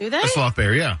Zoo. Do they? A sloth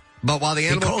bear, yeah. But while the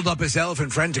animal... He called up his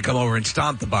elephant friend to come over and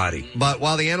stomp the body. But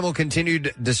while the animal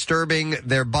continued disturbing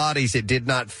their bodies, it did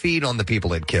not feed on the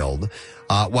people it killed.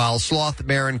 While sloth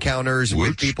bear encounters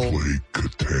with people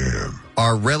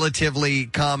are relatively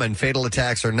common, fatal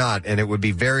attacks are not, and it would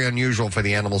be very unusual for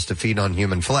the animals to feed on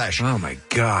human flesh. Oh, my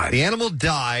God. The animal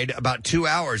died about 2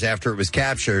 hours after it was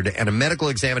captured, and a medical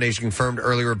examination confirmed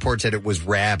early reports that it was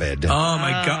rabid. Oh,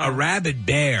 my God. A rabid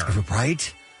bear.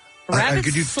 Right?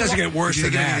 Doesn't get worse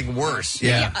than that. Anything worse.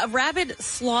 Yeah. A rabid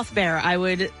sloth bear, I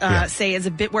would say, is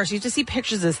a bit worse. You just see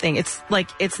pictures of this thing.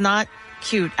 It's not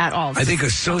cute at all. I think a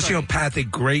sociopathic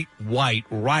great white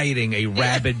riding a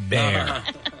rabid bear.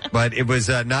 But it was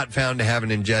not found to have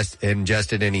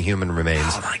ingested any human remains.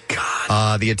 Oh, my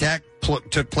God. The attack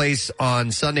took place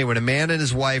on Sunday when a man and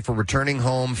his wife were returning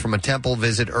home from a temple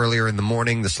visit earlier in the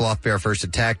morning. The sloth bear first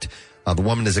attacked the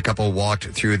woman as a couple walked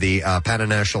through the Pana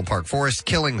National Park forest,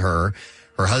 killing her.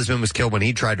 Her husband was killed when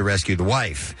he tried to rescue the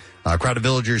wife. A crowd of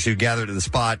villagers who gathered at the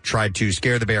spot tried to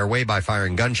scare the bear away by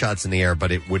firing gunshots in the air,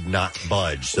 but it would not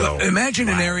budge. So imagine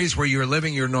in areas where you're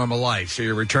living your normal life. So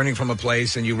you're returning from a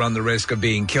place and you run the risk of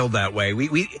being killed that way.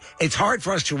 It's hard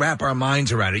for us to wrap our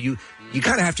minds around it. You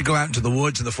kind of have to go out into the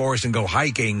woods and the forest and go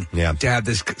hiking to have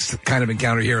this kind of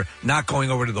encounter here, not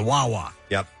going over to the Wawa.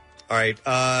 Yep. All right.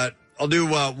 I'll do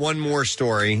one more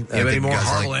story. You have any more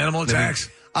horrible animal attacks?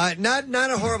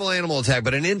 Not a horrible animal attack,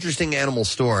 but an interesting animal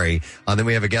story. Then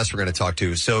we have a guest we're going to talk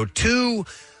to. So two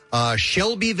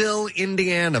Shelbyville,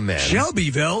 Indiana men.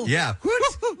 Shelbyville? Yeah.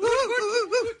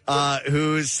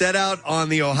 Who set out on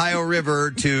the Ohio River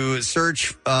to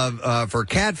search for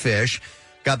catfish,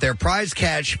 got their prize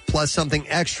catch plus something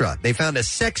extra. They found a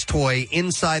sex toy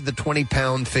inside the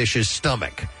 20-pound fish's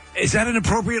stomach. Is that an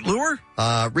appropriate lure?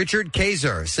 Richard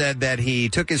Kaiser said that he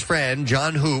took his friend,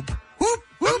 John Hoop,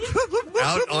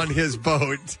 out on his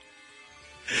boat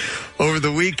over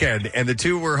the weekend, and the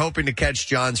two were hoping to catch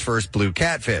John's first blue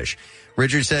catfish.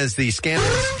 Richard says the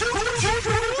scandalous...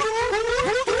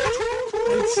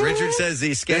 Richard says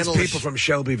the scandalous... That's people from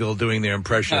Shelbyville doing their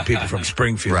impression of people from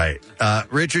Springfield. Right.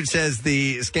 Richard says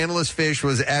the scandalous fish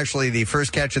was actually the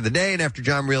first catch of the day, and after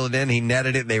John reeled it in, he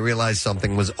netted it, and they realized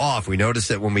something was off. We noticed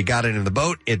that when we got it in the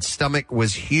boat, its stomach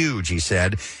was huge, he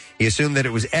said. He assumed that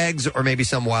it was eggs or maybe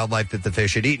some wildlife that the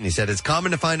fish had eaten. He said it's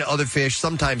common to find other fish,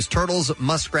 sometimes turtles,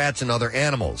 muskrats, and other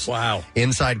animals. Wow.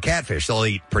 Inside catfish. They'll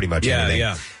eat pretty much anything.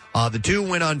 Yeah. The two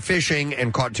went on fishing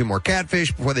and caught two more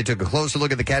catfish before they took a closer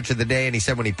look at the catch of the day. And he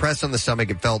said when he pressed on the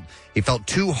stomach, he felt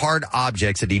two hard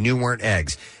objects that he knew weren't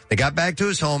eggs. They got back to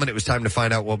his home, and it was time to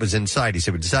find out what was inside. He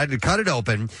said we decided to cut it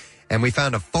open, and we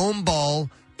found a foam ball,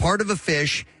 part of a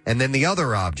fish, and then the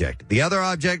other object. The other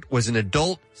object was an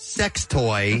adult sex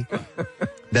toy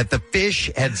that the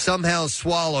fish had somehow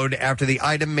swallowed after the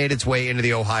item made its way into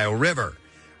the Ohio River.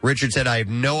 Richard said, I have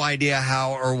no idea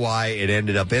how or why it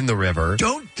ended up in the river.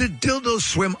 Don't the dildos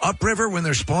swim upriver when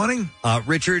they're spawning?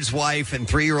 Richard's wife and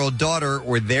 3-year-old daughter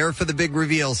were there for the big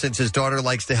reveal since his daughter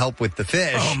likes to help with the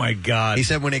fish. Oh, my God. He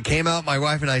said, when it came out, my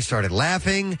wife and I started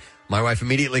laughing. My wife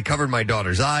immediately covered my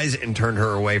daughter's eyes and turned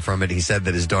her away from it. He said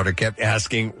that his daughter kept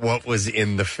asking what was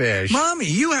in the fish. Mommy,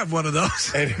 you have one of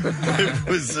those. And it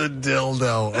was a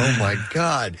dildo. Oh, my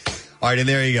God. All right, and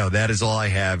there you go. That is all I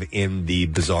have in the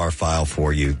bizarre file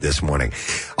for you this morning.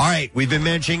 All right, we've been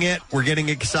mentioning it. We're getting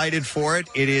excited for it.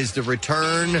 It is the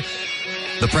return.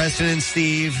 The Preston and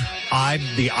Steve,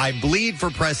 I Bleed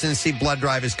for Preston and Steve blood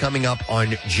drive is coming up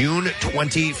on June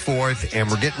 24th, and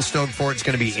we're getting stoked for it. It's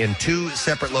going to be in 2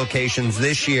 separate locations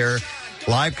this year.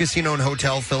 Live Casino and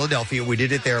Hotel Philadelphia. We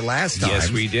did it there last time.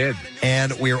 Yes, we did.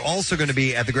 And we are also going to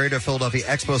be at the Greater Philadelphia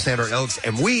Expo Center at Oaks.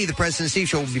 And we, the Preston and Steve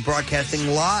Show, will be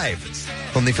broadcasting live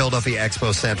from the Philadelphia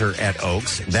Expo Center at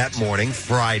Oaks that morning,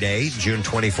 Friday, June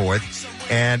 24th.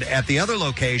 And at the other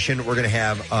location, we're going to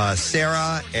have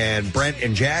Sarah and Brent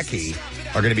and Jackie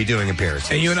are going to be doing appearances.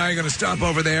 And you and I are going to stop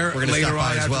over there later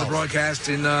on after the broadcast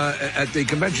at the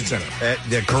convention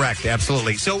center. Correct,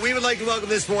 absolutely. So we would like to welcome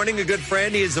this morning a good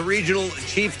friend. He is the Regional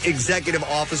Chief Executive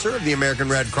Officer of the American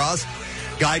Red Cross.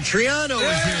 Guy Triano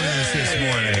is here with us this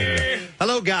morning.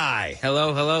 Hello, Guy.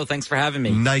 Hello. Thanks for having me.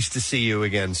 Nice to see you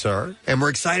again, sir. And we're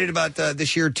excited about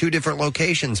this year, 2 different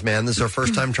locations, man. This is our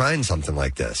first time trying something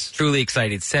like this. Truly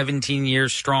excited. 17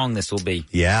 years strong this will be.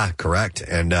 Yeah, correct.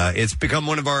 And it's become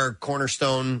one of our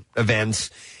cornerstone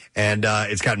events. And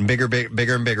it's gotten bigger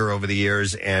and bigger over the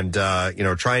years. And,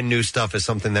 trying new stuff is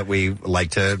something that we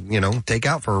like to, take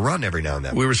out for a run every now and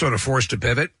then. We were sort of forced to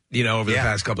pivot, over the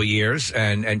past couple of years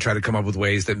and try to come up with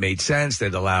ways that made sense,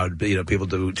 that allowed, people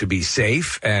to be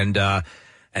safe. And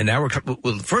now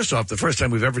first off, the first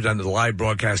time we've ever done the live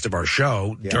broadcast of our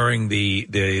show during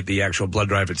the actual blood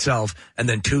drive itself, and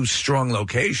then 2 strong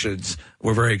locations.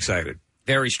 We're very excited.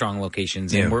 Very strong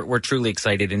locations, and we're truly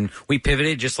excited. And we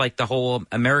pivoted just like the whole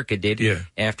America did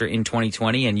after in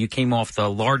 2020. And you came off the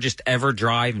largest ever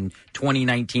drive in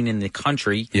 2019 in the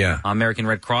country, American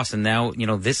Red Cross. And now,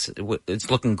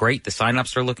 it's looking great. The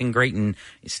sign-ups are looking great, and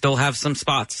you still have some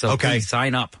spots. So please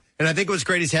sign up. And I think what's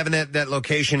great is having that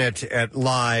location at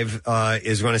Live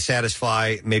is going to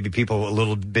satisfy maybe people a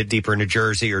little bit deeper into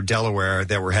Jersey or Delaware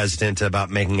that were hesitant about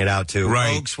making it out to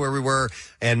Oaks, where we were.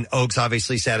 And Oaks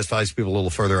obviously satisfies people a little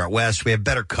further out west. We have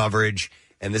better coverage,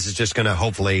 and this is just going to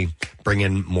hopefully bring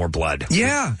in more blood.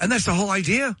 Yeah, and that's the whole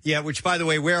idea. Yeah, which, by the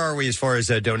way, where are we as far as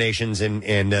donations and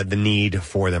the need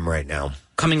for them right now?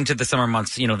 Coming into the summer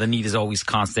months, the need is always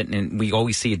constant, and we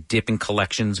always see a dip in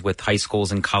collections with high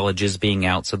schools and colleges being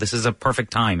out. So this is a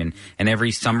perfect time, and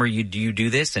every summer you do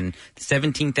this, and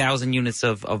 17,000 units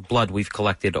of blood we've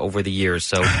collected over the years.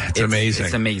 So it's amazing.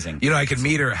 It's amazing. I can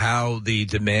meter how the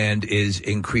demand is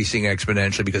increasing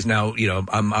exponentially, because now,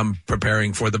 I'm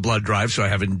preparing for the blood drive, so I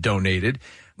haven't donated.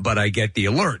 But I get the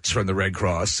alerts from the Red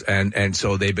Cross, and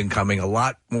so they've been coming a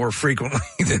lot more frequently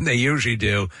than they usually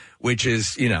do, which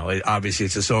is, obviously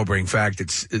it's a sobering fact.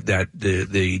 It's that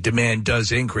the demand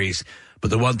does increase. But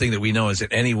the one thing that we know is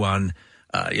that anyone,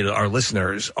 our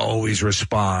listeners always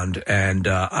respond. And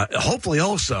hopefully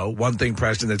also, one thing,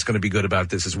 Preston, that's going to be good about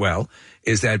this as well,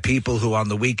 is that people who on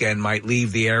the weekend might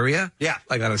leave the area,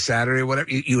 like on a Saturday or whatever,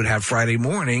 you would have Friday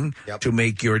morning to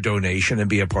make your donation and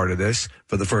be a part of this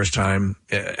for the first time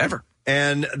ever.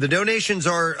 And the donations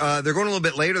are, they're going a little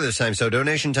bit later this time. So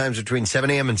donation times between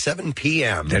 7 a.m. and 7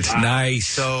 p.m. That's nice.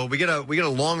 So we get a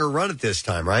longer run at this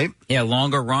time, right? Yeah,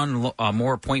 longer run,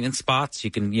 more appointment spots. You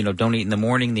can, donate in the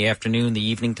morning, the afternoon, the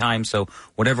evening time. So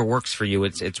whatever works for you.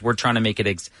 We're trying to make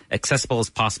it accessible as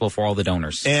possible for all the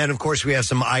donors. And of course, we have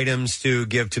some items to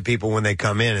give to people when they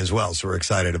come in as well. So we're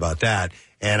excited about that.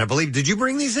 And I believe, did you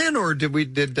bring these in, or did we?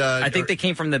 I think they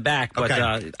came from the back, but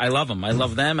I love them. I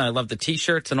love them. I love the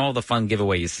T-shirts and all the fun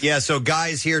giveaways. Yeah, so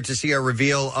Guy's here to see our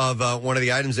reveal of one of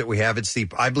the items that we have. It's the,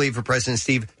 I believe, for President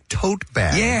Steve, tote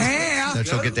bag. Yeah,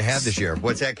 that you'll get to have this year.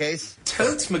 What's that, Case?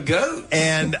 Totes my goat.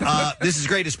 And this is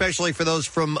great, especially for those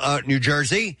from New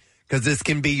Jersey, because this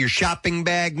can be your shopping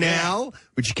bag now,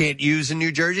 which you can't use in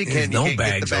New Jersey. You can't bags get the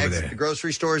bags over there at the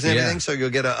grocery stores and everything. So you'll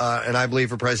get an I believe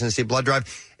for President Steve blood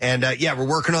drive. And we're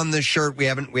working on this shirt. We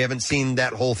haven't seen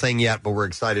that whole thing yet, but we're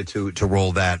excited to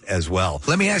roll that as well.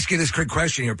 Let me ask you this quick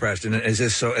question here, Preston. Is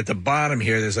this so? At the bottom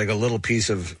here, there's like a little piece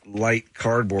of light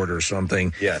cardboard or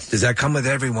something. Yes. Does that come with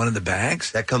every one of the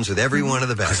bags? That comes with every one of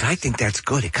the bags. Because I think that's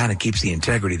good. It kind of keeps the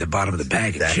integrity of the bottom of the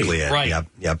bag. Exactly it. Right.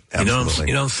 Yep. You know what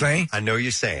I'm saying? I know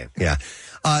you're saying. Yeah.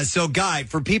 So, Guy,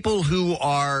 for people who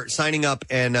are signing up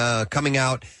and coming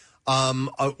out,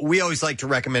 we always like to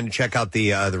recommend to check out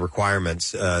the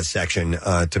requirements section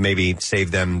to maybe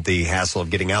save them the hassle of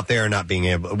getting out there and not being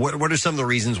able. What are some of the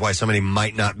reasons why somebody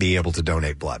might not be able to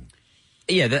donate blood?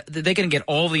 Yeah, they can get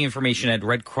all the information at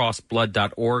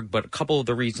redcrossblood.org, but a couple of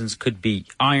the reasons could be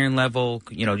iron level,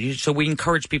 so we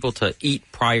encourage people to eat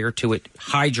prior to it,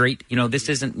 hydrate. This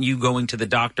isn't you going to the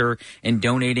doctor and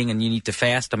donating and you need to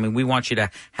fast. I mean, we want you to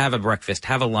have a breakfast,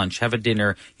 have a lunch, have a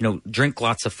dinner, drink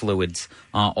lots of fluids,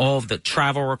 all of the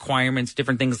travel requirements,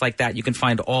 different things like that. You can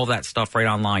find all that stuff right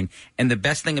online. And the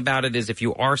best thing about it is if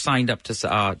you are signed up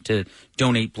to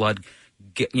donate blood,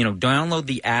 download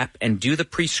the app and do the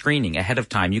pre-screening ahead of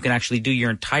time. You can actually do your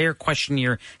entire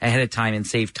questionnaire ahead of time and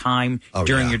save time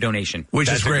during your donation.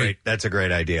 That's great. That's a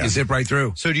great idea. You zip right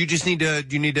through. So do you just need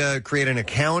to create an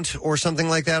account or something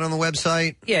like that on the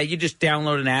website? Yeah, you just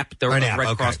download an app, the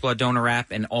Red Cross Blood Donor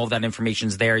app, and all that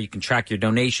information's there. You can track your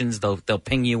donations. They'll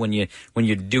ping you when you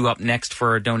do up next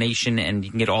for a donation, and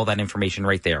you can get all that information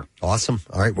right there. Awesome.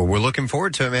 All right. Well, we're looking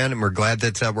forward to it, man, and we're glad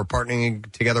that we're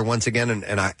partnering together once again.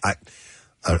 And I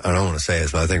don't want to say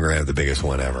this, but I think we're going to have the biggest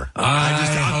one ever.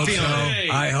 I'm feeling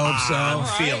it. I hope so. I'm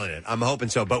feeling it. I'm hoping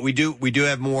so. But we do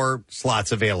have more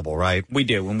slots available, right? We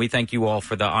do, and we thank you all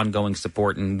for the ongoing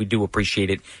support, and we do appreciate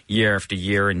it year after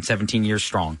year and 17 years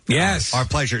strong. Yes. Our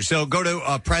pleasure. So go to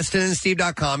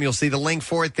PrestonandSteve.com. You'll see the link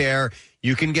for it there.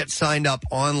 You can get signed up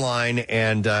online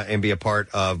and be a part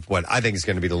of what I think is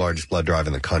going to be the largest blood drive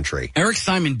in the country. Eric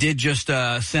Simon did just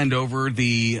send over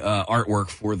the artwork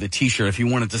for the T-shirt. If you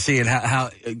wanted to see it,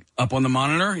 how up on the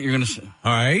monitor, you're going to.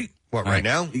 All right. What, right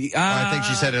now? I think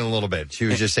she said it in a little bit. She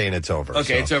was just saying it's over.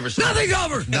 Okay, it's over. Nothing's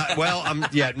over.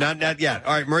 Not yet.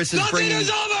 All right, Marissa's bringing. Nothing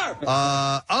is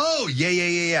over.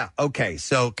 Yeah. Okay,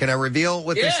 so can I reveal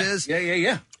what this is?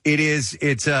 Yeah. It is.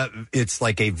 It's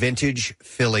like a vintage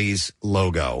Phillies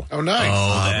logo. Oh, nice.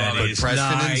 That but is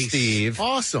Preston nice. and Steve.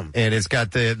 Awesome. And it's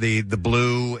got the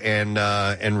blue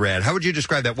and red. How would you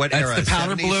describe that? What That's era? the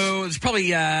powder 70s? blue. It's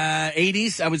probably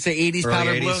 80s. I would say 80s Early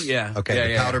powder 80s? blue. Yeah.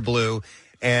 Okay, powder blue.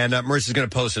 And Marissa's going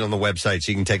to post it on the website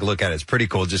so you can take a look at it. It's pretty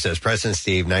cool. It just says Preston and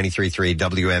Steve, 93.3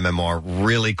 WMMR.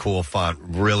 Really cool font.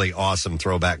 Really awesome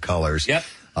throwback colors. Yep.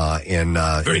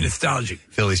 Very nostalgic.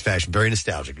 Phillies fashion. Very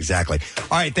nostalgic. Exactly.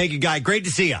 All right. Thank you, Guy. Great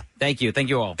to see you. Thank you. Thank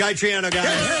you all. Guy Triano,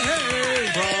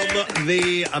 guys. From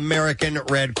the American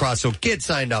Red Cross. So get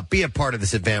signed up. Be a part of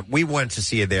this event. We want to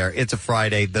see you there. It's a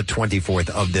Friday, the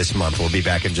 24th of this month. We'll be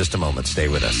back in just a moment. Stay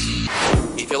with us.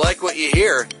 If you like what you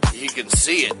hear, you can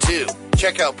see it too.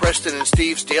 Check out Preston and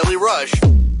Steve's Daily Rush.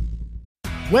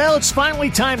 Well, it's finally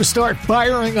time to start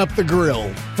firing up the grill.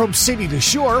 From city to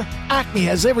shore, Acme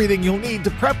has everything you'll need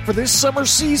to prep for this summer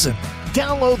season.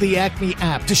 Download the Acme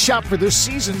app to shop for this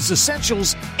season's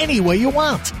essentials any way you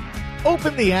want.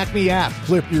 Open the Acme app,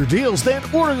 flip your deals, then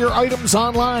order your items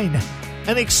online.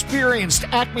 An experienced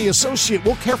Acme associate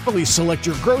will carefully select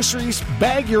your groceries,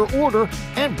 bag your order,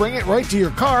 and bring it right to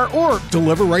your car or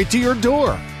deliver right to your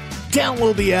door.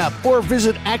 Download the app or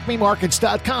visit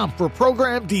acmemarkets.com for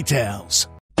program details.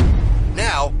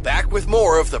 Now, back with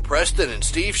more of the Preston and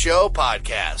Steve Show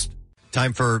podcast.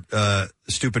 Time for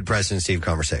stupid Preston and Steve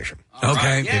conversation.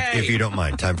 Okay. If you don't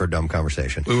mind. Time for a dumb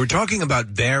conversation. We were talking about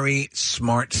very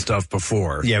smart stuff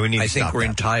before. Yeah, we need to I think stop we're that.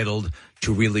 entitled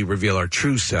to really reveal our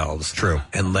true selves. True.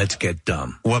 And let's get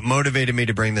dumb. What motivated me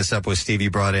to bring this up was Stevie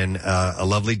brought in a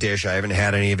lovely dish. I haven't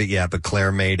had any of it yet, but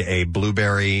Claire made a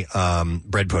blueberry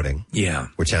bread pudding. Yeah.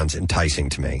 Which sounds enticing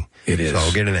to me. It is. So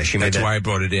I'll get in that. That's why I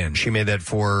brought it in. She made that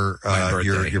for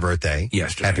your birthday.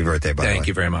 Yesterday. Happy birthday, by the way. Thank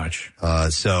you very much.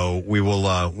 So we will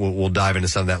we'll dive into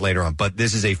some of that later on. But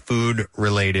this is a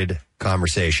food-related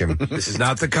conversation. This is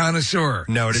not the connoisseur.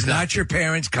 No, it is not your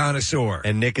parents' connoisseur.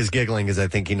 And Nick is giggling because I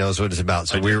think he knows what it's about.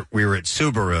 So we were at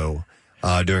Subaru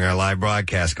doing our live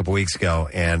broadcast a couple weeks ago,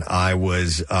 and I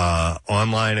was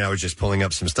online, and I was just pulling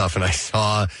up some stuff, and I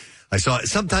saw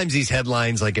sometimes these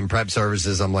headlines, like in prep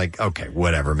services, I'm like, okay,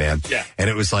 whatever, man. Yeah. And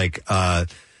it was like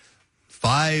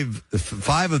five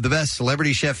of the best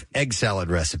celebrity chef egg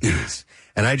salad recipes.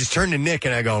 And I just turned to Nick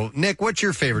and I go, Nick, what's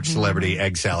your favorite celebrity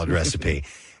egg salad recipe?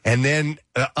 And then,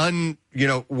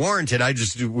 warranted, I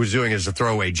just was doing it as a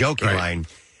throwaway joking line.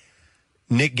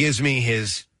 Nick gives me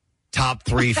his top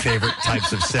 3 favorite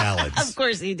types of salads. Of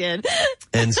course he did.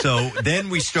 And so then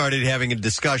we started having a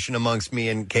discussion amongst me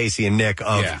and Casey and Nick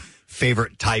of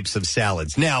favorite types of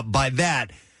salads. Now, by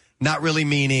that, not really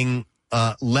meaning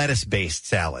lettuce-based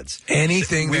salads.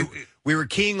 Anything. We were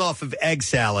keying off of egg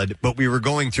salad, but we were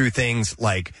going through things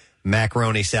like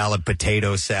macaroni salad,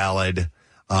 potato salad,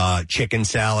 chicken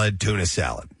salad, tuna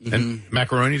salad. And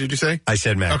macaroni, did you say? I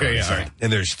said macaroni. Okay, yeah, sorry. all right.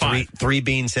 And there's three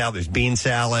bean salad. There's bean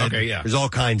salad. Okay, yeah. There's all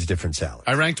kinds of different salads.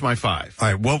 I ranked my 5. All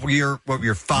right, what were your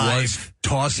 5? Was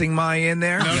tossing my in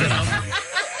there? No.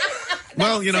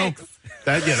 Well,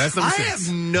 that's number 6. I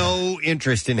have no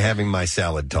interest in having my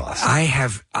salad tossed.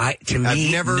 I've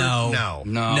never.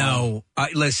 No.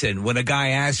 Listen, when a guy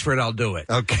asks for it, I'll do it.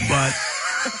 Okay. But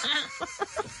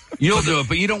you'll do it,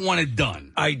 but you don't want it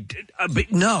done.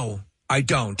 But no, I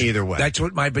don't. Either way. That's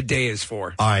what my bidet is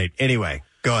for. All right. Anyway,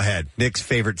 go ahead. Nick's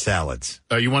favorite salads.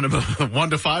 You want 1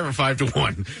 to 5 or 5 to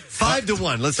 1? 5 to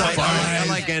 1. Let's. I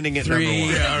like ending at 3. number 1.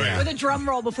 Yeah, all right. With a drum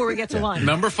roll before we get to 1.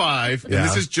 Number 5, and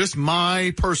this is just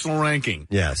my personal ranking.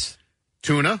 Yes.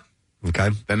 Tuna, Okay.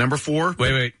 Then number 4.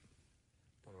 Wait.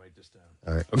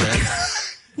 All right. Okay.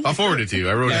 I'll forward it to you.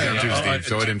 I wrote it down too, Steve,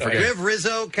 so I didn't Do forget. you have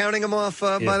Rizzo counting them off,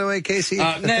 by the way, Casey?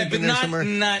 Nah, but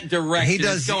not direct. He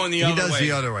does. Going the He other does way.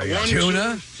 the other way. Yeah. 1,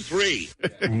 Tuna? 2, 3.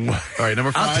 All right,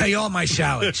 number 5. I'll tell you all my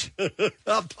salads.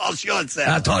 I'll toss you on I'll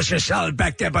salad. toss your salad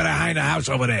back there by the house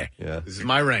over there. Yeah. This is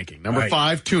my ranking. Number Right.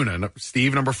 5, tuna.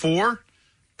 Steve, number 4,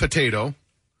 potato.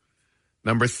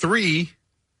 Number 3,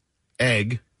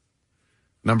 egg.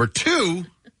 Number 2,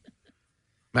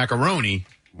 macaroni.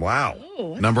 Wow.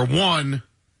 Number 1,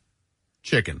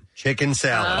 chicken. Chicken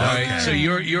salad. All right, so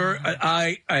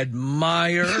I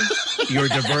admire your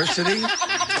diversity.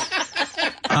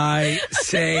 I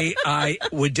say I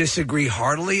would disagree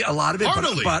heartily a lot of it,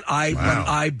 but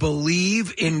I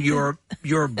believe in your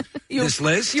this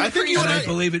list. I think you and I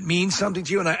believe it means something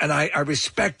to you, and I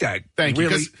respect that. Thank you,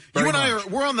 really, because you and I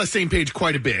we're on the same page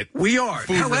quite a bit. We are.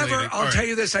 Food However, related. I'll tell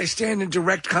you this: I stand in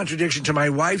direct contradiction to my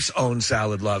wife's own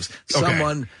salad loves.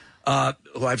 Someone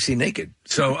who I've seen naked.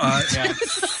 So,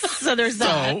 So there's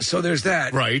that. So there's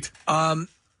that. Right.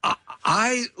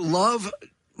 I love.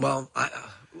 Well,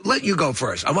 let you go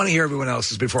first. I want to hear everyone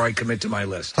else's before I commit to my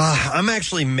list. I'm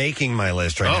actually making my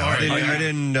list right now. all right. I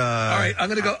didn't. All right, I'm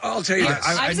going to go. I'll tell you this.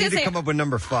 I need to come up with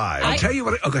number 5. I'll tell you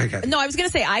what. Okay. No, I was going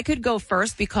to say I could go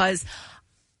first because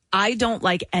I don't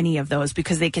like any of those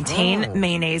because they contain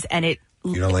mayonnaise and it.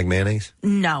 You don't like mayonnaise?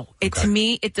 No, to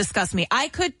me it disgusts me. I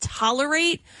could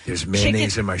tolerate. There's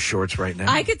mayonnaise in my shorts right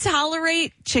now. I could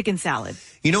tolerate chicken salad.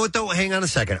 You know what though? Hang on a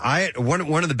second.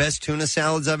 One of the best tuna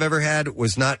salads I've ever had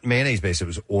was not mayonnaise based. It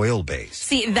was oil based.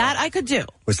 See, that I could do.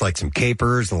 With like some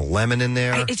capers and a lemon in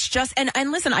there. It's just and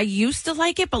listen, I used to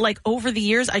like it, but like over the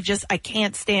years, I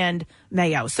can't stand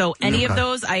mayo. So any of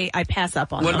those, I pass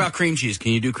up on. What them. about cream cheese?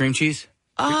 Can you do cream cheese?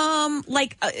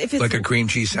 If it's like a cream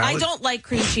cheese salad. I don't like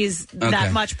cream cheese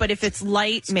that much, but if it's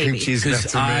light, maybe. Cream cheese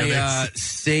Because I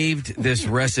saved this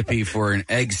recipe for an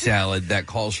egg salad that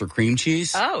calls for cream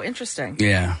cheese. Oh, interesting.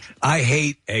 Yeah. I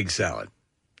hate egg salad.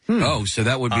 Oh, so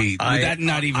that would be would that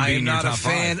not even be in your top 5?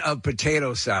 I'm not a fan of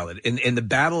potato salad. In the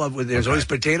battle of there's always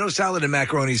potato salad and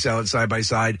macaroni salad side by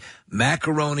side.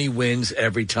 Macaroni wins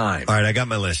every time. All right, I got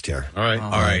my list here. All right.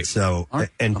 All right. So,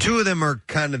 and 2 of them are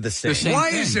kind of the same.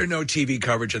 Why is there no TV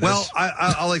coverage of this? Well,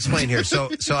 I'll explain here. So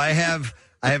I have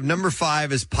number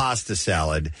 5 is pasta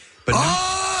salad, but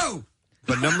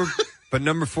but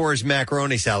number 4 is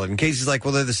macaroni salad. In case he's like,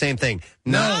 well, they're the same thing.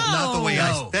 No, not the way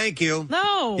I. Thank you.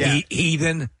 No. Yeah.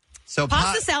 Heathen. So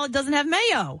pasta salad doesn't have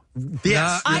mayo.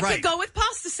 Yes, I you're right. could go with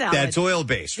pasta salad. That's oil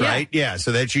based, right? Yeah.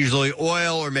 So that's usually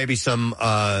oil or maybe some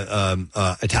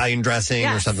Italian dressing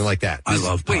or something like that. I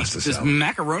love pasta Does salad.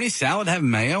 macaroni salad have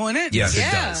mayo in it? Yes, it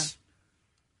does.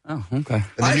 Oh, okay.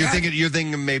 And then you're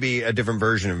thinking maybe a different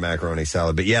version of macaroni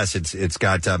salad, but yes, it's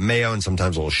got mayo and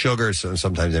sometimes a little sugar. So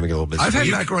sometimes they make it a little bit. I've had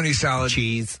sweet. macaroni salad,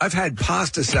 cheese. I've had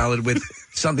pasta salad with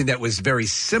something that was very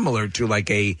similar to like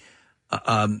a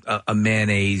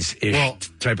mayonnaise-ish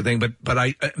type of thing, but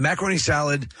macaroni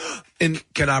salad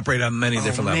can operate on many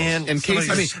different levels. And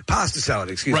Casey, pasta salad.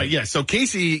 Excuse me. Right. Yeah. So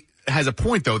Casey has a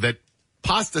point though that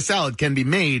pasta salad can be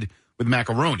made with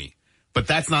macaroni. But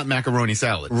that's not macaroni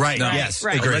salad. Right. No. Yes.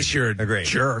 Right. Agreed. Unless you're a Agreed.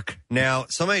 jerk. Now,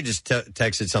 somebody just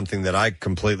texted something that I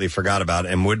completely forgot about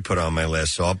and would put on my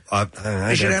list. So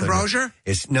Is it ambrosia?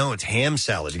 It's ham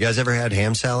salad. You guys ever had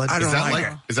ham salad? I don't like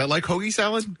it. Is that like hoagie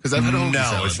salad? Because I've had hoagie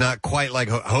salad. No, it's not quite like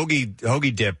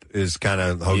hoagie dip is kind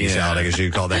of hoagie salad, I guess you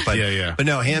could call that. But But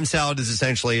no, ham salad is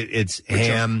essentially it's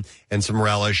ham and some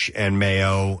relish and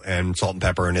mayo and salt and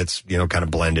pepper, and it's kind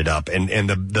of blended up. And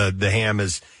the ham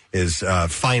is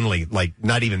finely, like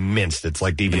not even minced. It's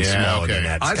like even smaller than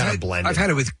that. It's kind of blended. I've had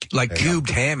it with like cubed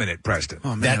ham in it, Preston.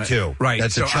 Oh, man, that too. Right.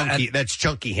 That's that's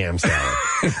chunky ham salad.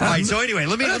 All right. So anyway,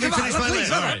 let me finish my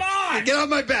list. All right. Get on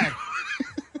my back.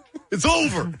 It's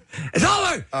over. It's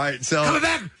over. All right. So coming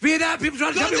back, Vietnam. People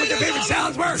trying to tell me what their favorite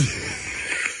salads were.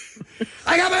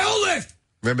 I got my own list.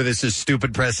 Remember, this is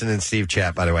Stupid Preston and Steve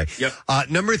chat, by the way. Yep.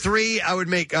 Number 3, I would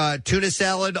make tuna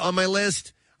salad on my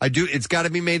list. I do. It's got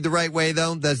to be made the right way,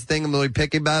 though. That's the thing. I'm really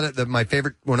picky about it.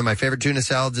 One of my favorite tuna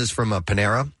salads is from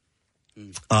Panera.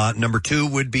 Number 2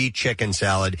 would be chicken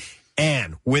salad,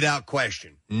 and without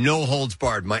question, no holds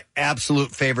barred, my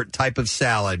absolute favorite type of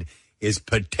salad is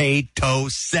potato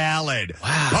salad.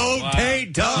 Wow.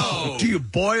 Potato. Wow. Do you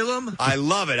boil them? I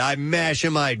love it. I mash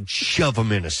them. I shove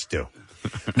them in a stew.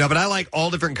 No, but I like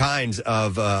all different kinds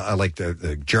of. I like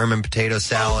the German potato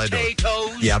salad.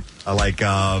 Potatoes. Yep, I like.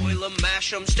 Boil them,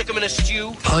 mash them, stick them in a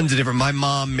stew. Tons of different. My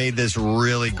mom made this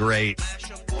really great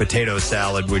potato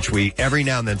salad, which we every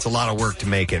now and then. It's a lot of work to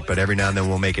make it, but every now and then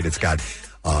we'll make it. It's got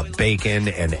bacon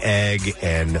and egg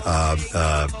and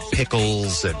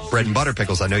pickles and bread and butter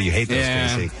pickles. I know you hate those,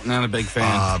 Casey. Not a big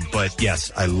fan. But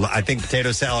yes, I think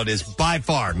potato salad is by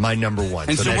far my number one.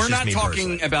 And so that's we're just not me talking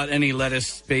personally. about any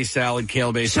lettuce-based salad,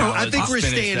 kale-based salad. I think we're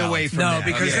staying away from that.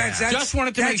 No, because that's just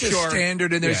wanted to make that's sure. a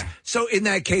standard. And there's so in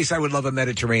that case, I would love a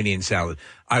Mediterranean salad.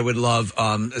 I would love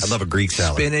I love a Greek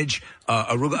salad, spinach,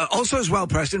 arugula, also as well,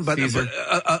 Preston. But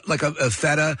like a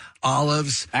feta,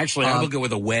 olives. Actually, I would go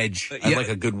with a wedge. I like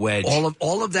a good wedge.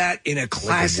 All of that in a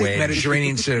classic wedge.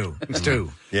 Mediterranean stew.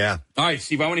 Yeah. All right,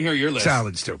 Steve, I want to hear your list.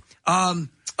 Salad stew.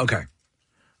 Okay.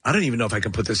 I don't even know if I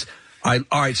can put this. All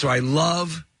right, so I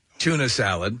love tuna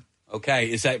salad.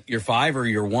 Okay, is that your 5 or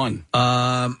your 1?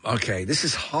 Okay, this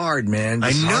is hard, man.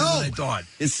 This is harder than I thought.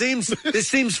 This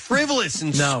seems frivolous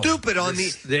and stupid.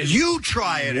 You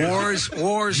try it.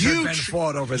 Wars have been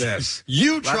fought over this.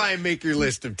 You try and make your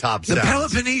list of top The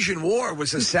salads. Peloponnesian War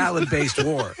was a salad-based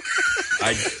war.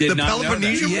 I did not know that.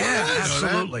 Peloponnesian War? Yeah,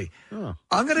 absolutely.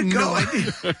 I'm going to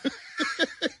go.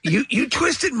 You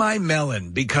twisted my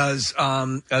melon because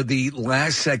of the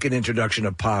last-second introduction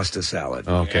of pasta salad.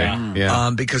 Okay,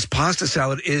 yeah. Because pasta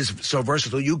salad is so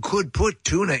versatile. You could put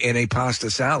tuna in a pasta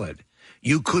salad.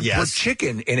 You could put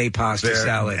chicken in a pasta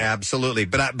salad. Absolutely.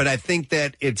 But I think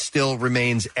that it still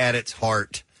remains at its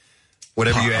heart,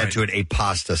 whatever you add to it, a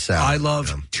pasta salad. I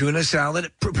love tuna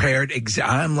salad prepared.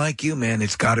 I'm like you, man.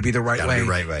 It's got to be the right way.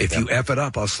 If you F it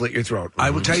up, I'll slit your throat.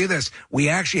 I will tell you this. We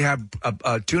actually have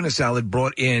a tuna salad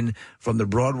brought in from the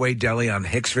Broadway Deli on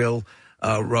Hicksville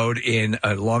Road in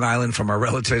Long Island from our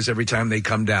relatives every time they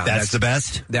come down. That's the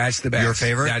best? That's the best. Your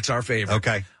favorite? That's our favorite.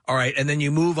 Okay. All right. And then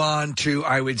you move on to,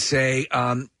 I would say,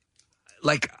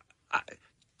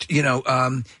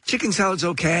 chicken salad's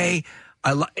okay.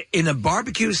 In a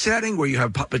barbecue setting where you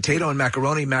have potato and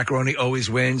macaroni always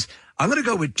wins. I'm going to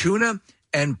go with tuna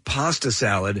and pasta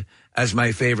salad as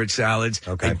my favorite salads.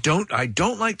 Okay. I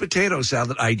don't like potato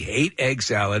salad. I hate egg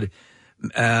salad.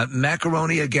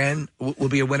 Macaroni again will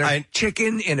be a winner.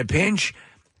 Chicken in a pinch.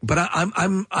 But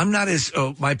I'm not as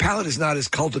my palate is not as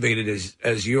cultivated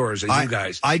as yours, as you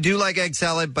guys. I do like egg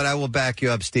salad, but I will back you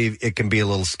up, Steve. It can be a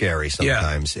little scary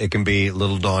sometimes. It can be a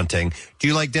little daunting. Do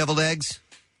you like deviled eggs?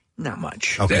 Not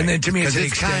much. Okay. And then to me,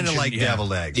 it's kind of like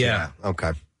deviled eggs. Yeah.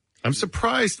 Okay. I'm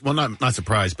surprised. Well, not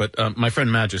surprised, but my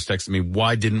friend Matt just texted me,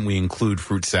 why didn't we include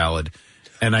fruit salad?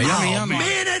 And man,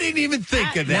 I didn't even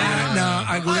think of that.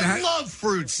 I love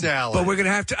fruit salad. But we're going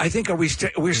to have to, I think,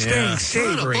 we're staying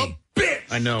savory.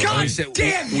 I know. God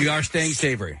damn we are staying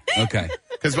savory. Okay.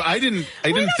 Because I didn't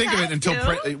think of it until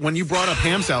when you brought up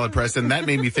ham salad, Preston. That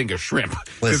made me think of shrimp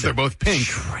because they're both pink.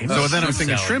 So then I was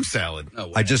thinking shrimp salad.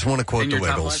 I just want to quote the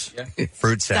Wiggles: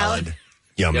 fruit salad,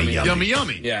 yummy.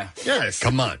 Yeah. Yes.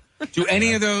 Come on. Do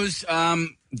any of those?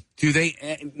 Do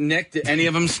they, Nick? Do any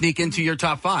of them sneak into your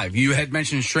top 5? You had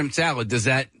mentioned shrimp salad. Does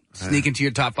that sneak into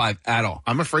your top 5 at all?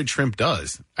 I'm afraid shrimp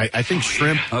does. I think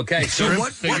shrimp. Okay, so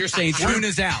you're saying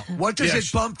tuna's out. What does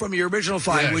it bump from your original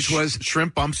 5, which was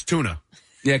shrimp bumps tuna?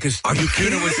 Yeah, because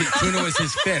tuna was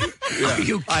his 5th. Are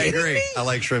you I agree. I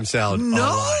like shrimp salad.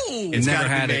 No, it's never got to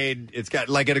had be made. It's got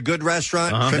like at a good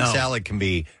restaurant. Shrimp salad can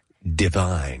be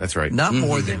divine. That's right. Not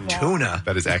more than tuna.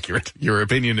 That is accurate. Your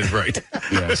opinion is right.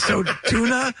 So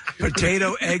tuna,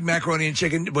 potato, egg, macaroni, and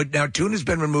chicken. But now tuna's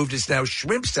been removed. It's now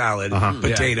shrimp salad,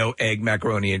 potato, egg,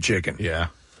 macaroni, and chicken. Yeah.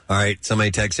 All right.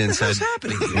 Somebody texts in and said,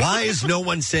 "Why is no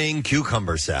one saying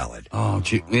cucumber salad?" Oh,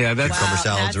 yeah, that's cucumber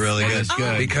salad's really good.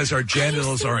 good because our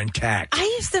genitals are intact. I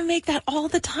used to make that all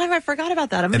the time. I forgot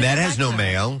about that. And that has no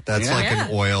mayo. That's like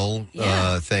an oil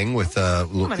thing with you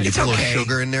put a little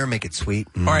sugar in there, make it sweet.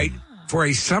 All right. For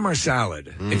a summer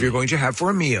salad, if you're going to have for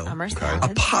a meal,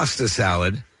 a pasta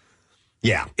salad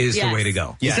is the way to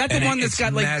go. Is that the one that's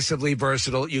got like massively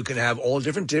versatile? You can have all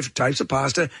different types of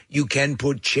pasta. You can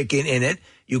put chicken in it.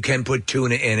 You can put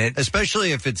tuna in it,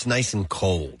 especially if it's nice and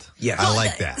cold. Yeah, I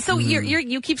like that. So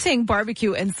you keep saying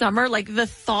barbecue in summer. Like the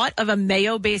thought of a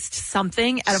mayo-based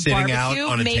something at a sitting barbecue out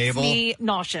on a makes table? me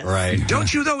nauseous. Right?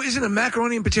 Don't you though? Isn't a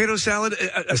macaroni and potato salad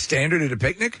a standard at a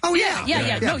picnic? Oh yeah.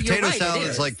 No, you're potato right. salad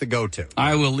is like the go-to.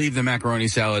 I will leave the macaroni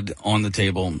salal on the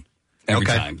table every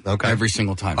time. Okay. Every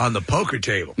single time. On the poker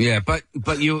table. Yeah, but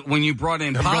when you brought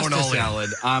in pasta salad,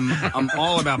 I'm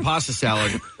all about pasta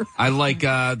salad. I like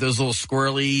those little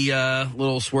swirly,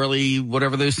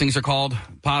 whatever those things are called,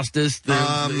 pastas.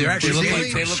 They're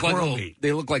actually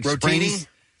they look like rotini. springs.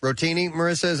 Rotini,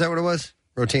 Marissa, is that what it was?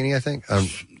 Rotini, I think.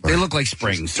 They look like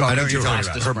springs. I know what you're talking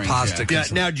about. For pasta. Yeah.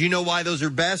 Now, do you know why those are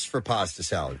best for pasta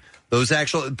salad? Those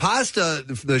actual pasta,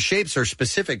 the shapes are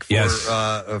specific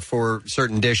for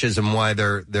certain dishes, and why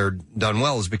they're done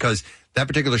well is because that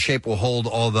particular shape will hold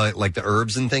all the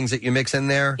herbs and things that you mix in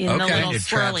there. In the little It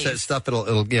traps that swirlies. stuff. It'll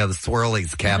the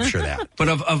swirlies capture that. But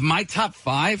of my top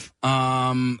 5,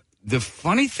 the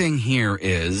funny thing here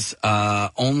is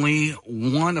only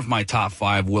one of my top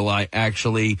 5 do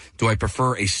I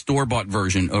prefer a store-bought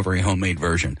version over a homemade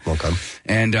version. Okay.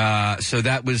 And so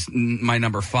that was my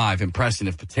number 5. And Preston,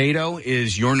 if potato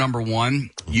is your number 1,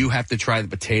 you have to try the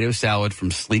potato salad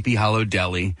from Sleepy Hollow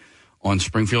Deli on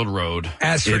Springfield Road.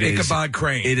 As for Ichabod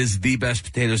Crane. It is the best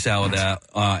potato salad out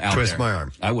Twist there. my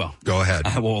arm. I will. Go ahead.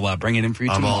 I will bring it in for you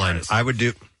I'm tomorrow. all in. I would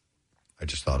do. I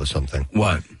just thought of something.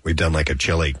 What? We've done like a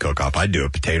chili cook-off. I'd do a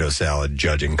potato salad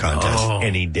judging contest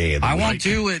any day of the I week. won't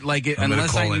do it like it I'm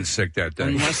unless gonna call in sick that day.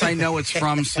 Unless I know it's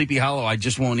from Sleepy Hollow, I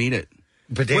just won't eat it.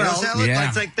 Potato salad? Yeah.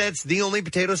 It's like that's the only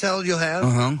potato salad you'll have?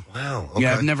 Uh-huh. Wow. Okay.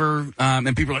 Yeah, I've never,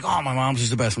 and people are like, oh, my mom's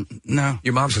is the best. No.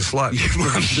 Your mom's a slut. Your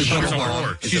mom's a total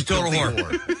whore. whore. She's a total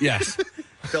whore. Yes.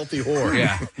 Filthy whore.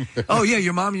 Yeah. Oh, yeah,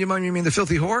 your mom, you mean the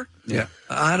filthy whore? Yeah.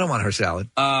 I don't want her salad.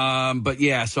 But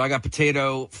yeah, so I got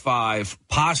potato 5,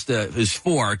 pasta is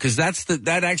 4, because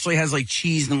that actually has like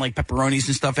cheese and like pepperonis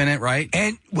and stuff in it, right?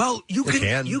 And well, you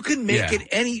can make it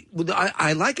any.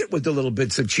 I like it with the little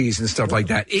bits of cheese and stuff like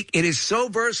that. It is so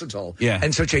versatile,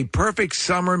 and such a perfect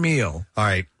summer meal. All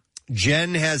right.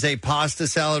 Jen has a pasta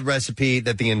salad recipe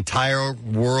that the entire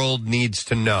world needs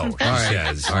to know. All right.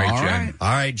 Says. All right, Jen. All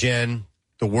right, Jen.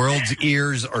 The world's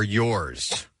ears are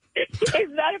yours. It's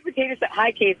not a potato salad.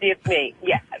 Hi, Casey. It's me.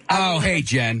 Yeah. Oh, hey,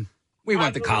 Jen. We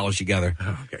went to college together.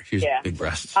 Oh, okay. She's big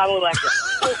breasts. I will like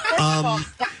it.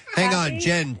 Hang on,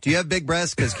 Jen. Do you have big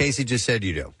breasts? Because Casey just said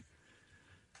you do.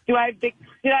 Did I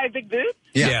have big boobs?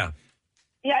 Yeah.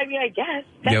 Yeah, I mean, I guess.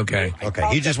 Yeah, okay.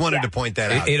 Okay. He just wanted to point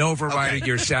that out. It overrided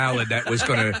your salad that was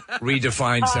going to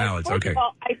redefine salads. First Okay. of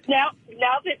all, now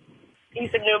that you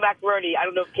said no macaroni, I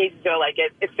don't know if Casey's going to like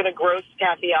it. It's going to gross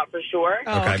Kathy out for sure.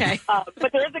 Oh, okay.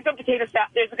 But there is a good potato salad.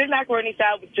 There's a good macaroni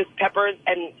salad with just peppers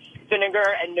and vinegar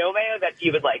and no mayo that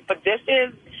you would like. But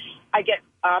I get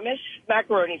Amish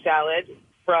macaroni salad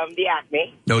from the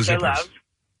Acme. No which I zippers. love.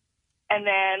 And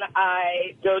then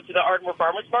I go to the Ardmore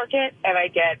Farmers Market and I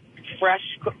get fresh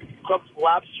cooked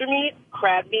lobster meat,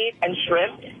 crab meat, and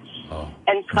shrimp,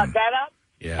 and cut that up,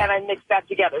 and I mix that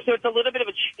together. So it's a little bit of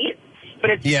a cheat, but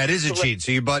it's Yeah, it is a cheat.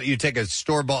 So you take a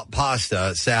store-bought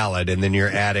pasta salad, and then you're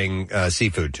adding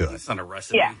seafood to it. That's not a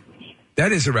recipe. Yeah.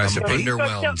 That is a recipe. I'm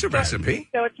underwhelmed. It's a recipe.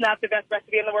 So it's not the best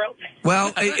recipe in the world.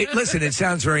 Well, listen, it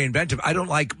sounds very inventive. I don't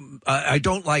like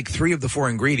 3 of the 4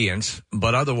 ingredients,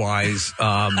 but otherwise,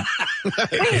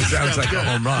 it sounds like a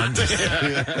home run.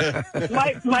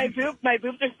 my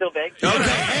boobs are still big.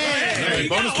 Okay.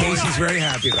 Casey's very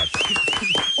happy about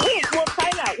that. Wait, well,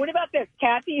 time out. What about this?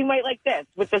 Kathy, you might like this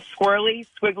with the swirly,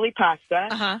 squiggly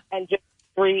pasta and just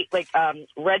 3,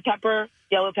 red pepper,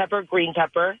 yellow pepper, green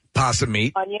pepper. Possum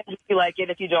meat. Onions, if you like it,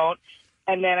 if you don't.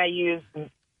 And then I use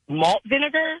malt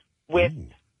vinegar with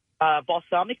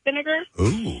balsamic vinegar.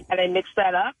 Ooh. And I mix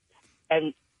that up.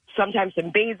 And sometimes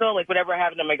some basil, like whatever I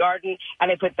have in my garden.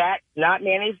 And I put that, not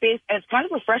mayonnaise based. And it's kind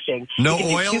of refreshing. No You can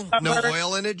do oil? cucumber. No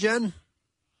oil in it, Jen?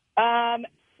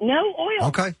 No oil.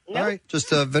 Okay. No. All right. Just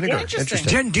vinegar. Interesting.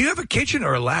 Jen, do you have a kitchen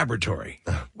or a laboratory?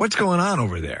 What's going on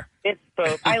over there? It's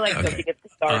both. I like cooking. It's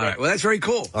All started. right. Well, that's very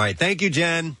cool. All right. Thank you,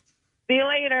 Jen. See you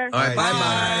later. All right.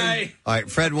 Bye-bye. All right.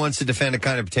 Fred wants to defend a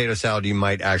kind of potato salad you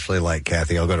might actually like,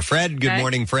 Kathy. I'll go to Fred. Good Okay.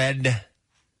 morning, Fred.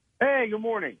 Hey, good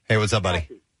morning. Hey, what's up, buddy?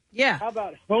 Yeah. How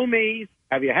about homemade?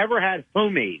 Have you ever had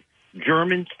homemade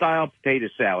German-style potato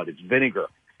salad? It's vinegar.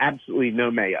 Absolutely no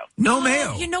mayo. No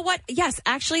mayo. You know what? Yes,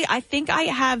 actually, I think I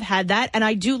have had that, and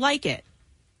I do like it.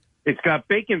 It's got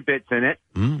bacon bits in it.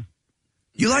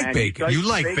 You like And bacon. dice You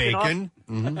like bacon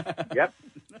bacon. Yep.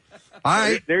 All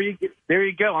right. There you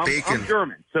go. I'm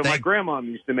German, so my grandma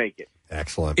used to make it.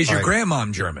 Excellent. Is All your right.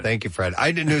 grandmom German? Thank you, Fred.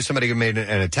 I didn't know somebody who made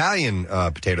an Italian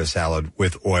potato salad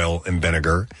with oil and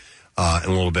vinegar and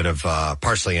a little bit of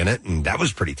parsley in it, and that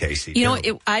was pretty tasty. You know,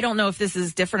 too. I don't know if this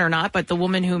is different or not, but the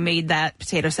woman who made that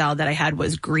potato salad that I had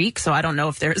was Greek, so I don't know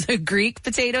if there's a Greek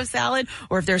potato salad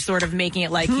or if they're sort of making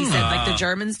it like he said, like the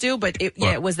Germans do, but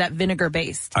it was that vinegar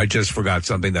based. I just forgot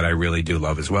something that I really do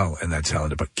love as well, and that's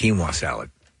salad, but quinoa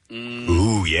salad.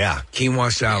 Ooh, yeah.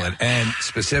 Quinoa salad, and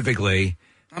specifically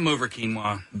I'm over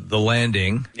quinoa. the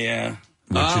Landing, Yeah.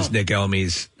 which is Nick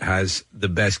Elmy's, has the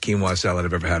best quinoa salad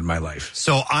I've ever had in my life.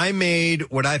 So I made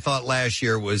what I thought last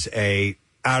year was a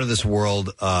out of this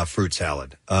world fruit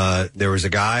salad. There was a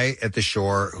guy at the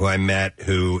shore who I met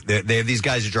who they have these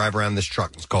guys who drive around this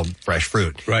truck. It's called Fresh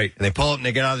Fruit. Right. And they pull up and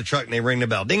they get out of the truck and they ring the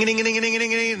bell. Ding, ding, ding, ding, ding, ding,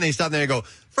 ding. And they stop there and they go,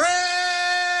 Fresh!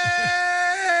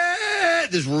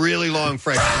 This really long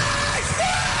Fresh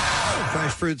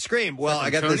fruit scream. Well, I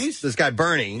got this guy,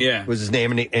 Bernie, was his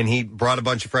name, and he brought a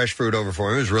bunch of fresh fruit over for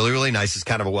me. It was really, really nice. It's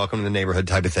kind of a welcome to the neighborhood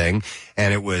type of thing.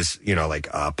 And it was, like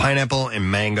pineapple and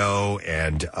mango,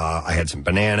 and I had some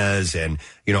bananas and,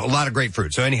 a lot of great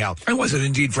fruit. So anyhow. And was it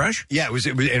indeed fresh? Yeah, it was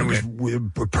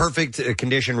perfect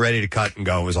condition, ready to cut and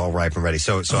go. It was all ripe and ready.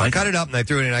 So I cut it up and I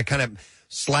threw it in, and I kind of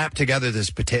slapped together this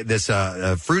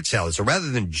fruit salad. So rather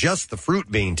than just the fruit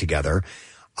being together,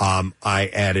 I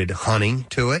added honey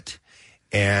to it.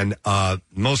 And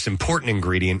most important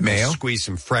ingredient, mayo. Squeeze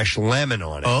some fresh lemon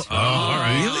on it. Oh, all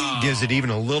right. Really gives it even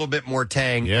a little bit more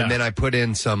tang. Yeah. And then I put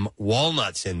in some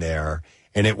walnuts in there,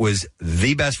 and it was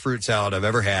the best fruit salad I've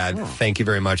ever had. Oh. Thank you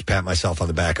very much. Pat myself on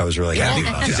the back. I was really happy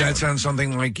about Does that sound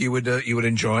something like you would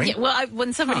enjoy? Yeah, well,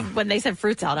 when they said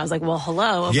fruit salad, I was like, well,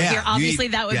 hello. Over here, obviously,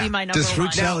 that would be my number one. Does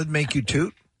fruit salad make you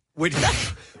toot? When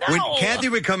Kathy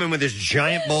would come in with this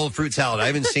giant bowl of fruit salad, I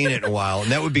haven't seen it in a while,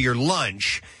 and that would be your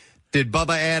lunch. Did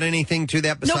Bubba add anything to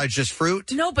that besides just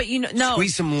fruit? No, but no.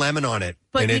 Squeeze some lemon on it.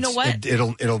 But and you know what?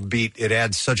 It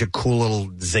adds such a cool little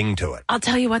zing to it. I'll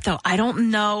tell you what, though. I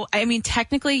don't know. I mean,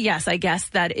 technically, yes, I guess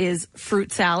that is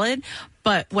fruit salad.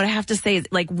 But what I have to say is,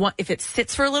 if it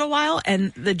sits for a little while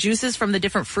and the juices from the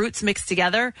different fruits mixed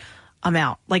together, I'm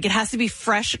out. It has to be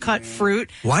fresh cut fruit.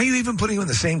 Why are you even putting them in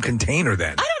the same container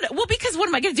then? I don't know. Well, because what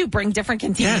am I going to do? Bring different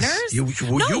containers? Yes, you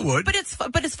would. But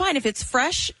it's fine if it's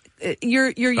fresh. You're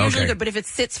usually good, but if it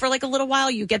sits for a little while,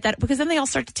 you get that because then they all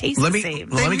start to taste the same.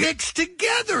 They mix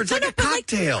together. It's like a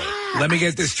cocktail. Let me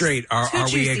get this straight. Are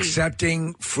we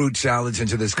accepting fruit salads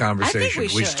into this conversation? I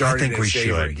think we should. I think we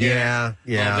should. Yeah.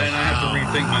 Well, then I have to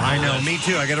rethink my I know, me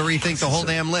too. I got to rethink the whole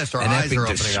damn list. Our eyes are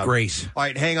opening disgrace. up. All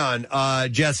right, hang on.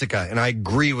 Jessica, and I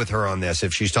agree with her on this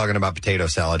if she's talking about potato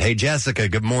salad. Hey, Jessica,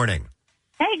 good morning.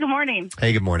 Hey, good morning.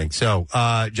 Hey, good morning. So,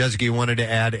 Jessica, you wanted to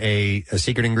add a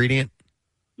secret ingredient?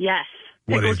 Yes,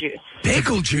 pickle juice.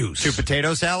 Pickle juice to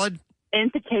potato salad?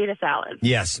 And potato salad.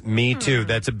 Yes, me too.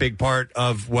 That's a big part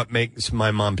of what makes my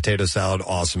mom potato salad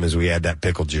awesome is we add that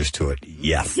pickle juice to it.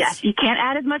 Yes. Yes, you can't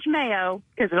add as much mayo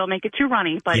because it'll make it too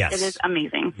runny, but it is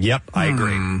amazing. Yep, I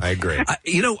agree. I agree.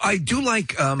 I do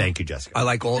like... Thank you, Jessica. I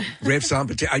like all riffs on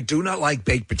potato. I do not like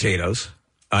baked potatoes.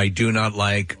 I do not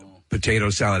like potato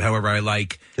salad. However, I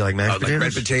like... You like mashed potatoes?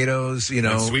 Like red potatoes,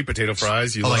 And sweet potato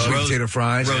fries. You like love sweet potato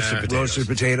fries. Roasted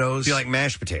potatoes. Do you like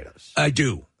mashed potatoes? I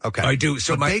do. Okay. I do.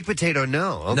 So baked potato,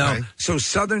 no. Okay. No. So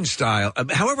Southern style.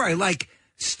 However, I like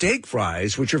steak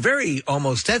fries, which are very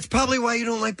almost... That's probably why you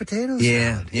don't like potatoes.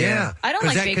 Yeah. I don't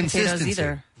like baked potatoes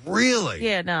either. Really?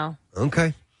 Yeah, no.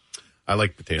 Okay. I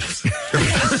like potatoes.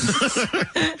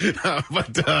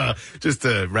 But just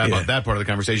to wrap up that part of the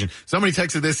conversation, somebody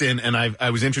texted this in, and I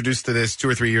was introduced to this 2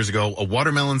 or 3 years ago, a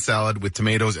watermelon salad with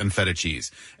tomatoes and feta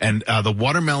cheese. And the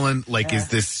watermelon, is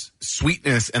this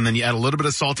sweetness, and then you add a little bit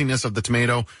of saltiness of the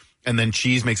tomato, and then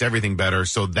cheese makes everything better.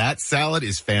 So that salad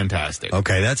is fantastic.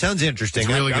 Okay, that sounds interesting.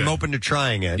 It's really I'm good. open to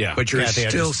trying it. Yeah. But you're Kathy,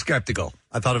 still skeptical.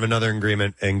 I thought of another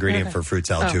ingredient for fruit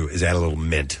salad, too, is add a little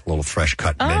mint, a little fresh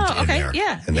cut mint in there.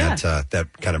 Yeah, and that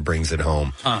kind of brings it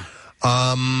home.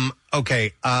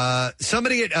 Okay.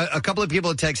 Somebody, a couple of people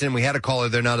had texted in. We had a caller.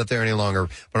 They're not up there any longer.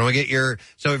 But I want to get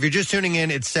so if you're just tuning in,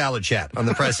 it's Salad Chat on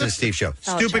the Preston and Steve Show.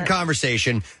 Stupid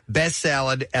conversation. Best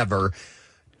salad ever.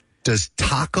 Does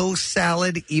taco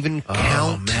salad even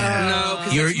count? No,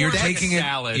 because you're taking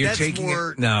salad. You're taking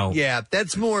it. No. Yeah,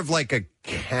 that's more of like a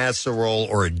casserole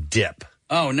or a dip.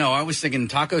 Oh, no, I was thinking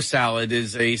taco salad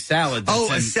is a salad.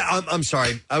 I'm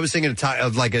sorry. I was thinking of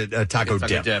a taco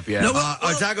dip. Yeah. No,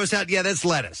 a taco salad, that's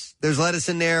lettuce. There's lettuce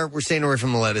in there. We're staying away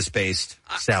from the lettuce-based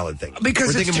salad thing. Because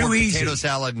we're thinking it's too more easy. Potato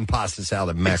salad and pasta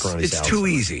salad, macaroni salad. It's too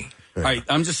easy. All right,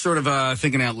 I'm just sort of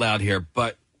thinking out loud here,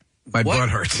 but... My butt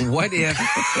hurts. What if...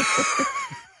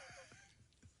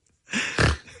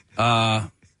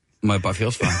 my butt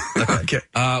feels fine. Okay.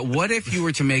 What if you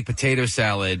were to make potato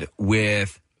salad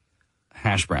with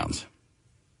hash browns?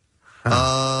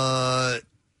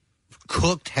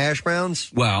 Cooked hash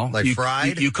browns? Well,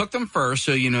 fried? You cook them first,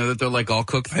 so you know that they're all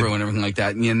cooked through and everything like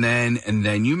that. And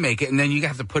then you make it, and then you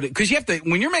have to put it... Because you have to...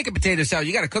 When you're making potato salad,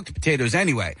 you got to cook the potatoes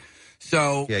anyway.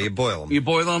 So yeah, you boil them. You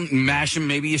boil them, mash them.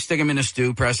 Maybe you stick them in a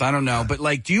stew press. I don't know. But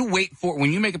like, do you wait for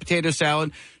when you make a potato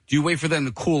salad? Do you wait for them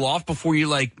to cool off before you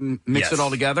like mix it all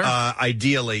together?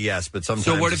 Ideally, yes, but sometimes.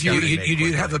 So what if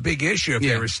you'd have a big issue if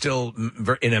they were still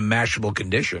in a mashable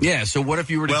condition? Yeah. So what if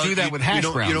you were to do that with hash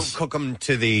browns? You don't cook them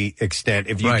to the extent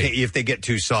if they get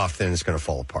too soft, then it's going to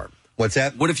fall apart. What's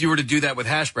that? What if you were to do that with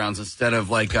hash browns instead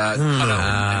of like cut up and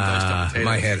diced up potatoes?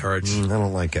 My head hurts. I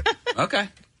don't like it. Okay.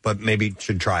 But maybe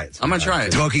should try it. I'm going to try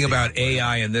it. Talking about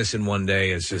AI and this in one day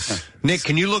is just... Nick,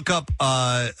 can you look up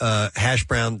hash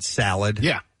brown salad?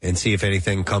 Yeah. And see if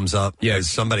anything comes up? Yeah.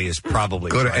 Somebody is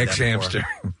probably Go to tried that X-Hamster.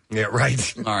 before. Yeah,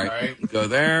 right. All right. Go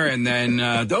there and then...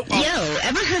 Yo,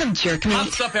 ever heard of jerk meat?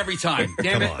 Pops up every time.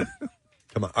 Damn it.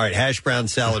 Come on. All right, hash brown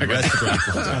salad recipe.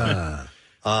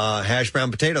 Hash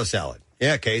brown potato salad.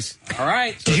 Yeah, Case. All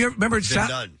right. Did you remember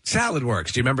Salad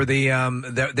Works? Do you remember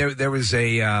there was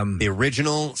a... the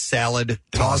original salad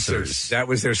tossers. That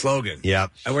was their slogan. Yeah.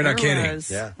 And we're not kidding.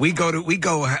 Yeah. We'd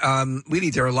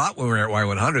eat there a lot when we were at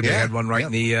Y100. They had one right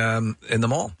in the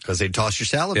mall. Because they'd toss your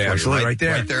salad for you. Absolutely, right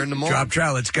there. Right there in the mall. Drop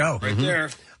trout, let's go. Right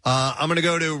there. I'm going to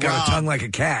go to Rob. Got a tongue like a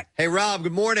cat. Hey, Rob,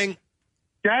 good morning.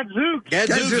 Gadzooks.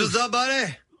 Gadzooks, what's up,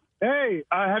 buddy? Hey,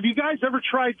 have you guys ever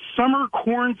tried summer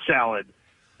corn salad?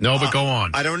 No, but go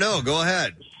on. I don't know. Go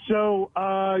ahead. So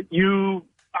you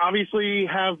obviously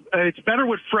have it's better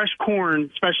with fresh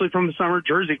corn, especially from the summer,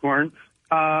 Jersey corn,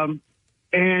 and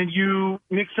you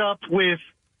mix up with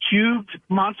cubed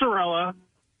mozzarella,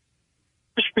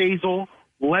 fresh basil,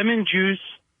 lemon juice,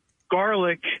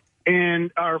 garlic,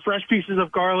 and fresh pieces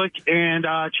of garlic and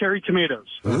cherry tomatoes.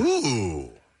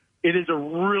 Ooh. It is a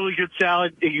really good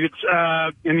salad. And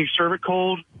you serve it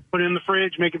cold. Put it in the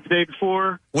fridge. Make it the day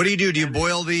before. What do? Do you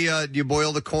boil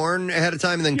the corn ahead of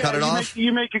time and then cut it off?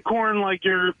 You make your corn like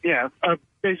you're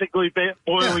basically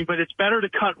boiling, but it's better to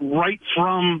cut right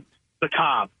from the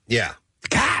cob. Yeah.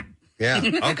 Cob. Yeah.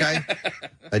 Okay.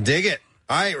 I dig it.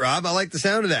 All right, Rob. I like the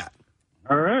sound of that.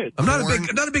 All right. I'm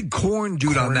not a big corn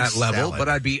dude on that level,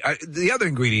 but the other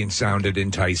ingredients sounded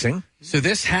enticing. So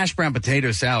this hash brown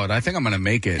potato salad, I think I'm going to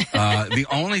make it. The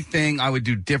only thing I would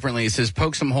do differently, it says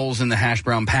poke some holes in the hash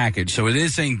brown package. So it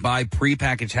is saying buy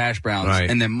prepackaged hash browns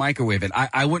and then microwave it.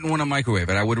 I wouldn't want to microwave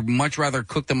it. I would much rather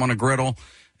cook them on a griddle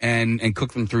and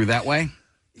cook them through that way.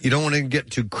 You don't want to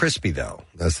get too crispy, though.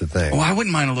 That's the thing. Oh, I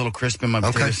wouldn't mind a little crisp in my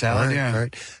potato salad. All right, yeah. all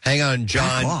right. Hang on,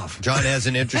 John. John has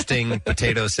an interesting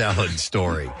potato salad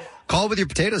story. Call with your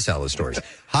potato salad stories.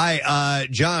 Hi,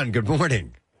 John. Good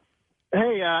morning.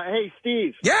 Hey,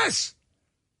 Steve. Yes.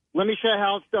 Let me show you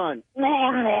how it's done.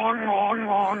 What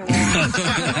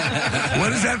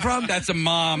is that from? That's a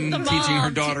mom teaching her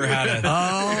daughter how to.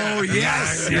 Oh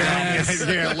yes, yes.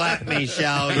 Here, let me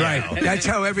show you. Right. That's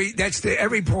how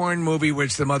every porn movie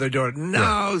which the mother daughter.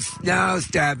 No,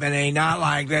 Stephanie, not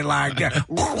like that, like that.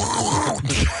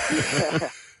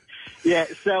 Yeah.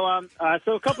 So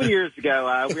a couple years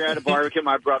ago, we were at a barbecue at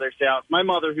my brother's house. My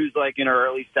mother, who's like in her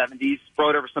early 70s,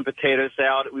 brought over some potato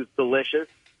salad. It was delicious.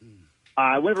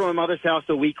 I went over to my mother's house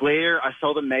a week later. I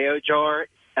saw the mayo jar.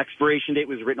 Expiration date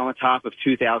was written on the top of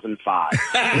 2005.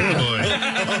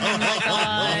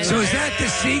 So is that the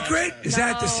secret? Is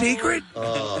that the secret? So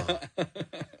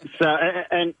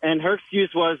and her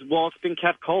excuse was, well, it's been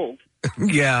kept cold.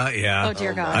 Yeah. Oh,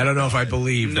 dear God. I don't know if I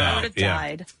believe that. I would have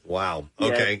died. Wow.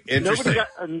 Okay.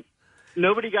 Interesting.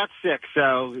 Nobody got sick,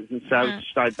 so I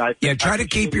try to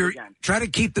keep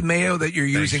the mayo that you're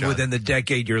using John. within the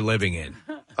decade you're living in.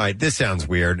 All right, this sounds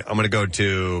weird. I'm going to go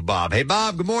to Bob. Hey,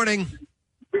 Bob, good morning.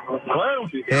 Hello.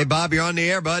 Hey, Bob, you're on the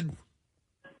air, bud.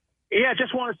 Yeah,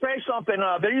 just want to say something.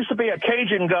 There used to be a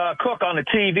Cajun cook on the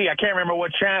TV. I can't remember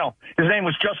what channel. His name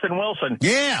was Justin Wilson.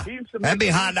 Yeah, that'd be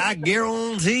hot. I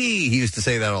guarantee. He used to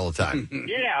say that all the time.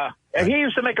 Yeah, and he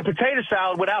used to make a potato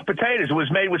salad without potatoes. It was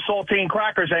made with saltine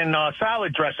crackers and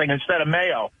salad dressing instead of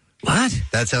mayo. What?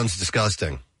 That sounds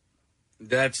disgusting.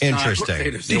 That's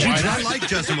interesting. I like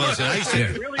Justin Wilson.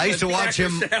 I used to watch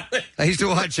him. I used to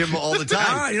watch him all the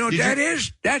time. You know what that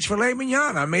is? That's filet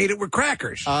mignon. I made it with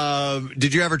crackers.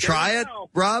 Did you ever try it,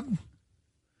 Rob?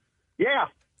 Yeah.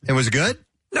 And was it good?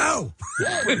 No.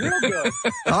 Yeah, it was real good.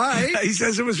 All right. He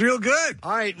says it was real good.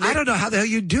 All right. Nick, I don't know how the hell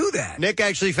you do that. Nick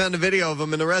actually found a video of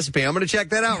him in the recipe. I'm going to check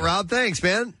that out, Rob. Thanks,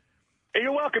 man. Hey,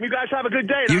 you're welcome. You guys have a good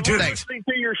day. You too. Thanks. Listening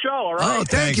to your show, all right? Oh,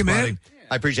 thank you, man. Buddy.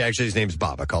 I appreciate it. Actually, his name's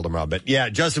Bob. I called him Rob. But yeah,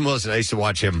 Justin Wilson, I used to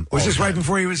watch him. Was this right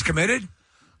before he was committed?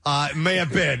 It may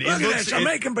have been. Look at this. I'm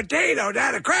making potatoes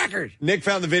out of crackers. Nick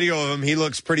found the video of him. He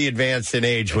looks pretty advanced in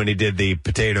age when he did the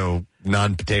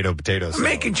non-potato potatoes. I'm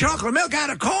making chocolate milk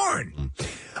out of corn.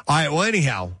 All right. Well,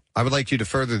 anyhow, I would like you to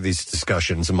further these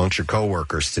discussions amongst your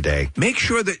coworkers today. Make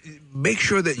sure that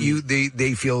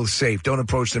they feel safe. Don't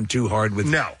approach them too hard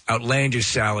with outlandish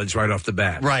salads right off the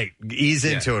bat. Right. Ease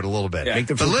into it a little bit. Yeah. Make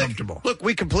them feel comfortable. Look,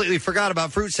 we completely forgot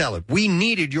about fruit salad. We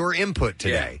needed your input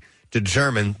today to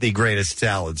determine the greatest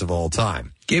salads of all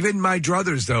time. Given my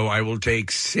druthers, though, I will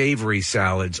take savory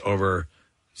salads over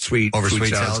sweet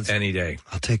salads any day.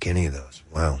 I'll take any of those.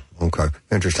 Wow. Okay.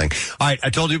 Interesting. All right. I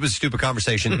told you it was a stupid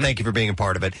conversation. Thank you for being a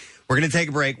part of it. We're going to take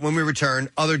a break. When we return,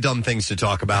 other dumb things to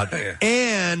talk about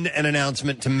and an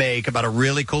announcement to make about a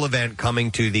really cool event coming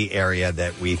to the area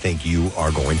that we think you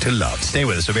are going to love. Stay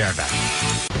with us. We'll be right back.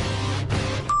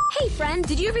 Hey, friend,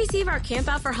 did you receive our Camp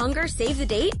Out for Hunger save the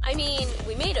date? I mean,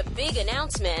 we made a big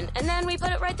announcement, and then we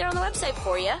put it right there on the website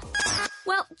for you.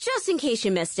 Well, just in case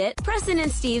you missed it, Preston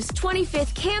and Steve's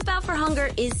 25th Camp Out for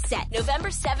Hunger is set. November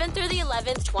 7th through the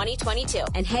 11th, 2022.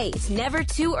 And hey, it's never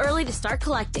too early to start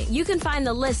collecting. You can find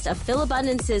the list of Phil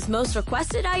Abundance's most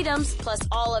requested items, plus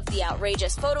all of the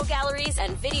outrageous photo galleries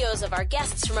and videos of our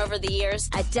guests from over the years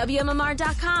at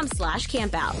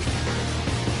WMMR.com/campout.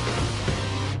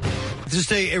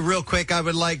 Just a real quick, I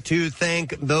would like to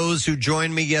thank those who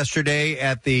joined me yesterday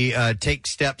at the Take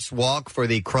Steps Walk for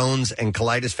the Crohn's and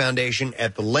Colitis Foundation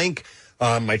at the link.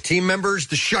 My team members,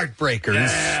 the Shark Breakers.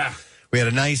 Yeah. We had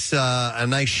a nice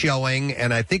showing,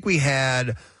 and I think we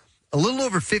had a little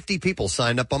over 50 people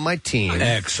signed up on my team.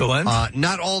 Excellent.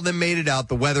 Not all of them made it out.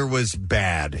 The weather was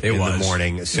bad in the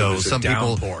morning, so some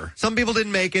people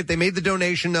didn't make it. They made the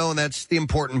donation though, and that's the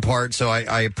important part. So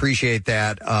I appreciate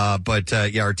that. But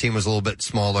our team was a little bit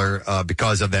smaller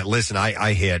because of that. Listen,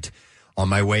 I hit on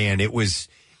my way in. It was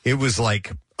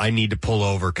like I need to pull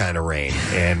over kind of rain,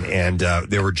 and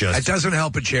there were just... It doesn't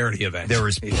help a charity event. There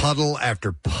was puddle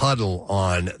after puddle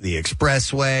on the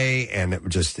expressway, and it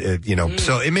just,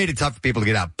 so it made it tough for people to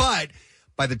get out. But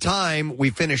by the time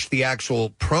we finished the actual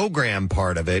program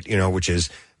part of it, which is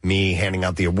me handing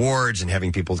out the awards and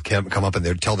having people come up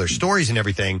and tell their stories and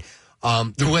everything,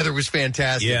 the weather was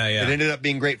fantastic. Yeah. It ended up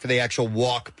being great for the actual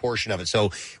walk portion of it.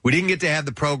 So we didn't get to have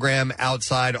the program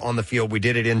outside on the field. We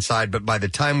did it inside. But by the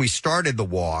time we started the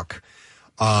walk,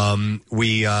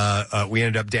 we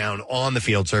ended up down on the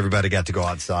field. So everybody got to go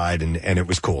outside, and it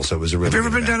was cool. So it was a really Have you ever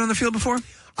good been event. down on the field before?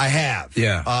 I have.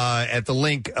 Yeah. At the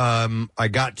link, I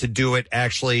got to do it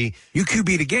actually. You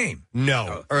QB'd a game.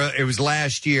 No. It was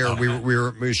last year. We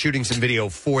were shooting some video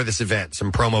for this event,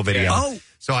 some promo video. Yeah. Oh.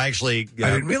 So I actually I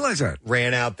didn't realize that.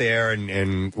 Ran out there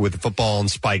and with the football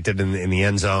and spiked it in the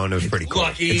end zone. It was pretty cool.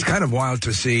 It's kind of wild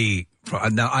to see.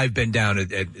 Now, I've been down at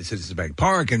Citizens Bank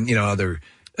Park and, other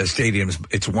stadiums.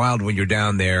 It's wild when you're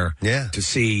down there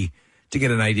to get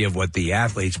an idea of what the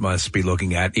athletes must be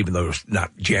looking at, even though it's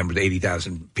not jammed with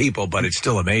 80,000 people, but it's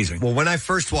still amazing. Well, when I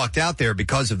first walked out there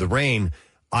because of the rain,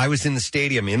 I was in the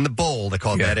stadium, in the bowl. They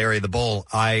call it that area the bowl.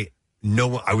 I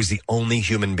was the only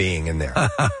human being in there.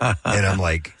 And I'm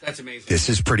like, that's amazing. This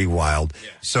is pretty wild. Yeah.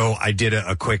 So I did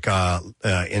a quick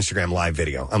Instagram live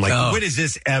video. I'm like, when is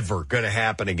this ever going to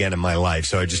happen again in my life?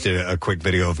 So I just did a quick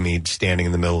video of me standing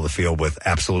in the middle of the field with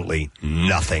absolutely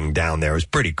nothing down there. It was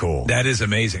pretty cool. That is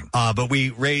amazing. But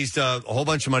we raised a whole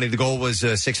bunch of money. The goal was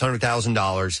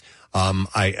 $600,000.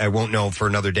 I won't know for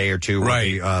another day or two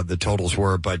what the totals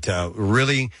were, but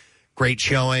really great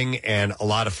showing and a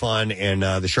lot of fun. And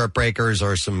the Sharp Breakers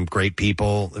are some great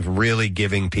people, really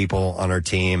giving people on our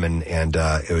team. And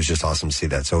it was just awesome to see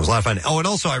that. So it was a lot of fun. Oh, and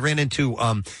also I ran into,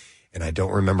 and I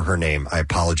don't remember her name. I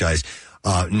apologize.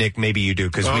 Nick, maybe you do,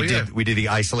 because we did the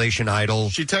Isolation Idol.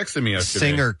 She texted me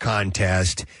yesterday. Singer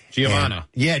contest. Giovanna.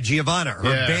 Giovanna. Her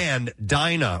band,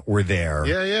 Dinah, were there.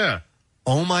 Yeah.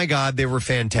 Oh my God, they were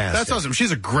fantastic. That's awesome.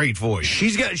 She's a great voice.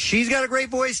 She's got a great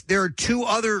voice. There are two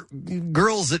other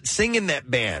girls that sing in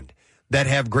that band that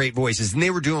have great voices, and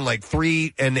they were doing like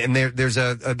three. And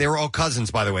they were all cousins,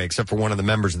 by the way, except for one of the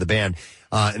members of the band.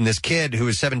 And this kid who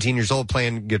was 17 years old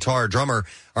playing guitar,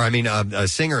 a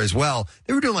singer as well.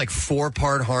 They were doing like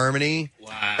 4-part harmony.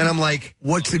 Wow. And I'm like,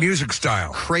 what's the music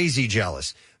style? Crazy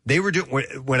jealous. They were doing,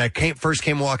 when I first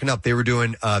came walking up, they were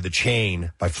doing The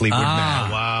Chain by Fleetwood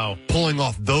Mac. Wow. Pulling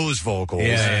off those vocals.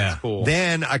 Yeah. Cool.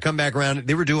 Then I come back around,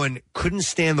 they were doing Couldn't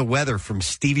Stand the Weather from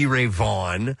Stevie Ray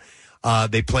Vaughan.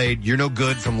 They played You're No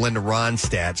Good from Linda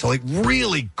Ronstadt. So like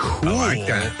really cool. I like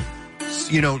that.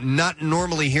 Not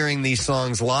normally hearing these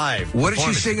songs live. What did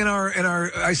she sing in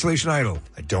our Isolation Idol?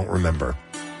 I don't remember.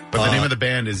 But the name of the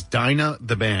band is Dinah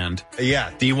the Band.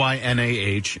 Yeah.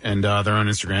 DYNAH. And they're on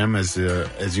Instagram, as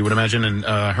you would imagine. And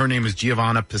her name is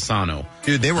Giovanna Pisano.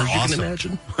 Dude, they were As you awesome. can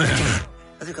imagine.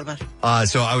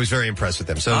 So I was very impressed with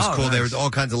them. So it was cool. Nice. There was all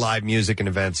kinds of live music and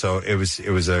events. So it was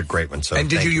a great one. So And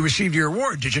did you receive your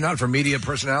award? Did you not for media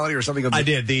personality or something? I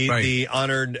did the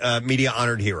honored media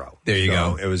honored hero. There you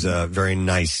go. It was a very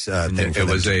nice thing. It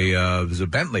was a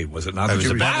Bentley, was it not? It was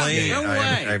a Bentley.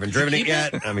 I haven't driven it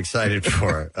yet. I'm excited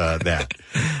for that.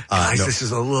 Guys, this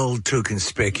is a little too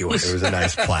conspicuous. It was a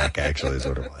nice plaque, actually, is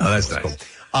what it was. Oh, that's nice. Cool.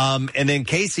 And then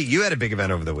Casey, you had a big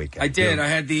event over the weekend. I did. I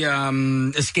had the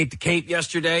Escape the Cape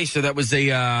yesterday. So that was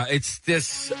it's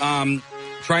this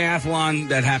triathlon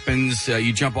that happens.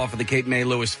 You jump off of the Cape May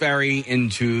Lewis ferry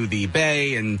into the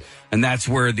bay, and that's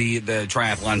where the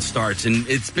triathlon starts. And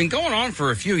it's been going on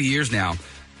for a few years now.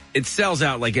 It sells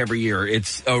out like every year.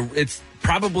 It's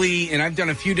probably, and I've done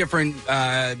a few different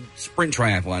sprint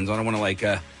triathlons. I don't want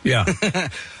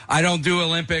to I don't do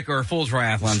Olympic or full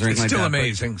triathlons or anything like that. It's still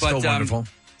amazing. Still wonderful.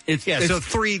 So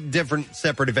 3 different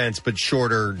separate events, but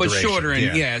shorter duration. Shorter.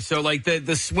 And so like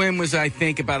the swim was, I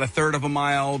think, about a third of a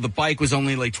mile. The bike was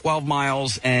only like 12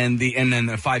 miles and then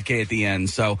the 5K at the end.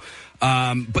 So,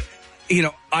 but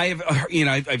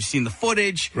I've seen the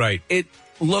footage. Right. It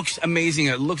looks amazing.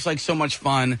 It looks like so much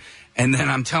fun. And then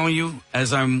I'm telling you, I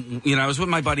was with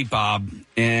my buddy Bob,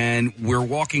 and we're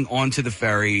walking onto the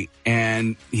ferry,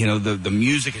 and, the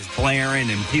music is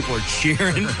blaring, and people are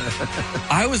cheering.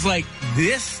 I was like,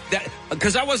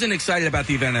 because I wasn't excited about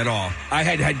the event at all. I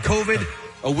had COVID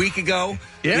a week ago.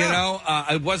 Yeah.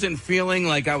 I wasn't feeling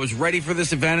like I was ready for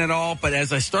this event at all. But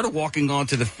as I started walking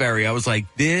onto the ferry, I was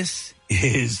like, this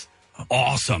is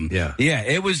awesome. Yeah.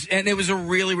 It was a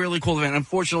really, really cool event.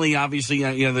 Unfortunately, obviously,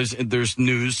 there's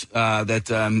news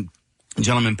that a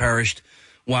gentleman perished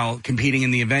while competing in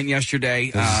the event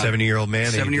yesterday. There's a 70-year-old man.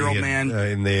 70-year-old man.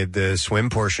 In the swim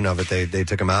portion of it, they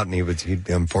took him out, and he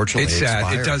unfortunately It's sad.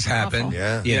 expired. It does happen.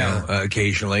 Yeah.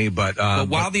 Occasionally, but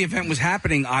while the event was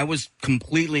happening, I was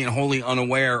completely and wholly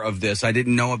unaware of this. I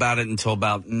didn't know about it until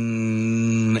about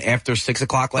after 6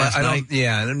 o'clock last night.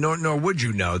 Yeah, nor would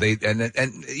you know.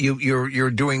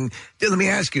 You're doing. Let me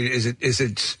ask you: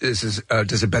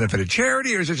 does it benefit a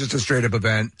charity, or is it just a straight up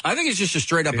event? I think it's just a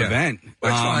straight up event.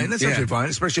 That's fine. That's actually fine,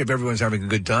 especially if everyone's having a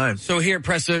good time. So here,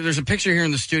 Preston, there's a picture here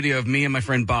in the studio of me and my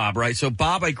friend Bob, right? So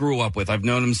Bob I grew up with. I've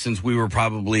known him since we were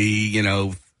probably,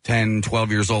 10,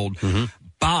 12 years old. Mm-hmm.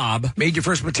 Bob made your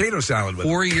first potato salad with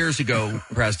 4 years ago,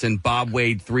 Preston. Bob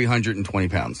weighed 320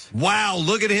 pounds. Wow,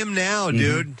 look at him now,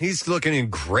 dude. He's looking in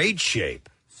great shape.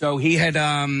 So he had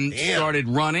started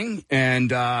running,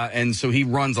 and so he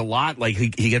runs a lot. Like he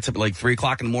gets up at like 3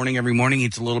 o'clock in the morning every morning,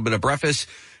 eats a little bit of breakfast,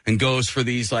 and goes for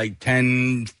these like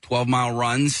 10, 12-mile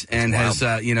runs, and has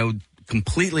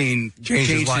completely changed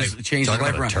his life.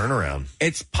 Turnaround.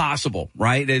 It's possible,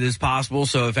 right? It is possible.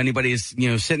 So if anybody is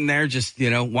sitting there just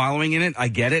wallowing in it, I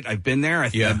get it. I've been there.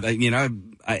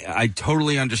 I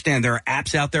totally understand. There are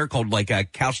apps out there called like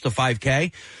Couch to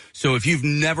 5K. So if you've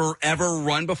never ever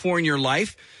run before in your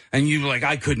life, and you're like,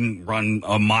 I couldn't run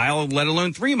a mile, let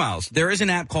alone 3 miles. There is an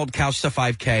app called Couch to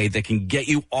 5K that can get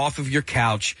you off of your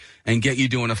couch and get you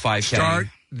doing a 5K. Start,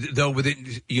 though, with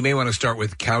it, you may want to start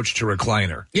with couch to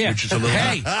recliner. Yeah. Which is a little,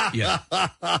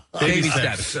 baby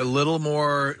steps. A little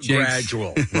more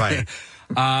gradual. Right.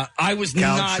 I was couch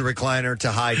not to recliner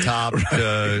to high top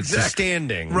to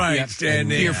standing. Right. Yep.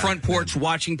 Standing. To your front porch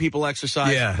watching people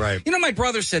exercise. Yeah. Right. My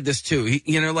brother said this too.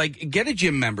 Get a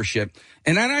gym membership.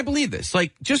 And I believe this.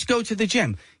 Like, just go to the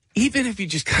gym. Even if you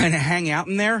just kind of hang out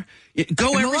in there,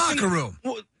 go in the locker room.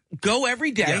 Go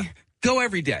every day. Yeah. Go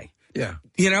every day. Yeah.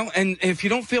 And if you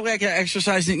don't feel like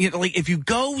exercising, if you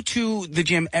go to the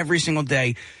gym every single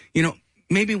day,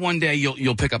 maybe one day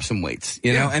you'll pick up some weights,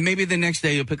 and maybe the next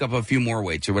day you'll pick up a few more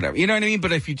weights or whatever. You know what I mean?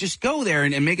 But if you just go there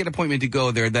and make an appointment to go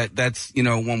there, that's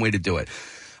one way to do it.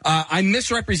 I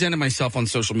misrepresented myself on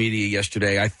social media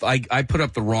yesterday. I put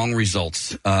up the wrong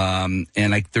results, and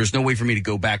there's no way for me to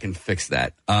go back and fix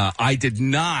that. I did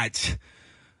not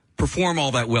perform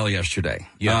all that well yesterday.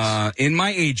 Yes. In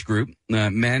my age group,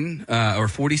 men or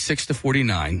 46 to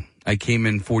 49, I came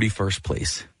in 41st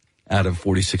place out of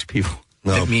 46 people.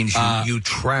 No. That means you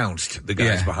trounced the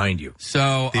guys behind you.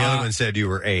 So the other one said you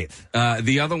were 8th.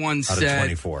 The other one said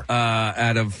out of 24.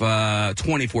 Out of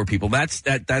 24 people.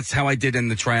 That's how I did in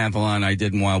the triathlon I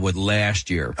did in Wildwood last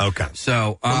year. Okay.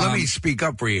 So let me speak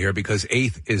up for you here because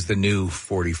 8th is the new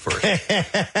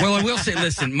 41st. Well, I will say,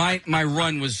 listen, my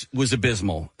run was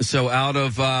abysmal. So out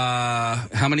of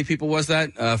how many people was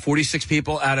that? 46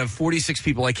 people. Out of 46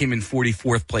 people, I came in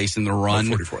 44th place in the run.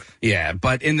 44th. Yeah,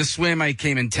 but in the swim, I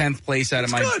came in 10th place out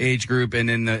of my age group, and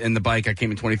in the bike, I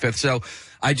came in 25th. So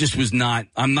I just was not.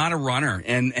 I'm not a runner,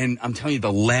 and I'm telling you,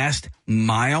 the last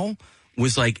mile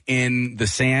was like in the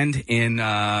sand, in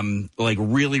like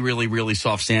really, really, really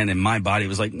soft sand, and my body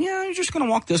was like, yeah, you're just going to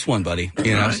walk this one, buddy.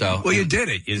 You know, so. Well, you did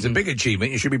it. It's a big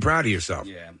achievement. You should be proud of yourself.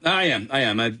 Yeah, I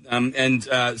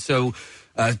am. So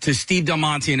to Steve Del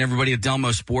Monte and everybody at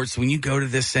Delmo Sports, when you go to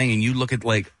this thing and you look at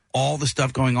like all the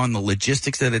stuff going on, the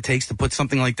logistics that it takes to put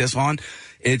something like this on,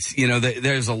 it's, you know,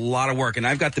 there's a lot of work. And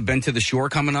I've got the Bend to the Shore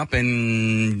coming up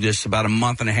in just about a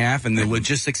month and a half, and the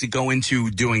logistics that go into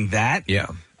doing that. Yeah.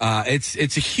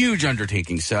 It's a huge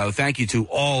undertaking. So thank you to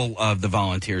all of the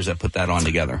volunteers that put that on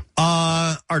together.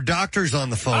 Our doctor's on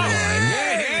the phone line,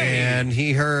 and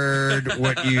he heard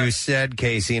what you said,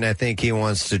 Casey, and I think he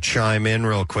wants to chime in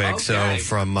real quick. So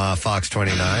from Fox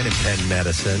 29 and Penn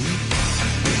Medicine,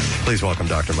 please welcome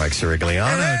Dr. Mike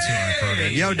Sirigliano to our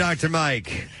program. Yo, Dr.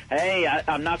 Mike. Hey,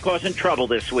 I'm not causing trouble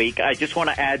this week. I just want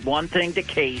to add one thing to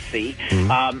Casey,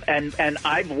 and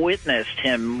I've witnessed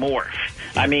him morph.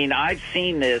 I mean, I've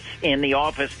seen this in the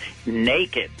office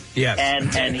naked. Yes.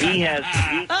 And he has...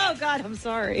 Oh, God, I'm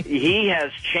sorry. He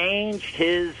has changed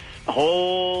his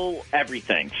whole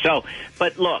everything. So,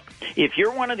 but look, if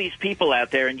you're one of these people out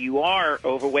there and you are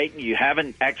overweight and you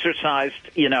haven't exercised,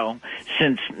 you know,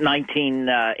 since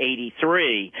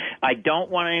 1983, I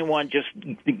don't want anyone just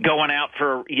going out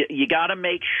for, you got to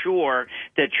make sure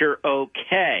that you're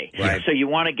okay. Right. So you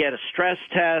want to get a stress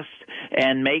test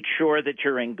and make sure that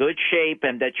you're in good shape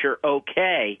and that you're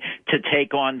okay to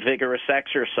take on vigorous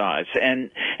exercise.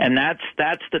 And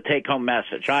that's the take-home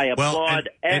message. I applaud.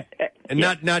 And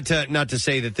not to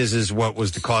say that this is what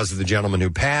was the cause of the gentleman who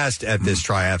passed at this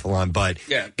triathlon, but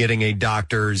getting a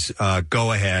doctor's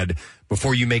go-ahead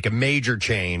before you make a major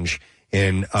change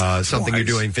in something you're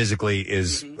doing physically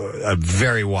is a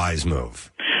very wise move.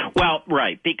 Well,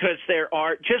 right, because there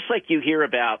are, just like you hear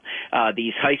about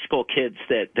these high school kids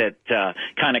that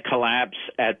kind of collapse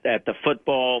at the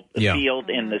football field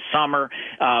in the summer,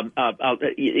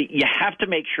 you have to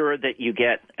make sure that you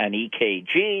get an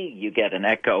EKG, you get an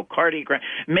echocardiogram.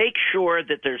 Make sure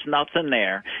that there's nothing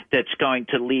there that's going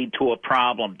to lead to a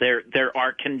problem. There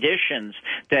are conditions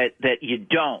that you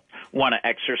don't want to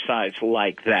exercise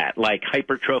like that, like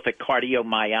hypertrophic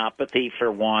cardiomyopathy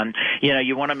for one. You know,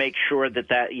 you want to make sure that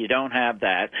you don't have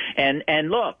that. And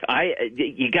look,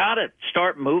 you got to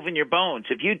start moving your bones.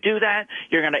 If you do that,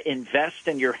 you're going to invest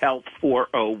in your health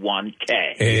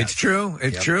 401k. It's true.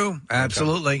 It's true.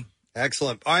 Absolutely. Okay.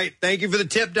 Excellent. All right. Thank you for the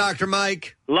tip, Dr.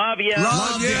 Mike. Love you.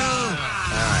 Love you. All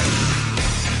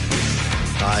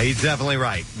right. He's definitely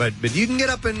right, but you can get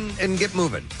up and get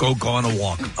moving. Go on a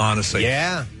walk, honestly.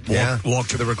 Yeah. Walk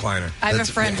to the recliner. I have a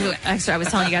friend who, I was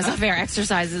telling you guys off air,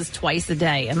 exercises twice a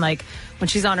day. And like, when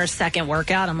she's on her second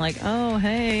workout, I'm like, oh,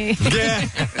 hey.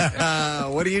 Yeah.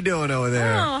 What are you doing over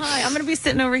there? Oh, hi. I'm going to be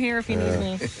sitting over here if you need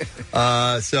me.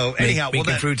 So anyhow,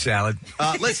 making fruit salad.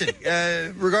 Listen,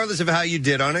 regardless of how you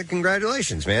did on it,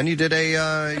 congratulations, man. You did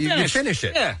you finished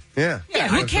it. Yeah.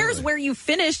 Who cares where you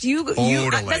finished? You that's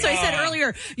what I said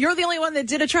earlier. You're the only one that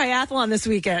did a triathlon this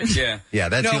weekend. Yeah,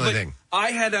 that's the only thing.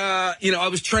 I had, I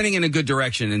was trending in a good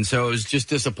direction, and so I was just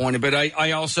disappointed. But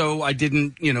I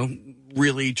didn't,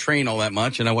 really train all that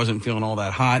much, and I wasn't feeling all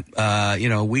that hot,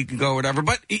 a week ago or whatever.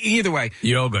 But either way,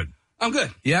 you're all good. I'm good.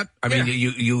 Yep. I mean,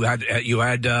 you had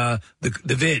the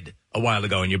vid a while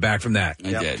ago, and you're back from that.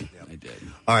 I did.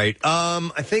 All right.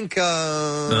 I think.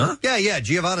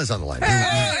 Giovanna's on the line.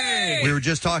 Hey! We were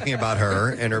just talking about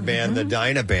her and her band, the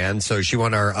Dinah Band. So she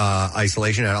won our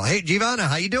isolation idol. Hey, Giovanna,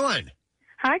 how you doing?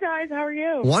 Hi guys, how are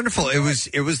you? Wonderful. It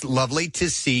was lovely to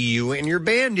see you and your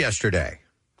band yesterday.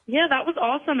 Yeah, that was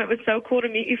awesome. It was so cool to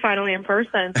meet you finally in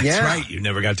person. That's right. You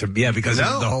never got to, because of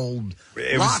the whole lockdown.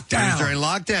 It was during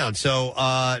lockdown. So,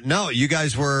 no, you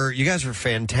guys were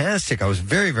fantastic. I was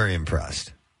very, very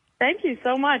impressed. Thank you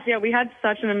so much. Yeah, we had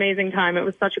such an amazing time. It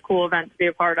was such a cool event to be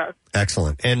a part of.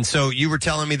 Excellent. And so you were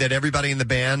telling me that everybody in the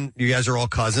band, you guys are all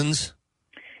cousins?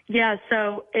 Yeah,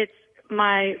 so it's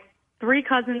my 3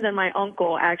 cousins and my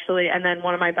uncle, actually, and then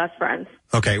one of my best friends.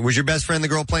 Okay. Was your best friend the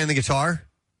girl playing the guitar?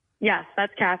 Yes,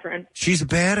 that's Catherine. She's a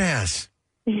badass.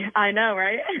 Yeah, I know,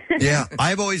 right? Yeah.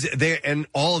 And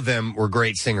all of them were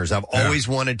great singers. I've always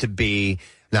wanted to be,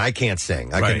 now I can't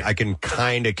sing. I can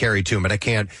kind of carry tune, but I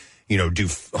can't, do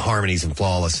harmonies and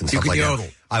flawless and stuff like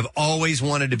that. I've always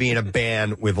wanted to be in a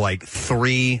band with like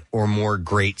 3 or more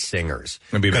great singers.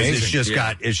 That'd be amazing.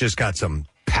 It's just got some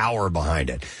power behind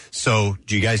it. So,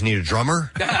 do you guys need a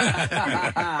drummer?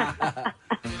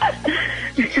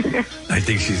 I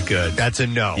think she's good. That's a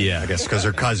no. Yeah. I guess because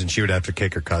her cousin, she would have to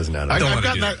kick her cousin out of it.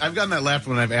 I've gotten that laugh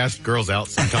when I've asked girls out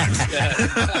sometimes.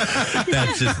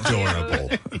 That's just adorable.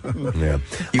 Yeah.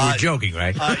 You were joking,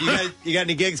 right? You got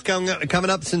any gigs coming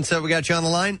up since we got you on the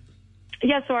line?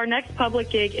 Yeah, so our next public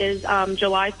gig is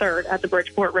July 3rd at the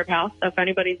Bridgeport Rib House. So if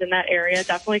anybody's in that area,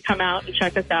 definitely come out and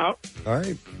check us out. All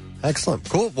right. Excellent.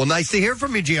 Cool. Well, nice to hear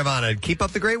from you, Giovanna. Keep up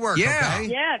the great work, okay?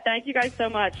 Yeah, thank you guys so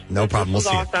much. No problem. We'll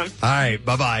This see was you. awesome. All right.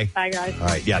 Bye-bye. Bye, guys. All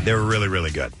right. Yeah, they were really, really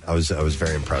good. I was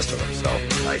very impressed with them.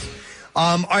 So, nice.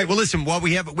 All right. Well, listen,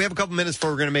 we have a couple minutes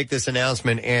before we're going to make this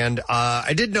announcement, and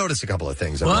I did notice a couple of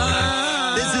things.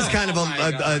 This is kind of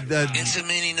It's a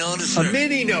mini noticer. A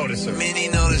mini noticer. Mini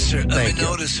noticer. Thank you.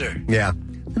 noticer. Yeah.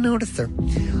 A noticer.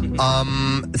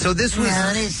 So this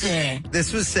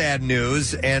was sad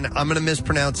news, and I'm going to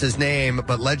mispronounce his name,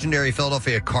 but legendary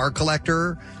Philadelphia car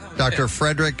collector, Dr.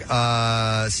 Frederick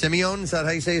Simeon, is that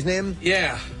how you say his name?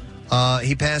 Yeah.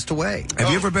 He passed away. Have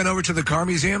you ever been over to the car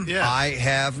museum? Yeah. I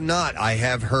have not. I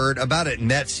have heard about it,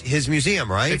 and that's his museum,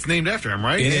 right? It's named after him,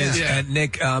 right? It is. Yeah. And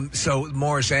Nick, so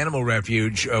Morris Animal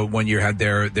Refuge, one year had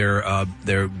their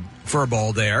fur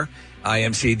ball there. I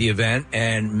emceed the event,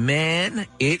 and man,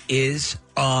 it is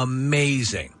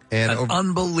amazing. And an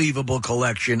unbelievable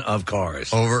collection of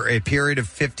cars. Over a period of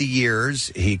 50 years,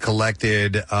 he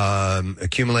accumulated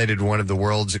one of the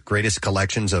world's greatest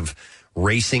collections of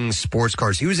racing sports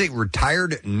cars. He was a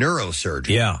retired neurosurgeon.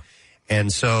 Yeah.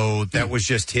 And so that was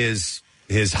just his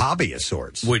hobby of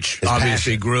sorts. Which his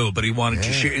obviously passion. grew, but he wanted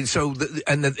to share. And so,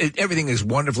 everything is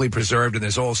wonderfully preserved, and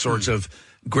there's all sorts of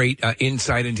great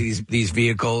insight into these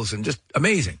vehicles, and just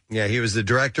amazing. Yeah, he was the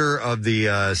director of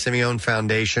the Simeon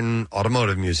Foundation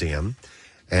Automotive Museum,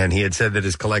 and he had said that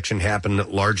his collection happened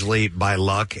largely by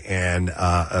luck and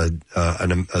a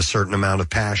certain amount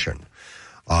of passion.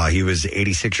 He was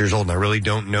 86 years old, and I really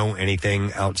don't know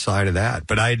anything outside of that.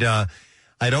 But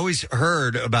I'd always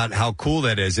heard about how cool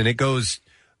that is, and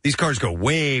these cars go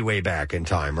way, way back in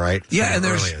time, right? Yeah, and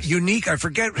there's unique. I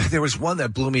forget, there was one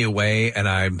that blew me away,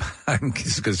 and this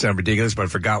is going to sound ridiculous, but I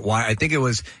forgot why. I think it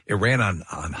ran on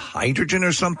hydrogen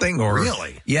or something. Or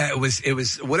really? Yeah, it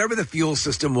was whatever the fuel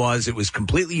system was. It was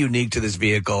completely unique to this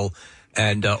vehicle,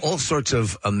 and all sorts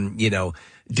of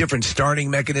different starting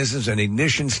mechanisms and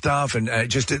ignition stuff, and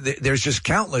there's just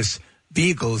countless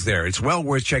vehicles there. It's well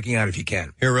worth checking out if you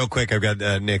can. Here, real quick, I've got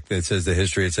Nick that says the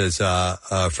history. It says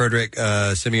Frederick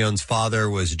Simeon's father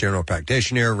was a general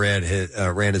practitioner, ran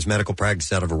his medical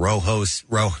practice out of a row house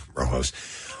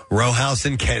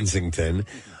in Kensington.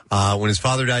 When his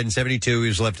father died in 1972, he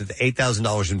was left with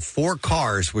 $8,000 and 4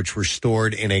 cars, which were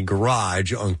stored in a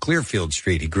garage on Clearfield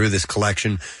Street. He grew this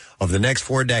collection over the next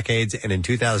 4 decades, and in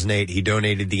 2008, he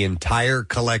donated the entire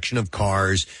collection of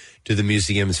cars to the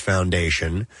museum's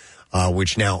foundation,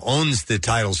 which now owns the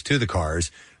titles to the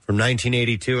cars. From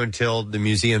 1982 until the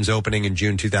museum's opening in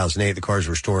June 2008, the cars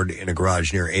were stored in a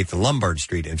garage near 8th and Lombard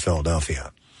Street in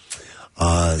Philadelphia.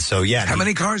 How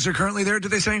many cars are currently there, did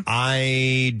they say?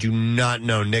 I do not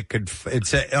know. Nick could...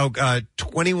 It's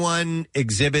 21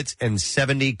 exhibits and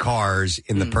 70 cars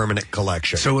in the permanent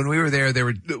collection. So when we were there,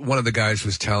 one of the guys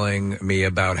was telling me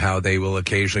about how they will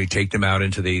occasionally take them out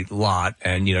into the lot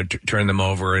and, turn them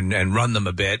over and run them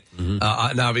a bit. And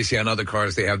obviously on other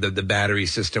cars, they have the battery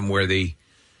system where they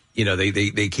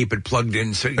keep it plugged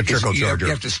in. So a trickle charger.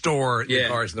 You have to store the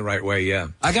cars in the right way, yeah.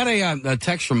 I got a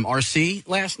text from RC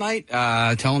last night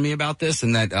telling me about this,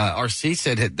 and that RC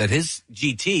said that his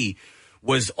GT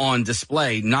was on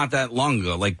display not that long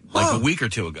ago, like a week or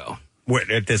two ago. What,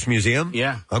 at this museum?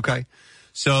 Yeah. Okay.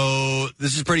 So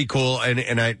this is pretty cool, and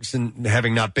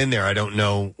having not been there, I don't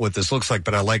know what this looks like,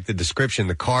 but I like the description.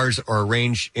 The cars are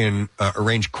arranged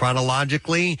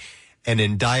chronologically and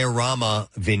in diorama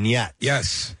vignettes.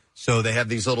 Yes. So they have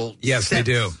these little Yes, they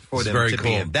do. for It's them very to cool.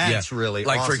 be in. That's really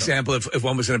like, awesome. for example, if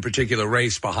one was in a particular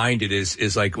race, behind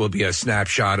it will be a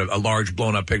snapshot of a large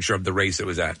blown up picture of the race it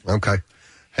was at. Okay.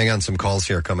 Hang on, some calls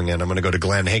here coming in. I'm going to go to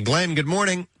Glenn. Hey, Glenn, good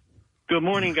morning. Good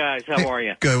morning, guys. How are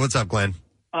you? Good. What's up, Glenn?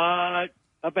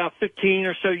 About 15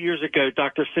 or so years ago,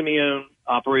 Dr. Simeon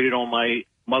operated on my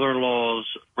mother-in-law's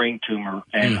brain tumor,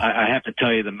 and I have to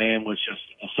tell you, the man was just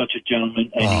such a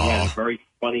gentleman, and he had a very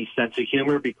funny sense of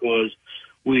humor because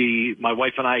my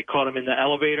wife and I caught him in the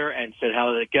elevator and said,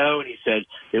 "How did it go?" And he said,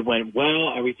 "It went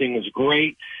well. Everything was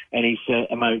great." And he said,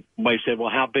 and my wife said,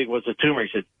 "Well, how big was the tumor?" He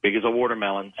said, "Big as a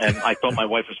watermelon." And I thought my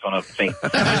wife was going to faint.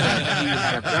 He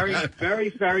had a very, very,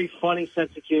 very funny sense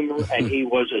of humor, and he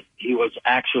was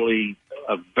actually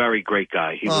a very great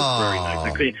guy. He was very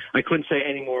nice. I couldn't say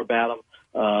any more about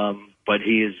him. But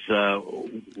he is,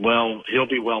 he'll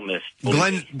be well missed.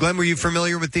 Glenn, were you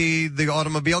familiar with the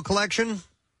automobile collection?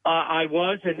 I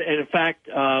was, and in fact,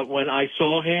 when I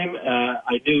saw him,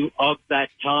 I knew of that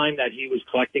time that he was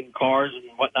collecting cars and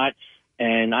whatnot.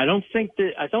 And I don't think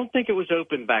it was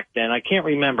open back then. I can't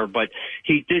remember, but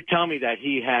he did tell me that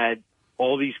he had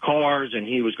all these cars, and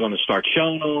he was going to start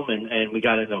showing them, and we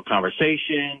got into a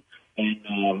conversation.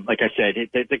 And like I said,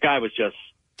 the guy was just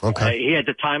he had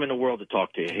the time in the world to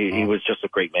talk to you. He was just a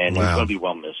great man. He's going to be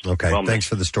well missed. Okay, well thanks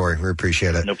for the story. We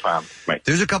appreciate it. No problem. Right.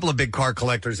 There's a couple of big car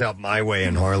collectors out my way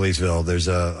in Harleysville. There's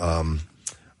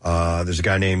a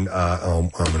guy named I'm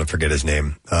going to forget his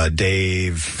name.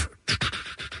 Dave.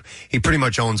 He pretty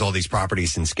much owns all these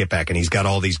properties in Skippack, and he's got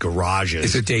all these garages.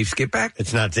 Is it Dave Skippack?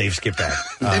 It's not Dave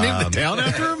Skippack. They named the town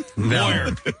after him? No. Moyer.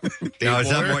 No,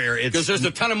 it's not Moyer. Because there's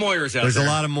a ton of Moyers out There's there. a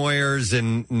lot of Moyers,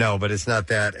 and no, but it's not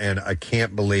that. And I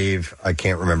can't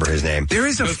remember his name. There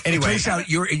is a place out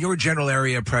in your general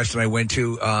area, Preston, I went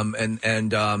to,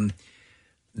 and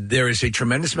there is a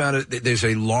tremendous amount of, there's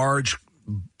a large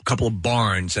couple of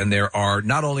barns, and there are,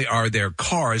 not only are there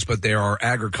cars, but there are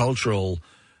agricultural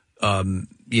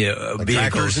Like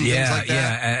vehicles, tractors and things like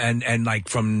that? and like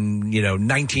from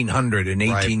 1900 and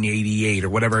 1888 or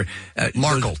whatever.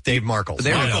 Dave Markle.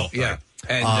 There we go. Yeah.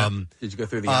 And, did you go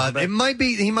through the alphabet? It might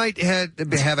be. He might have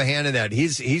a hand in that.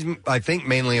 He's. I think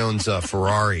mainly owns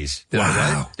Ferraris.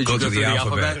 Wow. Did Go you go through the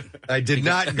alphabet? I did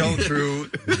not go through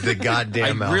the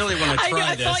goddamn. I really want to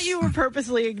try this. I thought you were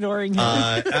purposely ignoring him.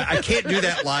 I can't do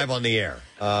that live on the air.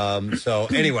 So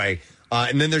anyway,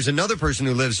 and then there's another person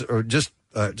who lives just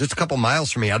a couple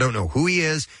miles from me. I don't know who he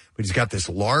is, but he's got this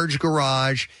large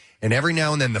garage, and every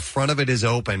now and then the front of it is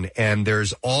open, and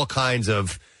there's all kinds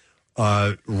of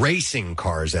racing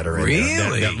cars that are in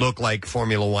there that look like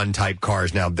Formula One type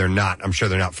cars. Now they're not. I'm sure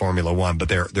they're not Formula One, but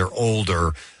they're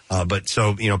older. But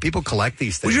so people collect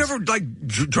these things. Would you ever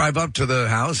drive up to the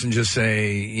house and just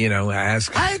say,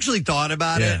 ask? I actually thought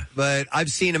about it, but I've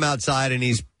seen him outside, and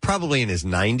he's probably in his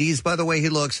 90s by the way he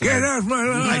looks. Get off my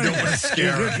lawn! I don't want to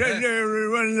scare him.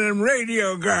 You're one of them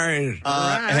radio guys.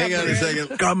 Hang on a second.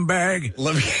 Scumbag.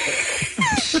 Let me.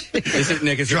 Is it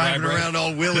Nick? Is driving around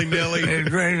all willy nilly? I'm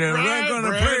not going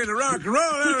to play the rock and roll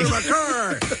out of my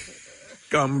car.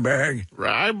 Scumbag.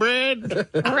 Rye bread.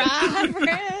 Rye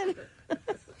bread.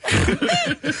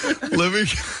 Let me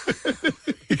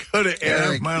go to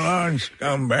Eric. My lawn,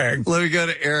 scumbag. Let me go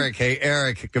to Eric. Hey,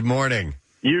 Eric. Good morning.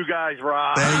 You guys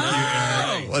rock. Thank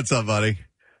you, Eric. What's up, buddy?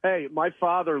 Hey, my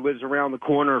father lives around the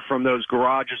corner from those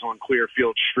garages on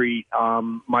Clearfield Street.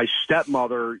 My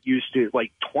stepmother used to,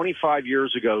 25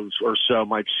 years ago or so,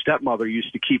 my stepmother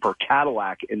used to keep her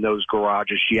Cadillac in those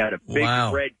garages. She had a big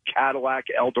red Cadillac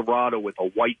Eldorado with a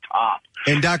white top.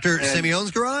 In Dr.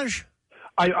 Simeon's garage?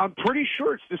 I'm pretty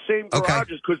sure it's the same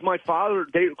garages because my father,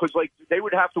 they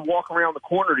would have to walk around the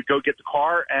corner to go get the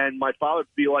car, and my father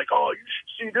would be like, "Oh, you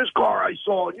should see this car I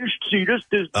saw, and you should see this.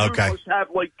 This dude must have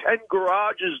 10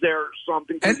 garages there or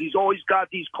something because he's always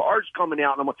got these cars coming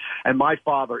out." And my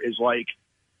father is like,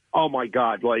 "Oh my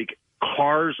God,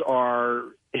 cars are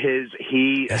he'll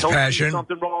passion. see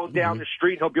something wrong down the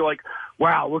street, and he'll be like,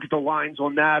 wow, look at the lines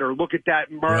on that, or look at that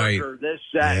merger, this,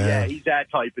 that." Yeah, he's that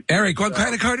type of dude. Eric, what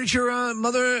kind of car did your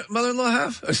mother-in-law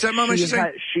have? A stepmom, I should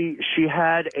say? She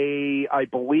had I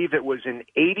believe it was an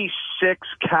 86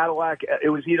 Cadillac. It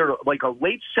was either a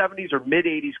late 70s or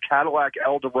mid-80s Cadillac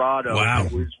Eldorado. Wow.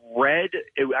 It was red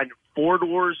and 4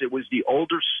 doors. It was the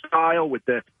older style with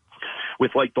the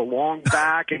long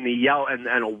back and the yellow and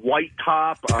a white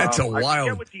top. That's I wild.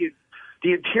 forget what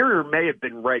the interior may have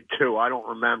been red too. I don't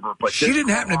remember. But she didn't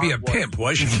happen to be a pimp,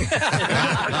 was she?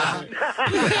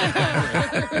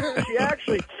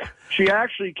 She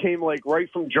actually came right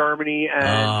from Germany,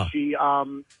 and she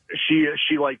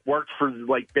worked for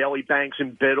Bailey Banks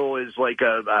and Biddle as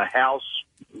a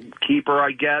housekeeper,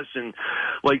 I guess, and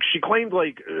she claimed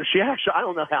she actually, I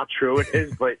don't know how true it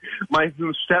is, but my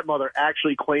stepmother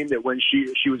actually claimed that when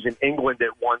she was in England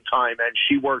at one time, and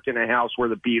she worked in a house where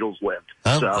the Beatles lived.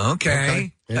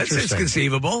 Okay. That's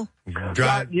conceivable.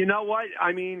 You know what?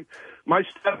 I mean, my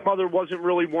stepmother wasn't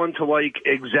really one to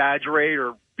exaggerate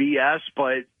or BS,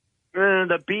 but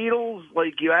the Beatles,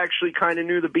 you actually kind of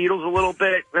knew the Beatles a little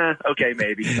bit. Okay,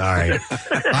 maybe. All right.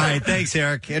 All right. Thanks,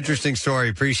 Eric. Interesting story.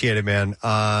 Appreciate it, man.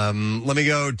 Let me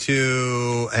go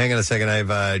to, hang on a second. I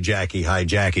have Jackie. Hi,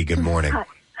 Jackie. Good morning.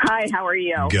 Hi, how are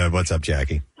you? Good. What's up,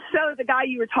 Jackie? So the guy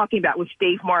you were talking about was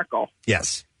Dave Markle.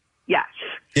 Yes. Yes.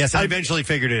 Yes, I eventually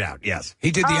figured it out. Yes.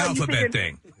 He did the alphabet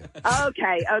thing.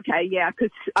 Okay, yeah,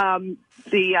 because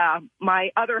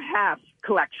my other half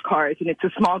collects cars, and it's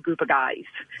a small group of guys.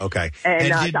 Okay.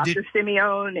 And Dr.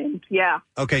 Simeon, and yeah.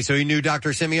 Okay, so you knew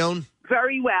Dr. Simeon?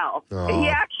 Very well. Oh. He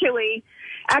actually,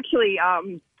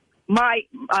 my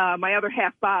other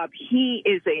half, Bob, he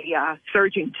is a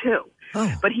surgeon too.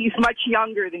 Oh. But he's much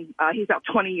younger than, he's about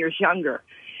 20 years younger.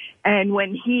 And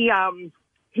when he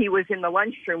was in the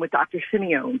lunchroom with Dr.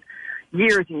 Simeon,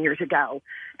 years and years ago.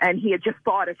 And he had just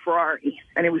bought a Ferrari,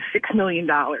 and it was $6 million.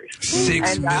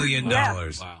 $6 million.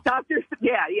 Yeah. Wow.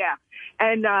 Yeah.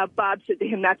 And Bob said to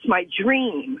him, "That's my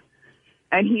dream."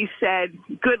 And he said,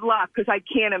 "Good luck, because I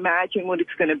can't imagine what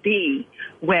it's going to be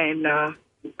when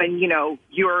you know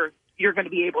you're going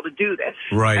to be able to do this."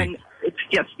 Right. And it's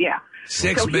just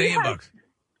 $6 million. $6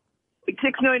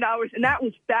 million, and that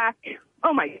was back.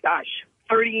 Oh my gosh,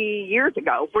 40 years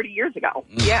ago.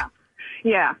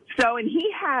 Yeah. So, and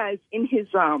he has in his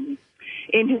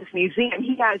museum,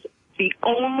 he has the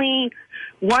only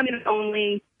one and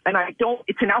only, and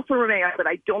it's an Alfa Romeo, but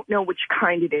I don't know which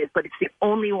kind it is, but it's the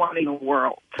only one in the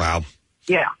world. Wow.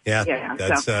 Yeah.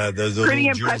 That's so, those pretty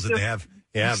little jewels impressive. that they have.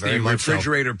 Yeah, It's very the much so.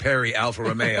 Refrigerator Perry Alfa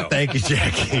Romeo. Thank you,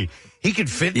 Jackie. He could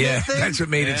fit in that thing? that's what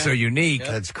made it so unique.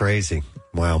 That's crazy.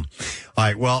 Wow. All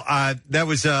right. Well, that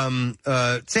was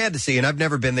sad to see, and I've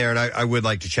never been there, and I would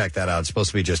like to check that out. It's supposed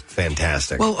to be just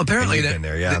fantastic. Well, apparently And you've been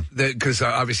there, yeah. Because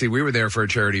obviously we were there for a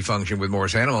charity function with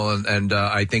Morris Animal, and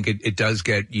I think it does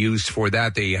get used for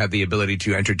that. They have the ability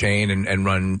to entertain and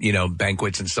run,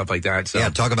 banquets and stuff like that. So Yeah,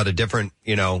 talk about a different,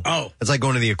 it's like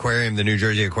going to the aquarium, the New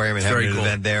Jersey Aquarium, and having Very an cool.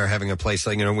 event there, having a place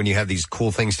like, when you have these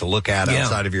cool things to look at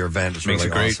outside of your event. It's Makes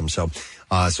really it great. awesome. So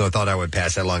I thought I would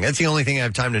pass that along. That's the only thing I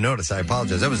have time to notice. I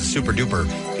apologize. That was a super duper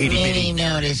itty-bitty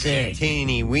noticer.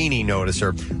 Teeny weeny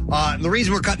noticer. The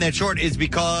reason we're cutting that short is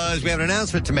because we have an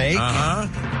announcement to make.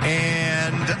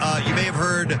 And you may have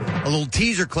heard a little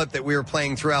teaser clip that we were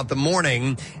playing throughout the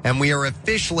morning, and we are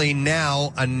officially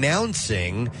now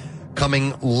announcing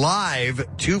coming live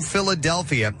to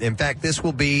Philadelphia. In fact, this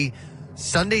will be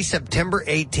Sunday, September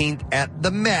 18th at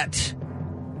the Met.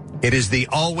 It is the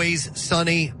Always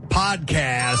Sunny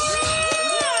podcast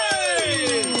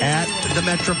at the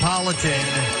Metropolitan.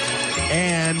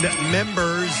 And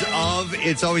members of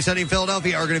It's Always Sunny in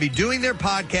Philadelphia are going to be doing their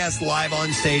podcast live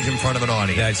on stage in front of an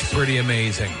audience. That's pretty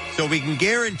amazing. So we can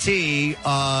guarantee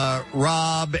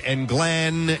Rob and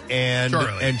Glenn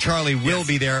and Charlie will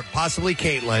be there, possibly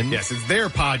Caitlin. Yes, it's their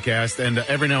podcast, and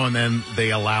every now and then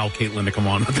they allow Caitlin to come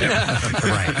on with them.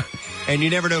 Right. And you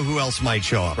never know who else might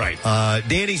show up. Right.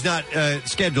 Danny's not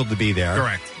scheduled to be there.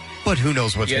 Correct. But who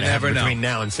knows what's You going to happen never know. between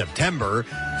now and September.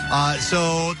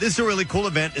 So this is a really cool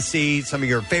event to see some of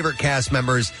your favorite cast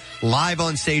members live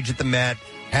on stage at the Met,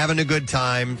 having a good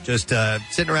time, just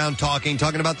sitting around talking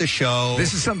about the show.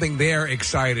 This is something they're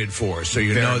excited for, so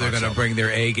you Very know they're much going to so. bring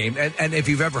their A game. And if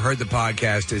you've ever heard the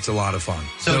podcast, it's a lot of fun.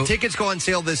 So tickets go on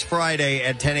sale this Friday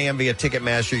at 10 a.m. via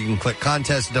Ticketmaster. You can click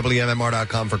contest at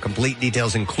WMMR.com for complete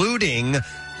details, including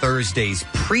Thursday's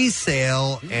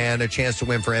pre-sale and a chance to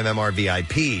win for MMR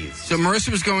VIPs. So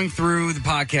Marissa was going through the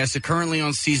podcast. They're currently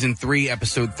on season 3,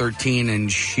 episode 13,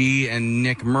 and she and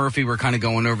Nick Murphy were kind of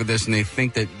going over this, and they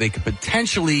think that they could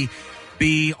potentially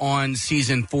be on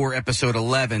season 4, episode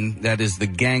 11. That is The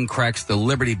Gang Cracks the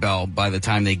Liberty Bell by the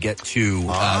time they get to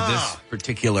this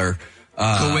particular...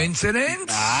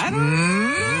 Coincidence? I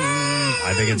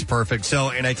think it's perfect. So,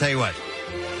 and I tell you what,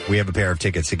 we have a pair of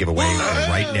tickets to give away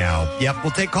right now. Yep,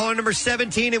 we'll take caller number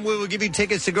 17, and we will give you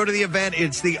tickets to go to the event.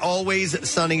 It's the Always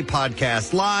Sunny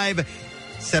podcast live,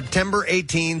 September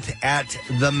 18th at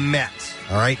the Met.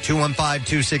 All right,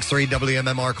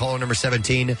 215-263-WMMR, caller number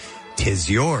 17. 'Tis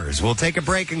yours. We'll take a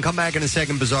break and come back in a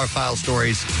second. Bizarre File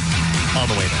Stories on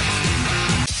the way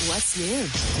back. What's new?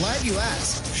 Glad you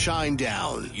asked. Shine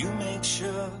Down. You make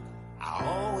sure I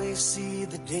always see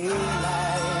the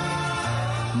daylight.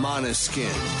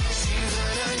 Måneskin.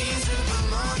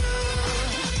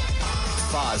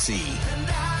 Fozzy.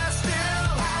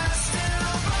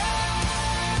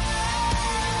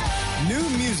 New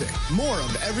music, more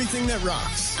of everything that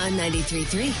rocks. On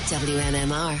 93.3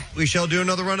 WMMR. We shall do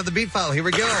another run of the Beat File. Here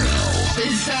we go.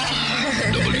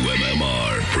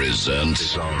 WMMR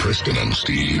presents Preston and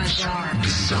Steve's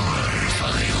Bizarre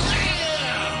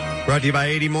File. Brought to you by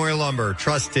 80 Moyer Lumber.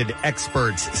 Trusted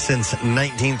experts since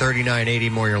 1939. 80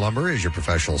 Moyer Lumber is your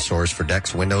professional source for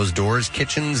decks, windows, doors,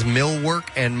 kitchens, millwork,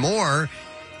 and more.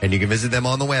 And you can visit them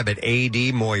on the web at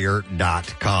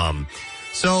admoyer.com.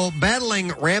 So,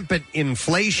 battling rampant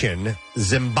inflation,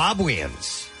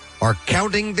 Zimbabweans are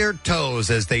counting their toes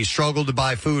as they struggle to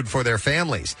buy food for their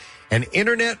families. An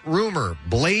internet rumor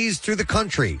blazed through the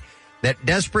country that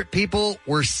desperate people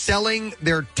were selling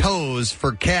their toes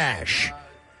for cash.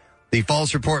 The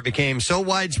false report became so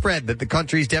widespread that the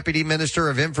country's Deputy Minister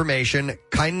of Information,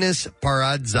 Kindness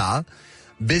Paradza,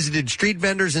 visited street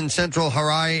vendors in central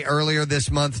Harare earlier this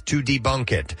month to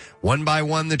debunk it. One by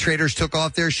one, the traders took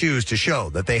off their shoes to show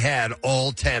that they had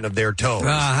all 10 of their toes.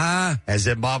 As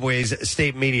Zimbabwe's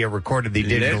state media recorded the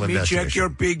digital Let me investigation. check your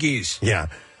piggies. Yeah.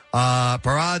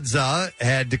 Paradza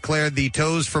had declared the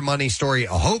Toes for Money story a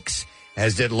hoax,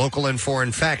 as did local and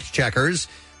foreign fact checkers.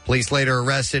 Police later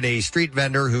arrested a street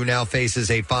vendor who now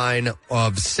faces a fine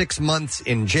of 6 months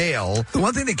in jail. The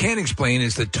one thing they can't explain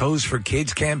is the Toes for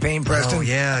Kids campaign, Preston. Oh,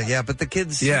 yeah, but the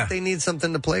kids, they need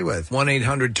something to play with.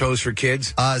 1-800-TOES for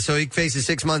Kids. So he faces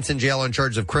 6 months in jail on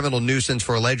charge of criminal nuisance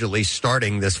for allegedly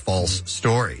starting this false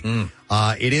story.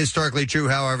 It is historically true,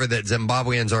 however, that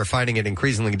Zimbabweans are finding it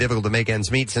increasingly difficult to make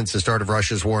ends meet since the start of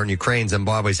Russia's war in Ukraine.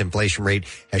 Zimbabwe's inflation rate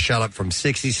has shot up from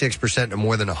 66% to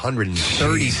more than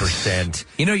 130%.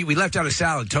 You know, we left out a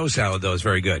salad. Toe salad, though, is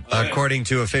very good. According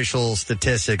to official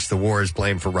statistics, the war is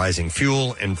blamed for rising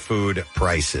fuel and food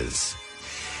prices.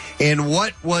 In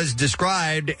what was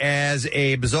described as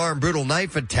a bizarre and brutal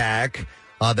knife attack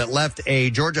that left a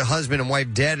Georgia husband and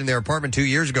wife dead in their apartment 2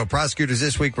 years ago, prosecutors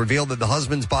this week revealed that the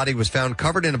husband's body was found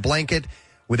covered in a blanket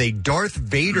with a Darth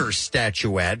Vader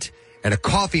statuette and a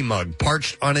coffee mug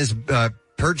perched on his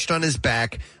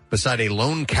back beside a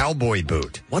lone cowboy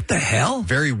boot. What the hell?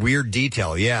 Very weird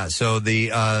detail. Yeah. So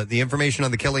the information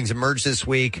on the killings emerged this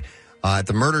week at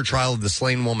the murder trial of the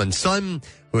slain woman's son,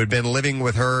 who had been living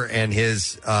with her and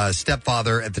his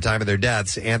stepfather at the time of their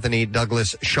deaths. Anthony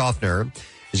Douglas Schaffner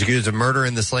is accused of murder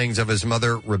and the slayings of his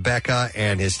mother, Rebecca,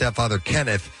 and his stepfather,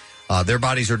 Kenneth. Their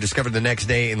bodies were discovered the next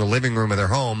day in the living room of their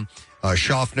home.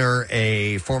 Schaffner,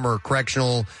 a former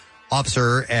correctional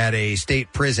officer at a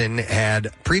state prison,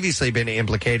 had previously been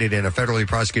implicated in a federally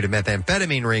prosecuted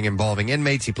methamphetamine ring involving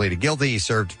inmates. He pleaded guilty. He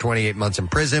served 28 months in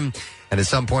prison. And at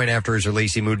some point after his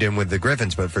release, he moved in with the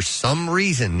Griffins. But for some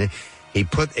reason, he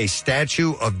put a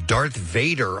statue of Darth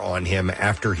Vader on him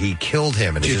after he killed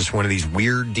him. And it's just one of these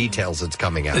weird details that's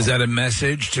coming out. Is that a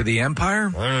message to the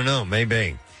Empire? I don't know.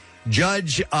 Maybe.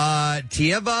 Judge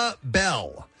Tieva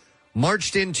Bell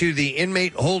marched into the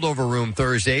inmate holdover room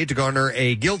Thursday to garner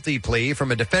a guilty plea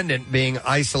from a defendant being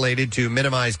isolated to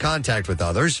minimize contact with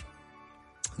others.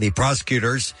 The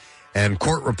prosecutors and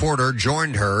court reporter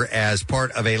joined her as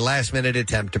part of a last-minute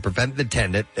attempt to prevent the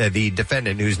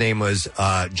defendant, whose name was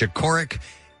Jakorik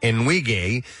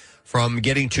Nwige, from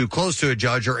getting too close to a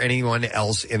judge or anyone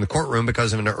else in the courtroom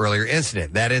because of an earlier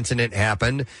incident. That incident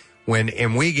happened when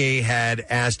Nwige had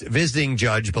asked visiting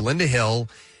judge Belinda Hill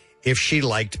if she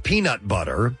liked peanut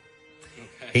butter.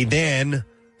 He then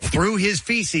threw his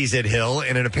feces at Hill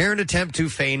in an apparent attempt to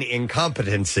feign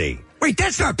incompetency. Wait,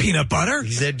 that's not peanut butter.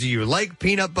 He said, "Do you like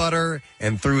peanut butter?"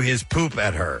 and threw his poop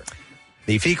at her.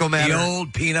 The fecal matter... The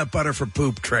old peanut butter for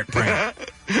poop trick.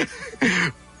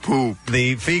 Poop.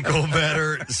 The fecal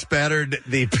matter spattered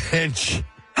the bench.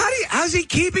 How's he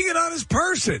keeping it on his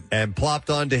person? And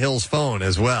plopped onto Hill's phone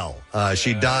as well.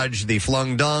 She dodged the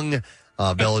flung dung,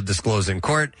 Bella disclosed in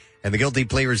court, and the guilty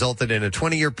plea resulted in a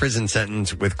 20-year prison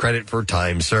sentence with credit for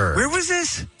time served. Where was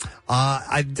this?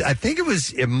 I think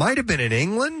it might have been in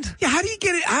England. Yeah, how do you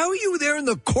get it? How are you there in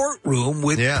the courtroom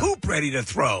with poop ready to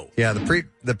throw? Yeah,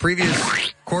 the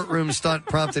previous courtroom stunt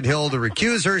prompted Hill to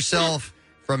recuse herself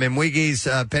from Mwigi's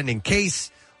pending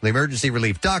case. The emergency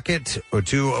relief docket,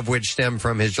 two of which stem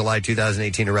from his July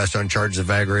 2018 arrest on charges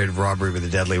of aggravated robbery with a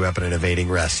deadly weapon and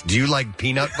evading arrest. Do you like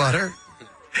peanut butter?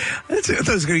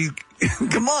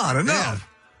 Come on, enough.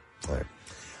 Yeah.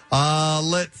 All right.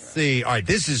 Let's see. All right,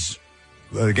 this is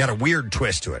got a weird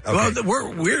twist to it. Okay. Well, we're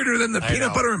weirder than the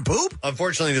peanut butter and poop?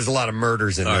 Unfortunately, there's a lot of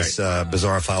murders in this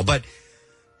bizarre file. But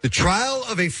the trial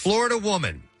of a Florida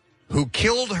woman who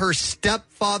killed her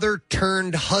stepfather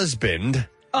turned husband...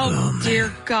 Oh,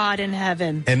 dear God in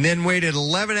heaven. And then waited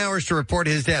 11 hours to report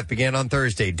his death began on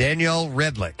Thursday. Danielle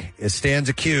Redlick stands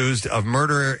accused of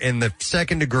murder in the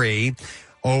second degree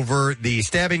over the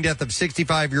stabbing death of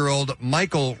 65-year-old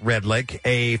Michael Redlick,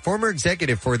 a former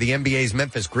executive for the NBA's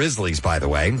Memphis Grizzlies, by the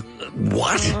way.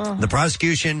 What? The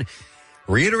prosecution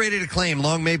reiterated a claim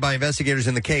long made by investigators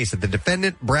in the case that the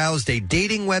defendant browsed a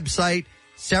dating website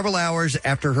several hours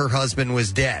after her husband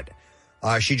was dead.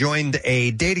 She joined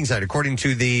a dating site, according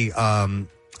to the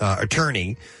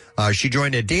attorney. She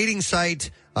joined a dating site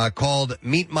called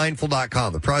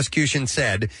MeetMindful.com. The prosecution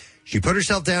said she put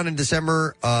herself down in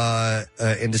December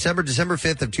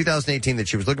 5th of 2018 that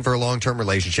she was looking for a long-term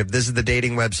relationship. This is the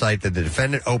dating website that the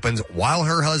defendant opens while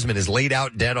her husband is laid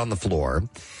out dead on the floor.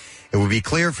 It would be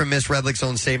clear from Ms. Redlick's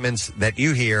own statements that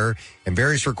you hear in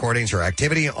various recordings her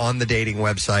activity on the dating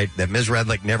website that Ms.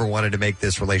 Redlick never wanted to make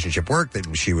this relationship work,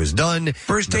 that she was done.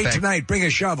 First date tonight, bring a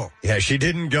shovel. Yeah, she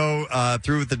didn't go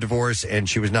through with the divorce, and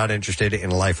she was not interested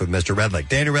in a life with Mr. Redlick.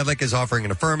 Daniel Redlick is offering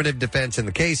an affirmative defense in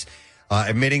the case,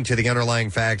 admitting to the underlying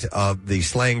fact of the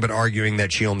slaying, but arguing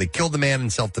that she only killed the man in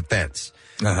self-defense.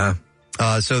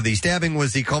 So the stabbing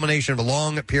was the culmination of a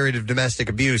long period of domestic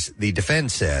abuse, the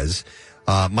defense says.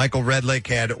 Michael Redlick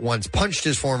had once punched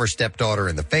his former stepdaughter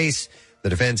in the face, the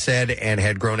defense said, and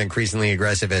had grown increasingly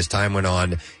aggressive as time went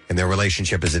on and their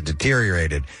relationship as it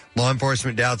deteriorated. Law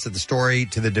enforcement doubts that the story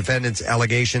to the defendant's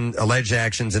alleged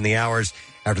actions in the hours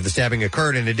after the stabbing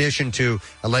occurred. In addition to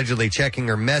allegedly checking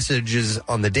her messages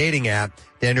on the dating app,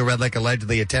 Daniel Redlick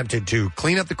allegedly attempted to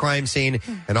clean up the crime scene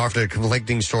and offered a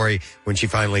conflicting story when she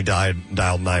finally dialed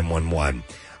 911.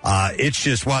 It's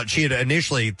just she had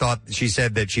initially she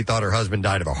said that she thought her husband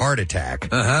died of a heart attack.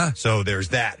 So there's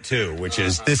that too, this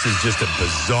is just a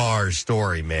bizarre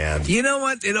story, man. You know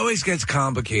what? It always gets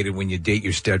complicated when you date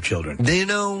your stepchildren. You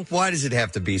know, why does it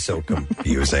have to be so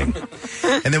confusing?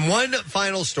 And then one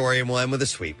final story, and we'll end with a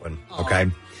sweet one,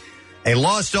 okay? A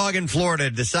lost dog in Florida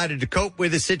decided to cope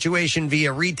with the situation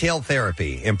via retail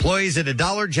therapy. Employees at a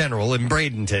Dollar General in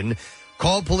Bradenton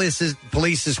called police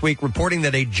this week reporting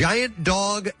that a giant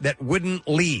dog that wouldn't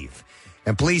leave.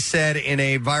 And police said in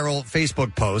a viral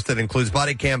Facebook post that includes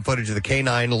body cam footage of the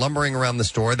canine lumbering around the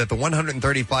store that the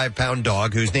 135-pound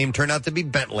dog, whose name turned out to be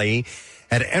Bentley,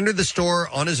 had entered the store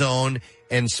on his own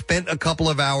and spent a couple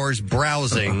of hours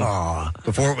browsing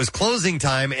before it was closing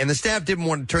time, and the staff didn't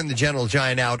want to turn the gentle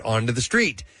giant out onto the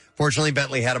street. Fortunately,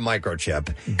 Bentley had a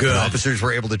microchip. Good. Officers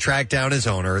were able to track down his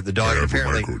owner. The dog had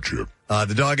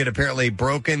apparently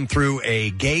broken through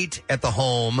a gate at the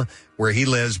home where he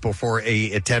lives before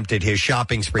he attempted his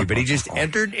shopping spree. But he just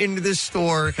entered into this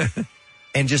store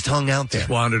and just hung out there.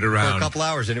 Just wandered around. For a couple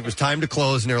hours, and it was time to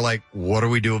close, and they were like, what do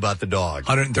we do about the dog?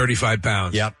 135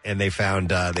 pounds. Yep, and they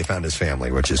found his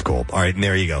family, which is cool. All right, and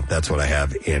there you go. That's what I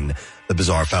have in the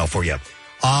bizarre file for you.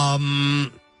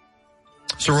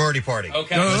 Sorority party.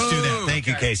 Okay. Let's do that. Thank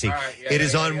you, Casey. Right, it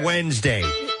is on Wednesday,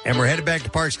 and we're headed back to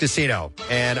Parks Casino.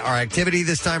 And our activity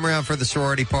this time around for the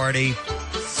sorority party,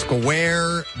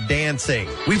 square dancing.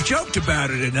 We've joked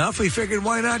about it enough. We figured,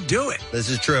 why not do it? This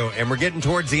is true. And we're getting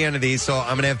towards the end of these, so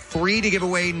I'm going to have 3 to give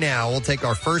away now. We'll take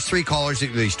our first 3 callers,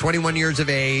 at least 21 years of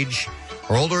age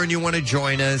or older, and you want to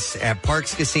join us at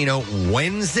Parks Casino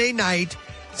Wednesday night,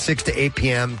 6 to 8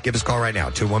 p.m. Give us a call right now,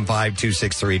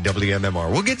 215-263-WMMR.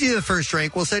 We'll get you the first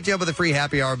drink. We'll set you up with a free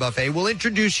happy hour buffet. We'll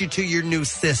introduce you to your new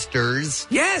sisters.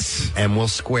 Yes. And we'll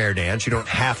square dance. You don't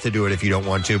have to do it if you don't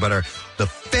want to, but the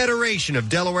Federation of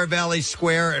Delaware Valley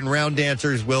Square and Round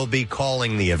Dancers will be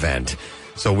calling the event.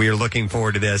 So we are looking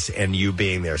forward to this and you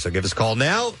being there. So give us a call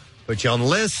now. Put you on the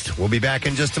list. We'll be back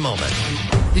in just a moment.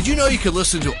 Did you know you could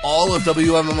listen to all of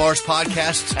WMMR's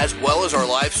podcasts as well as our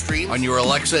live stream on your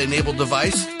Alexa-enabled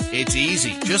device? It's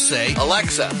easy. Just say,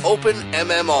 Alexa, open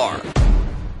MMR.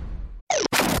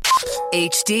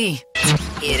 HD.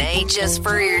 It ain't just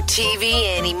for your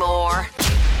TV anymore.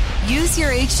 Use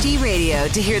your HD radio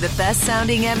to hear the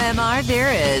best-sounding MMR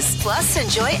there is. Plus,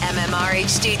 enjoy MMR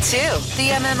HD 2,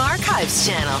 the MM Archives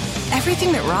channel.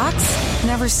 Everything that rocks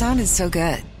never sounded so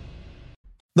good.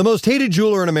 The most hated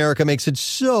jeweler in America makes it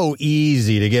so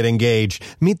easy to get engaged.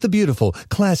 Meet the beautiful,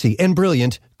 classy, and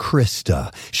brilliant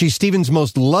Krista. She's Steven's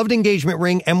most loved engagement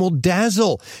ring and will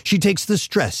dazzle. She takes the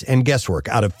stress and guesswork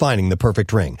out of finding the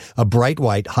perfect ring. A bright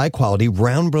white, high-quality,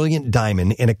 round, brilliant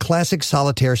diamond in a classic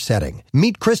solitaire setting.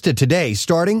 Meet Krista today,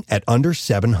 starting at under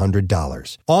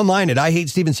 $700. Online at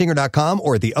IHateStevenSinger.com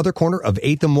or at the other corner of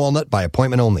 8th and Walnut by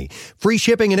appointment only. Free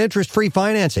shipping and interest-free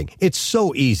financing. It's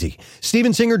so easy.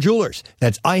 Steven Singer Jewelers.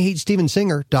 That's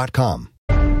IHateStevenSinger.com.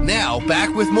 Now,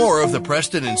 back with more of the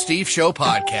Preston and Steve Show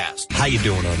podcast. How you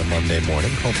doing on a Monday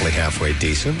morning? Hopefully halfway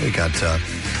decent. We got a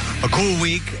cool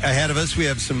week ahead of us. We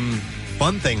have some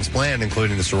fun things planned,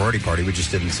 including the sorority party. We just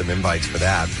did some invites for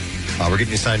that. We're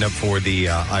getting you signed up for the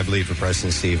I Believe for Preston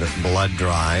and Steve Blood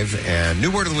Drive and New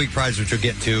Word of the Week prize, which we'll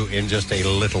get to in just a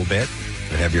little bit.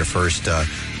 And have your first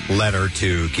letter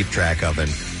to keep track of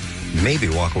and maybe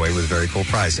walk away with a very cool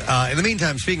prize. In the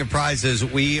meantime, speaking of prizes,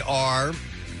 we are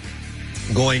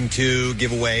going to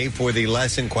give away for the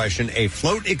lesson question a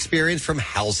float experience from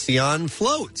Halcyon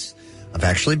Floats. I've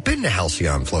actually been to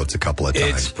Halcyon Floats a couple of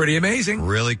times. It's pretty amazing.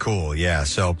 Really cool, yeah.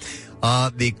 So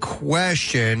the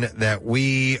question that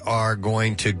we are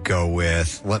going to go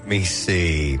with, let me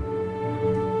see.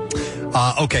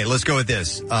 Okay, let's go with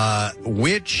this.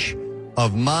 Which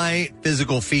of my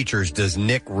physical features does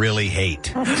Nick really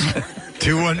hate?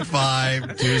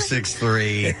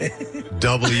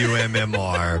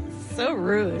 215-263-WMMR. So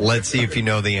rude. Let's see if you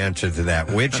know the answer to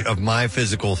that. Which of my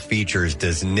physical features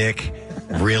does Nick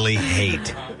really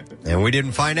hate? And we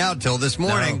didn't find out till this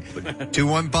morning.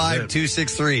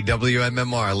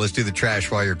 215-263-WMMR. Let's do the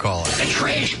trash while you're calling. The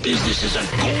trash business is a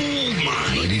gold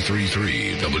mine.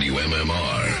 93.3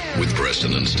 WMMR with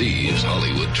Preston and Steve's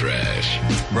Hollywood Trash.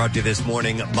 Brought to you this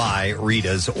morning by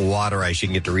Rita's Water Ice. You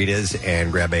can get to Rita's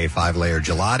and grab a 5-layer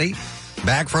gelati.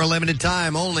 Back for a limited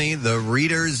time only. The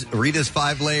Rita's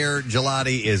 5-layer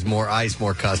gelati is more ice,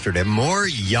 more custard, and more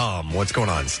yum. What's going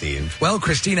on, Steve? Well,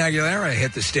 Christina Aguilera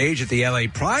hit the stage at the LA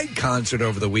Pride concert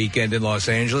over the weekend in Los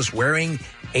Angeles wearing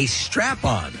a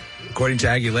strap-on. According to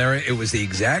Aguilera, it was the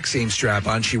exact same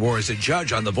strap-on she wore as a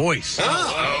judge on The Voice.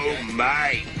 Oh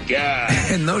my God.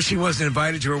 And though she wasn't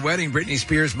invited to her wedding, Britney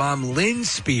Spears' mom, Lynn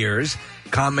Spears,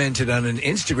 commented on an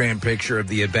Instagram picture of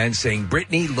the event saying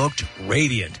Britney looked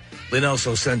radiant. Lynn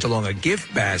also sent along a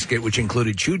gift basket, which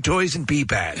included chew toys and pee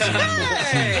pads.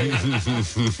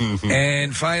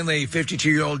 And finally,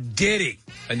 52-year-old Diddy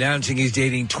announcing he's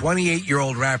dating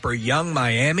 28-year-old rapper Young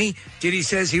Miami. Diddy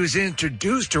says he was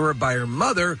introduced to her by her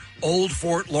mother, Old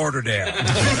Fort Lauderdale.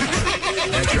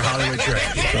 That's your Hollywood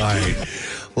Trash. All right.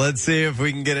 Let's see if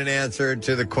we can get an answer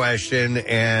to the question.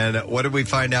 And what did we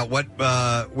find out?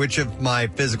 Which of my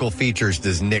physical features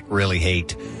does Nick really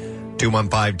hate?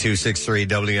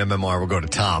 215-263-WMMR. We'll go to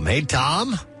Tom. Hey,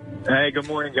 Tom. Hey, good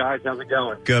morning, guys. How's it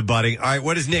going? Good, buddy. All right,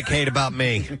 what does Nick hate about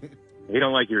me? You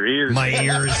don't like your ears. My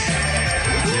ears.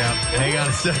 Yeah. Hang on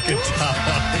a second, Tom.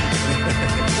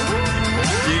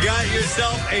 You got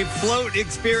yourself a float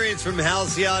experience from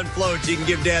Halcyon Floats. You can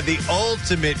give Dad the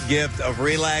ultimate gift of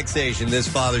relaxation this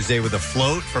Father's Day with a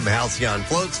float from Halcyon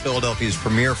Floats, Philadelphia's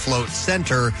premier float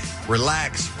center.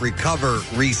 Relax, recover,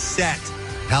 reset.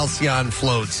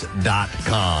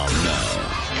 HalcyonFloats.com.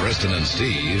 Now, Preston and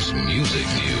Steve's Music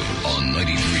News on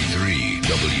 93.3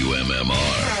 WMMR.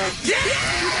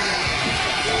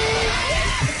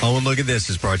 Oh, and look at this.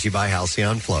 It's brought to you by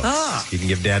Halcyon Floats. You can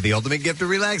give Dad the ultimate gift of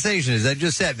relaxation, as I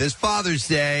just said, this Father's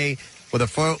Day with a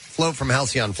float from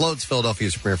Halcyon Floats,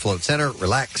 Philadelphia's premier float center.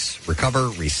 Relax, recover,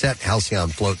 reset.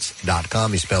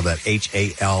 HalcyonFloats.com. You spell that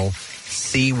HALCYON.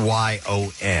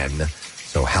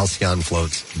 So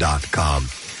HalcyonFloats.com.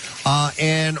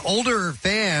 An older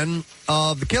fan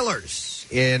of the Killers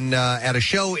at a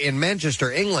show in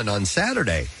Manchester, England on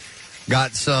Saturday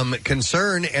got some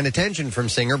concern and attention from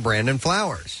singer Brandon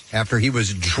Flowers after he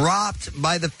was dropped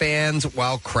by the fans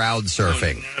while crowd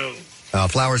surfing. Oh, no.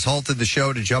 Flowers halted the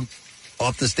show to jump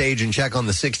off the stage and check on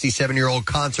the 67-year-old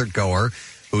concert goer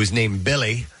who was named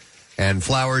Billy. And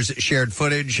Flowers shared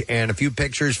footage and a few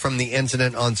pictures from the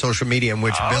incident on social media in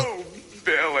which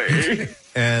Billy.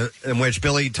 In which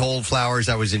Billy told Flowers,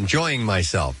 I was enjoying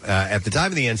myself. At the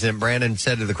time of the incident, Brandon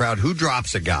said to the crowd, who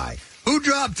drops a guy? Who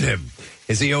dropped him?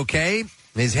 Is he okay?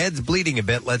 His head's bleeding a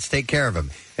bit. Let's take care of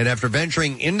him. And after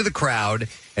venturing into the crowd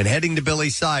and heading to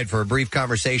Billy's side for a brief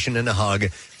conversation and a hug,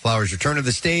 Flowers returned to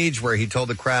the stage where he told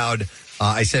the crowd,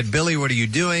 I said, Billy, what are you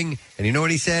doing? And you know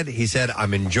what he said? He said,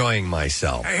 I'm enjoying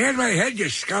myself. I hit my head, you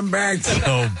scumbag.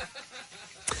 So,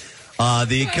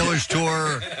 the Killers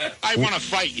tour. I want to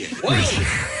fight you.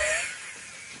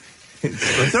 I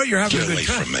thought you were having Get a away good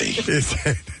time. from me.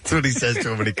 That's what he says to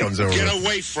him when he comes over. Get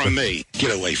away from me.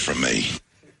 Get away from me.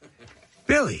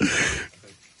 Billy.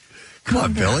 Come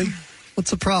on, Billy.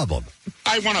 What's the problem?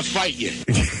 I want to fight you.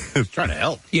 Trying to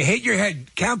help. You hit your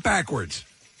head. Count backwards.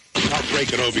 I'll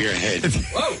break it over your head.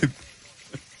 Whoa.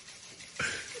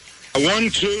 1,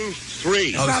 2,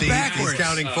 3. Oh, see, backwards. he's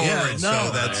counting forward, Yeah,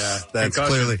 so that's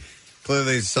clearly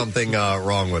something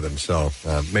wrong with him. So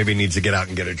maybe he needs to get out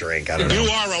and get a drink. I don't know. You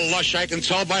are a lush. I can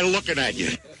tell by looking at you.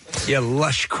 You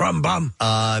lush crumb bum.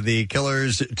 The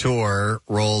Killers tour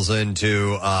rolls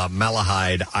into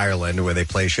Malahide, Ireland, where they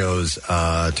play shows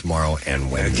tomorrow and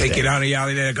Wednesday. Take you down the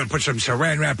alley there. They're going to put some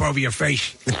saran wrap over your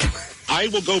face. I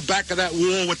will go back to that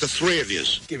wall with the three of you.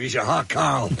 Give you a hot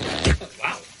call.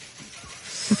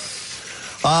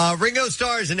 Wow. Ringo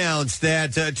Starr's announced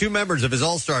that two members of his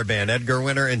all-star band, Edgar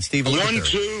Winter and Steve Lukather. 1,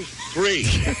 2, 3.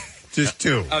 Just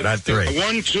two, not three.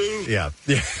 1, 2. Yeah.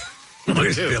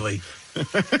 Where's Billy?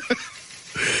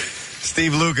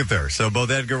 Steve Lukather. So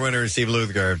both Edgar Winter and Steve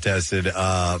Lukather have tested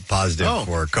positive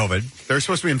for COVID. They're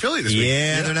supposed to be in Philly this week.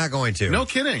 Yeah, they're not going to. No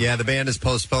kidding. Yeah, the band has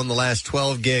postponed the last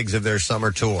 12 gigs of their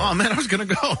summer tour. Oh, man, I was going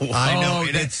to go. I know.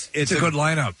 And it's a good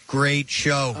lineup. Great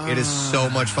show. It is so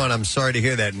much fun. I'm sorry to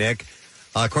hear that, Nick.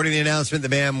 According to the announcement, the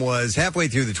band was halfway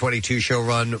through the 22-show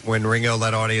run when Ringo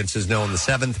let audiences know on the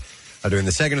 7th during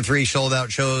the second of 3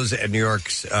 sold-out shows at New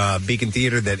York's Beacon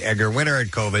Theater that Edgar Winter had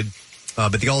COVID.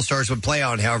 But the All-Stars would play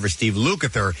on, however, Steve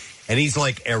Lukather, and he's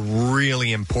like a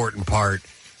really important part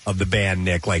of the band,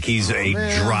 Nick. Like, he's a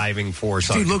driving force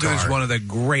on guitar. Steve Lukather is one of the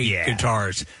great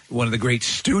guitarists, one of the great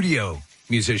studio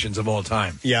musicians of all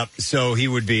time. Yep. So he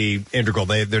would be integral.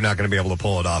 They're not going to be able to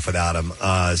pull it off without him.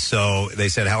 So they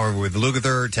said, however, with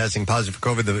Lukather testing positive for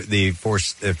COVID,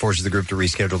 it forces the group to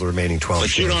reschedule the remaining 12 But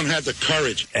shows. you don't have the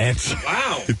courage. And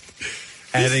wow.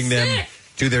 adding them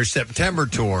to their September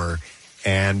tour.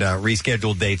 and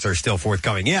rescheduled dates are still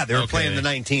forthcoming. Yeah, they were playing the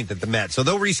 19th at the Met, so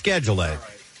they'll reschedule it.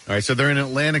 All right, so they're in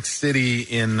Atlantic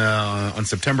City on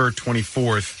September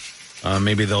 24th.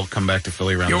 Maybe they'll come back to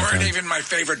Philly around You that weren't time. even my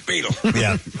favorite Beatle.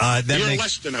 Yeah. You're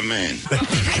less than a man.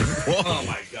 Oh,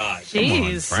 my God.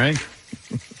 Jeez. Frank.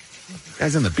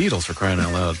 Guy's in the Beatles, for crying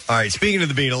out loud. All right, speaking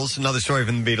of the Beatles, another story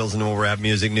from the Beatles, and we'll wrap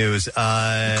music news. Call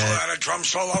that a drum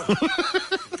solo?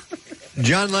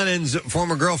 John Lennon's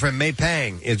former girlfriend, May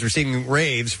Pang, is receiving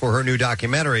raves for her new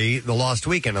documentary, The Lost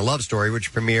Weekend, a love story,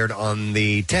 which premiered on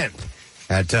the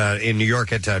 10th in New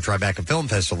York at Tribeca Film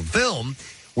Festival. The film,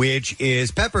 which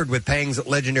is peppered with Pang's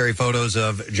legendary photos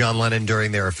of John Lennon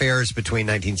during their affairs between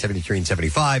 1973 and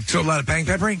 75. So a lot of Pang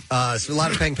peppering? So a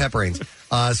lot of Pang pepperings.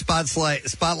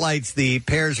 Spotlights the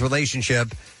pair's relationship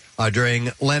during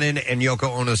Lennon and Yoko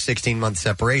Ono's 16-month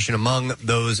separation. Among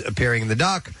those appearing in the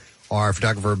doc are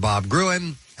photographer Bob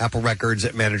Gruen, Apple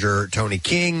Records manager Tony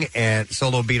King, and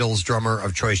solo Beatles drummer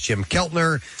of choice Jim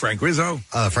Keltner. Frank Rizzo.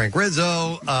 Get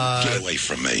away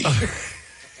from me.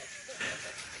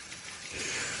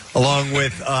 Along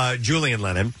with Julian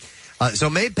Lennon. So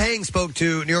May Pang spoke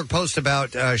to New York Post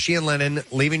about she and Lennon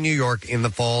leaving New York in the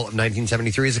fall of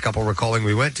 1973 as a couple, recalling,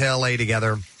 we went to L.A.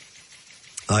 together,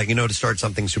 to start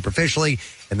something superficially,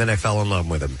 and then I fell in love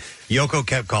with him. Yoko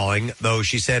kept calling, though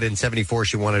she said in 74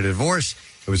 she wanted a divorce.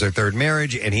 It was her third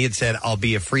marriage, and he had said, I'll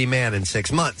be a free man in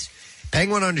 6 months. Pang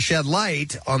went on to shed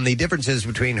light on the differences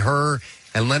between her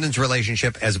and Lennon's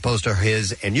relationship as opposed to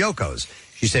his and Yoko's.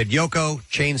 She said, Yoko,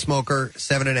 chain smoker,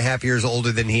 7.5 years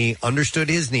older than he, understood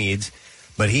his needs,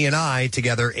 but he and I,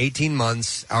 together 18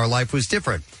 months, our life was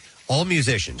different. All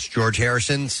musicians. George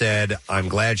Harrison said, I'm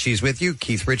glad she's with you.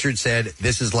 Keith Richards said,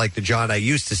 this is like the John I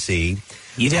used to see.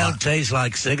 You don't taste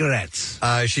like cigarettes.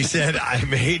 She said, I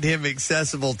made him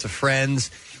accessible to friends.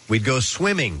 We'd go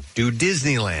swimming, do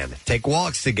Disneyland, take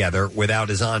walks together without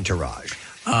his entourage.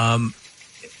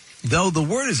 Though the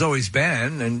word has always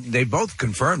been, and they both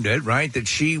confirmed it, right, that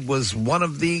she was one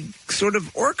of the sort of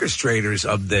orchestrators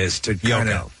of this to kind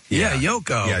of... Yeah,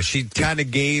 Yoko. Yeah, she kind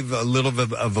of gave a little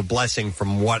bit of a blessing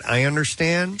from what I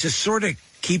understand. To sort of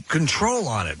keep control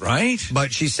on it, right?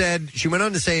 But she went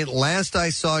on to say, last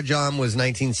I saw John was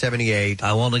 1978.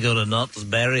 I want to go to Knott's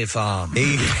Berry Farm.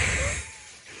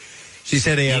 She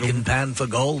said he had... You can pan for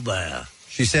gold there.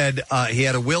 She said he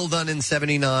had a will done in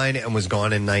 79 and was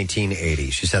gone in 1980.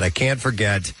 She said, I can't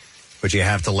forget, but you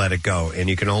have to let it go, and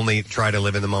you can only try to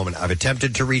live in the moment. I've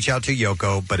attempted to reach out to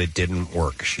Yoko, but it didn't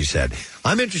work, she said.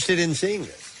 I'm interested in seeing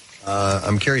this.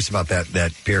 I'm curious about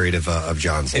that period of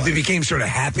John's life. If he became sort of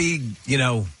happy,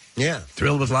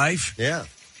 thrilled with life. Yeah.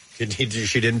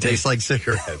 She didn't taste like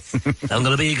cigarettes. I'm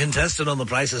going to be a contestant on The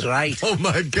Price is Right. Oh,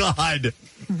 my God.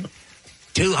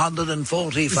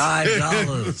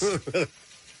 $245.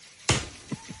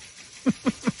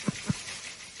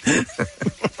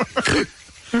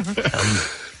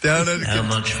 How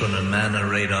much for a Manor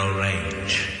radar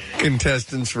range?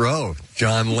 Contestants Row.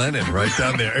 John Lennon, right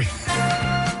down there.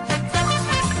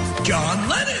 John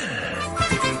Lennon.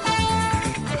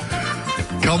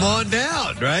 Come on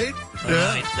down, right? All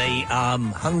right, the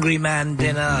Hungry Man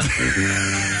dinner.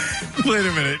 Wait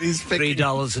a minute. He's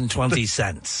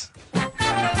 $3.20.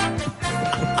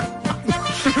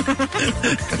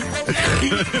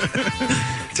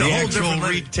 The actual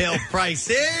retail price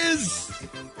is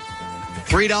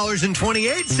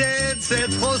 $3.28.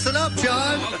 That's close enough,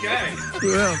 John. Okay.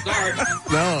 Yeah. Sorry.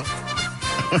 No.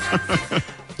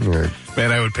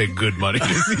 Man, I would pay good money to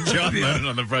see John Lennon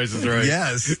on The Price is Right.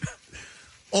 Yes.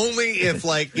 Only if,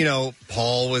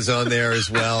 Paul was on there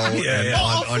as well.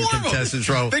 On Contestants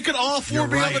Row. They could all four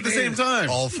be up at the same time.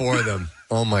 All four of them.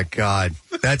 Oh, my God.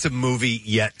 That's a movie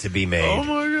yet to be made. Oh,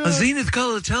 my God. A Zenith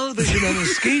color television on a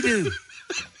Ski-Doo.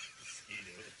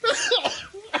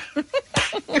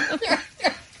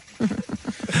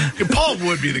 Paul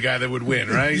would be the guy that would win,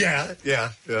 right? Yeah.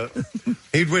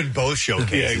 He'd win both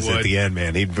showcases at the end,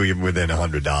 man. He'd be within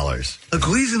 $100. A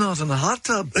Cuisinart in a hot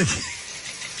tub.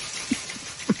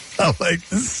 I like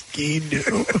the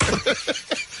Ski-Doo.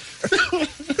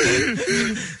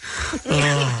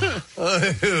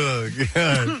 Oh,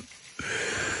 God.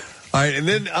 All right, and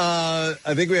then I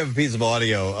think we have a piece of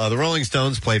audio. The Rolling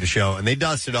Stones played a show, and they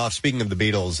dusted off, speaking of the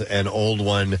Beatles, an old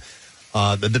one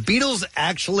that the Beatles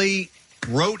actually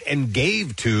wrote and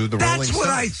gave to the Rolling Stones. That's what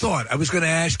I thought. I was going to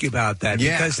ask you about that.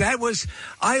 Yeah. Because that was,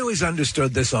 I always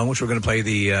understood this song, which we're going to play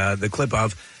the clip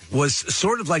of, was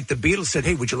sort of like the Beatles said,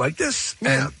 hey, would you like this?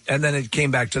 Yeah. And then it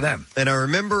came back to them. And I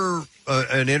remember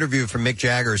an interview from Mick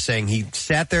Jagger saying he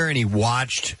sat there and he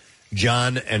watched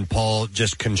John and Paul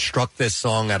just construct this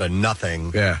song out of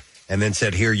nothing. Yeah. And then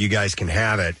said, here, you guys can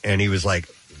have it. And he was like,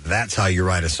 That's how you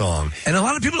write a song. And a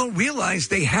lot of people don't realize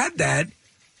they had that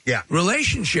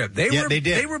relationship. They did.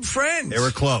 They were friends. They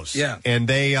were close. Yeah. And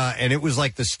they and it was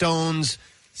like the Stones'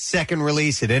 second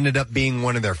release. It ended up being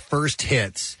one of their first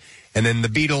hits. And then the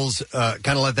Beatles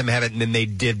kind of let them have it, and then they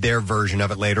did their version of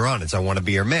it later on. It's I Want to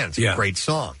Be Your Man. It's a great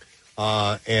song.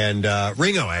 And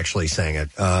Ringo actually sang it.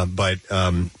 But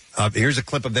here's a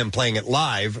clip of them playing it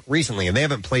live recently, and they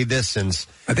haven't played this since...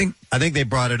 I think they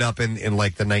brought it up in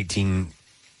like the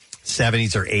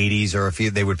 1970s or 80s, or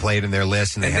they would play it in their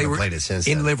list, and they haven't played it since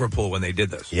in then. Liverpool when they did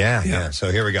this. Yeah.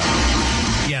 So here we go.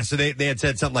 Yeah, so they had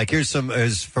said something like, here's from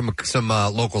some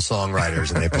local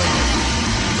songwriters, and they played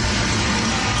it.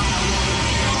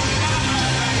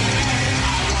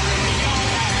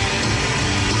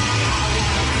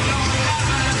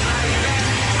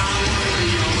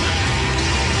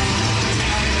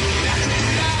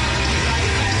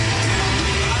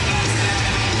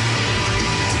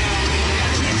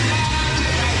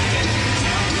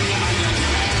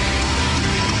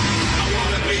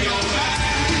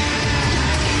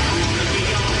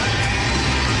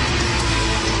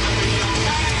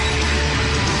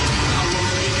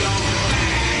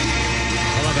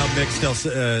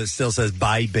 Still says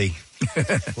baby.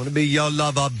 Want to be your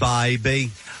lover,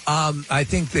 baby. I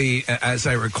think as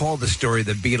I recall the story,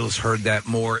 the Beatles heard that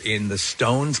more in the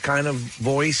Stones kind of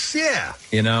voice. Yeah.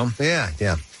 You know? Yeah.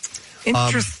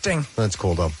 Interesting. That's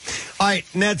cool, though. All right,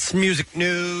 and that's music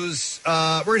news.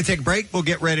 We're going to take a break. We'll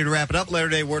get ready to wrap it up. Letter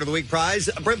Day Word of the Week prize.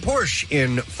 Brent Porsche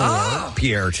in for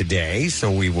Pierre today,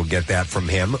 so we will get that from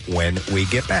him when we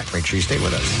get back. Make sure you stay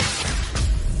with us.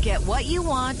 Get what you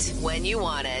want when you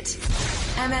want it.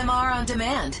 MMR On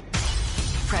Demand.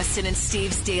 Preston and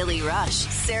Steve's Daily Rush.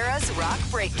 Sarah's Rock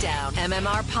Breakdown.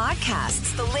 MMR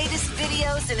Podcasts. The latest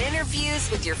videos and interviews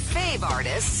with your fave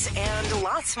artists and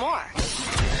lots more.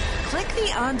 Click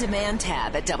the On Demand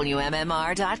tab at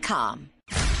WMMR.com.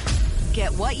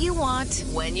 Get what you want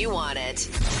when you want it.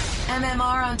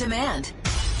 MMR On Demand.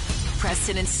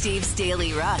 Preston and Steve's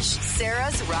Daily Rush.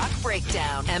 Sarah's Rock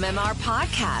Breakdown. MMR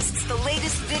Podcasts. The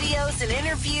latest videos and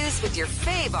interviews with your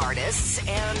fave artists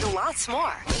and lots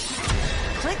more.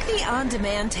 Click the On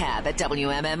Demand tab at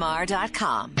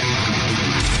WMMR.com.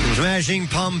 Smashing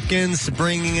Pumpkins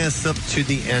bringing us up to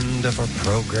the end of our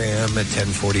program at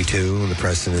 10:42. The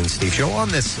Preston and Steve Show on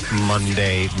this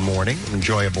Monday morning.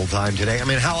 Enjoyable time today. I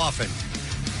mean, how often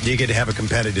do you get to have a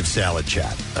competitive salad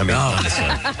chat? I mean, honestly.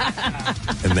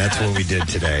 And that's what we did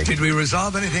today. Did we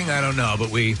resolve anything? I don't know,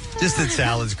 but we... Just that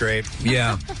salad's great.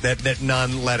 Yeah. That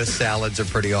non-lettuce salads are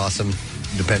pretty awesome,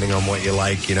 depending on what you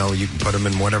like. You know, you can put them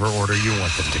in whatever order you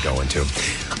want them to go into.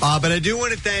 But I do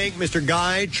want to thank Mr.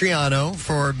 Guy Triano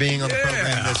for being on the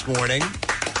program this morning.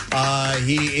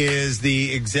 He is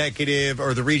the executive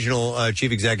or the regional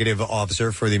chief executive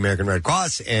officer for the American Red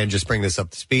Cross, and just bring this up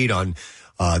to speed on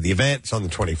the event. It's on the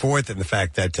 24th, and the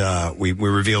fact that we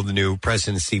revealed the new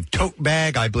Preston and Steve tote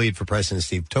bag. I bleed for Preston and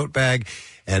Steve tote bag.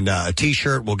 And a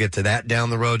T-shirt. We'll get to that down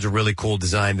the road. It's a really cool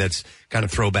design that's kind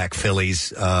of throwback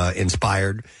Phillies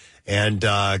inspired. And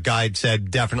Guy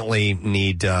said definitely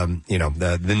need,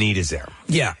 the need is there.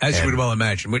 Yeah, as you would well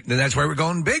imagine. That's why we're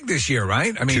going big this year,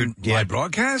 right? I mean, live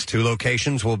broadcast. 2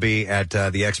 locations will be at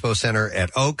the Expo Center at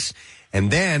Oaks,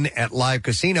 and then at Live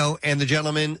Casino. And the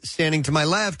gentleman standing to my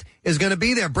left is going to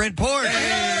be there, Brent Porsche.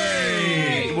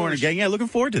 Hey, good morning, gang. Yeah, looking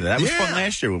forward to that. That was fun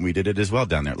last year when we did it as well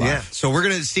down there live. Yeah, so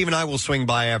Steve and I will swing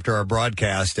by after our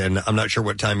broadcast, and I'm not sure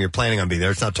what time you're planning on being there.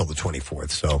 It's not till the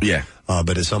 24th, so. Yeah.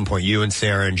 But at some point, you and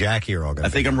Sarah and Jackie are all going to I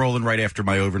think I'm rolling right after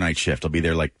my overnight shift. I'll be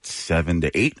there like 7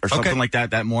 to 8 or something like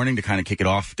that morning to kind of kick it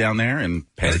off down there and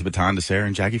pass the baton to Sarah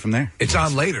and Jackie from there. It's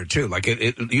on later, too. Like,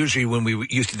 it usually when we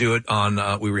used to do it on,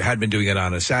 had been doing it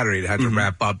on a Saturday, it had to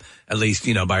wrap up at least,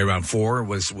 by around 4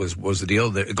 was the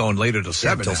deal. They're going later till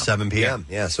 7 till 7 p.m.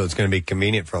 Yeah, so it's going to be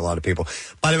convenient for a lot of people.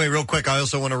 By the way, real quick, I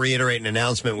also want to reiterate an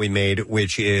announcement we made,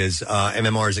 which is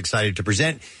MMR is excited to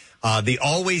present the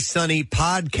Always Sunny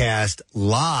podcast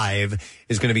live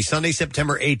is going to be Sunday,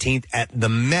 September 18th at the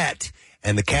Met,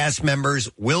 and the cast members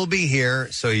will be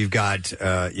here. So you got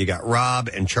Rob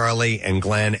and Charlie and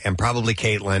Glenn and probably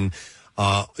Caitlin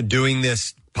doing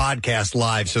this podcast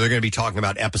live. So they're going to be talking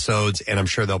about episodes, and I'm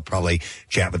sure they'll probably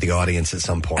chat with the audience at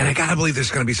some point. And I got to believe there's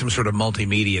going to be some sort of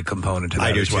multimedia component to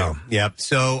that as well. Yep.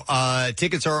 So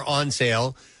tickets are on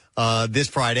sale this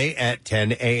Friday at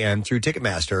 10 a.m. through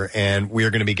Ticketmaster, and we are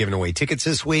going to be giving away tickets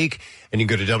this week. And you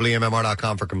can go to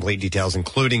WMMR.com for complete details,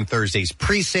 including Thursday's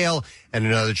pre-sale and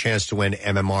another chance to win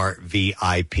MMR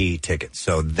VIP tickets.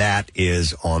 So that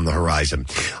is on the horizon.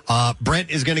 Brent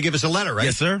is going to give us a letter, right?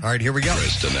 Yes, sir. All right, here we go.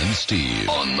 Preston and Steve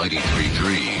on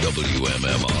 93.3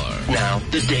 WMMR. Now,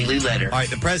 the Daily Letter. All right,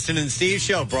 the Preston and Steve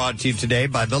Show brought to you today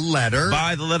by the letter.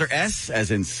 By the letter S,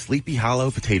 as in Sleepy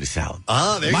Hollow potato salad.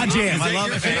 Oh, there My you go. jam. Is I that love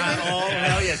your it. favorite? Oh,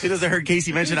 hell yeah. As soon as I heard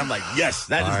Casey mention it, I'm like, yes,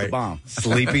 that is the bomb.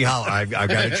 Sleepy Hollow. I've got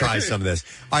to try some of this.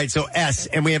 All right, so S,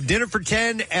 and we have dinner for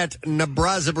 10 at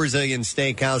Nebraska Brazilian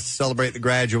Steakhouse to celebrate the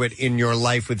graduate in your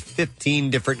life with 15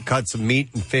 different cuts of meat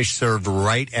and fish served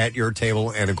right at your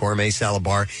table and a gourmet salad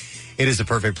bar. It is the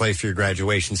perfect place for your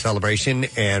graduation celebration,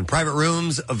 and private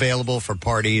rooms available for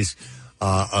parties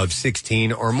of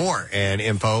 16 or more. And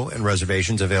info and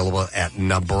reservations available at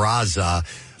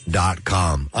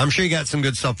Nebraska.com. I'm sure you got some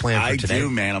good stuff planned for today. I do,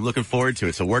 man. I'm looking forward to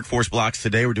it. So workforce blocks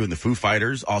today. We're doing the Foo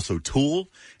Fighters, also Tool,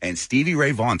 and Stevie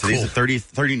Ray Vaughan. Today's the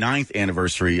 39th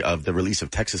anniversary of the release of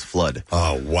Texas Flood.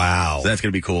 Oh, wow. So that's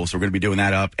going to be cool. So we're going to be doing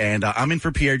that up. And I'm in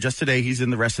for Pierre just today. He's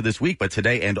in the rest of this week. But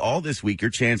today and all this week,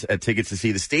 your chance at tickets to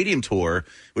see the Stadium Tour,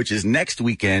 which is next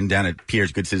weekend down at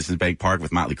Pierre's Good Citizens Bank Park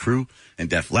with Motley Crue and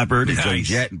Def Leppard and Joan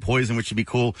Jett and Poison, which should be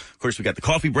cool. Of course, we got the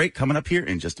coffee break coming up here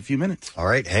in just a few minutes. All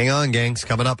right, hang on, gangs.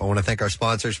 Coming up, I want to thank our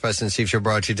sponsors. Preston and Steve Show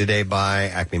brought to you today by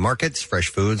Acme Markets, fresh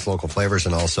foods, local flavors,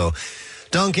 and also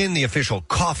Dunkin', the official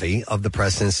coffee of the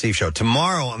Preston and Steve Show.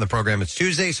 Tomorrow on the program, it's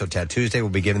Tuesday, so Tat Tuesday, we'll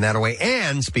be giving that away.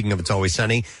 And speaking of It's Always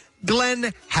Sunny,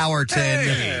 Glenn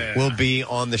Howerton will be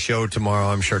on the show tomorrow,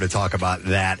 I'm sure, to talk about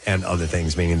that and other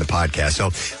things, meaning the podcast. So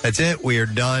that's it. We are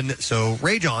done. So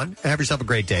rage on. Have yourself a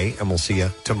great day, and we'll see you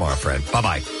tomorrow, friend.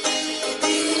 Bye-bye.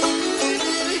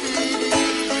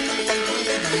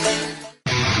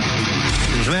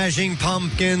 Smashing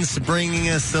Pumpkins bringing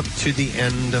us up to the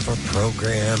end of our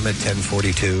program at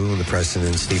 10:42, the Preston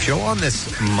and Steve Show on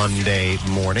this Monday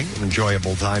morning.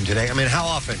 Enjoyable time today. I mean, how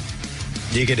often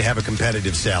do you get to have a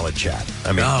competitive salad chat?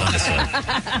 I mean, honestly.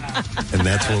 And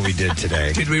that's what we did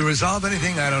today. Did we resolve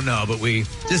anything? I don't know, but we...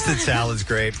 Just that salad's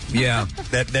great. Yeah.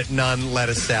 That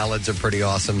non-lettuce salads are pretty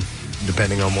awesome.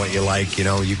 Depending on what you like, you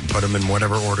know, you can put them in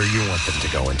whatever order you want them to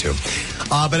go into.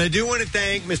 But I do want to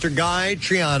thank Mr. Guy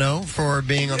Triano for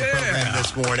being on the program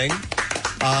this morning.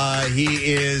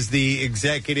 He is the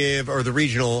executive or the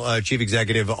regional chief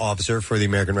executive officer for the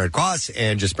American Red Cross,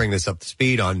 and just bring this up to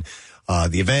speed on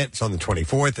the event. It's on the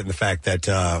 24th, and the fact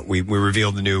that we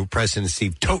revealed the new Preston and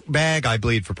Steve tote bag. I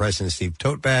bleed for Preston and Steve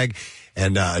tote bag.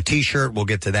 And a T-shirt, we'll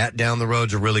get to that down the road.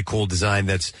 It's a really cool design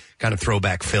that's kind of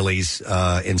throwback Phillies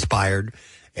inspired.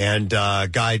 And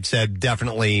Guy said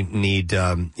definitely need,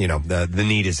 the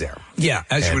need is there. Yeah,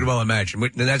 as you would well imagine.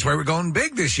 That's why we're going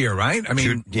big this year, right? I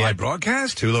mean, live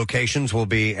broadcast? 2 locations will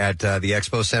be at the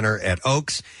Expo Center at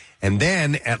Oaks, and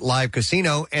then at Live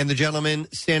Casino. And the gentleman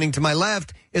standing to my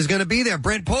left is going to be there,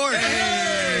 Brent Port.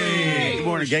 Good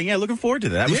morning, gang. Yeah, looking forward to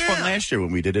that. That was fun last year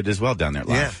when we did it as well down there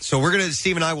live. Yeah, so we're going to,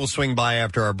 Steve and I will swing by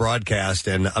after our broadcast,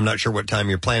 and I'm not sure what time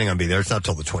you're planning on being there. It's not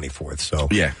till the 24th, so.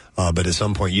 Yeah. But at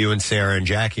some point, you and Sarah and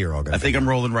Jackie are all going to I think I'm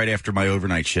rolling right after my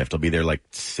overnight shift. I'll be there like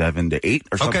 7 to 8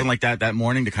 or something like that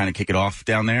morning to kind of kick it off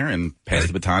down there and pass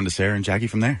the baton to Sarah and Jackie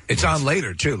from there. It's on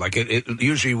later, too. Like, it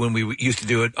usually when we used to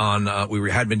do it on,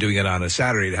 had been doing it on a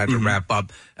Saturday, it had to wrap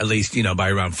up at least, by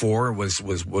around 4 was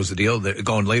the deal.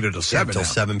 Going later till 7 until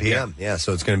 7 p.m. Yeah,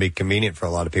 so it's going to be convenient for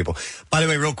a lot of people. By the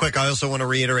way, real quick, I also want to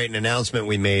reiterate an announcement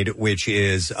we made, which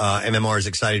is MMR is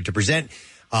excited to present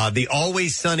the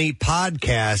Always Sunny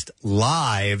podcast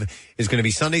live is going to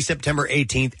be Sunday, September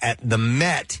 18th at the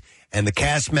Met, and the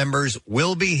cast members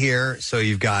will be here. So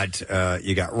you got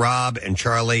Rob and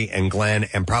Charlie and Glenn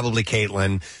and probably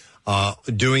Caitlin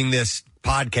doing this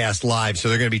podcast live. So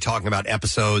they're going to be talking about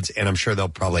episodes, and I'm sure they'll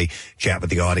probably chat with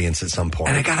the audience at some point.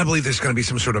 And I got to believe there's going to be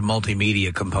some sort of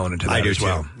multimedia component to that as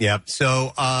well. Yep.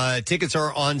 So tickets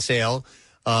are on sale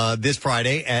this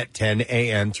Friday at 10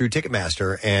 a.m. through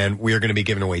Ticketmaster, and we are going to be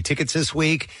giving away tickets this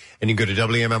week. And you can go to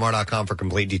WMMR.com for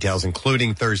complete details,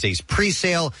 including Thursday's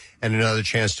pre-sale and another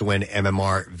chance to win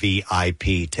MMR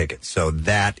VIP tickets. So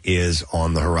that is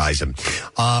on the horizon.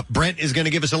 Brent is going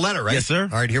to give us a letter, right? Yes, sir.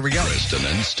 All right, here we go. Preston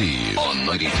and Steve on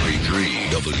 93.3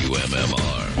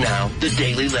 WMMR. Now, the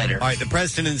Daily Letter. All right, the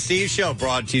Preston and Steve Show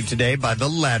brought to you today by the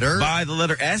letter. By the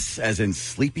letter S, as in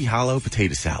Sleepy Hollow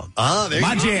potato salad. Oh, there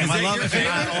My you go. jam. I love your it.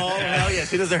 favorite? Oh, hell yeah. As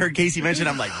soon as I heard Casey mention it,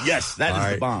 I'm like, yes, that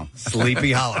is the bomb.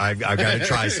 Sleepy Hollow. I've got to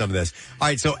try some of this. All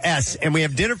right, so S, and we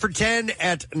have dinner for 10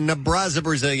 at Nebraska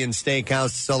Brazilian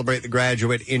Steakhouse to celebrate the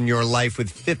graduate in your life with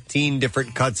 15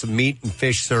 different cuts of meat and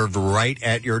fish served right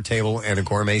at your table and a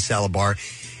gourmet salad bar.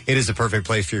 It is the perfect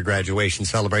place for your graduation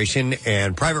celebration,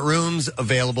 and private rooms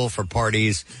available for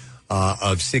parties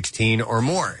of 16 or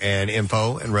more. And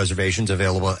info and reservations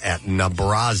available at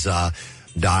Nabraza.com.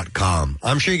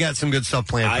 I'm sure you got some good stuff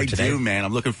planned for today. I do, man.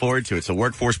 I'm looking forward to it. So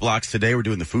Workforce Blocks today. We're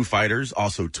doing the Foo Fighters,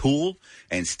 also Tool,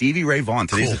 and Stevie Ray Vaughan.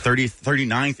 Today's the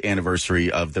 39th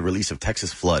anniversary of the release of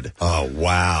Texas Flood. Oh,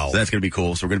 wow. So that's going to be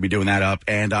cool. So we're going to be doing that up.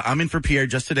 And I'm in for Pierre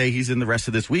just today. He's in the rest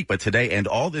of this week. But today and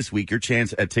all this week, your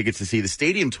chance at tickets to see the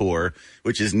Stadium Tour,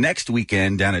 which is next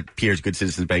weekend down at Pierre's Good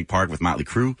Citizens Bank Park with Motley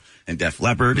Crue and Def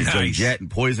Leppard and Joan Jett and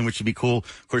Poison, which should be cool.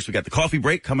 Of course, we got the coffee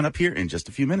break coming up here in just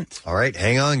a few minutes. All right.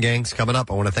 Hang on, gangs. Coming up,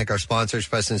 I want to thank our sponsors.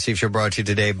 Preston and Steve Show brought to you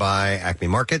today by Acme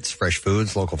Markets, fresh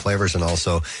foods, local flavors, and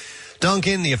also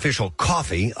Dunkin', the official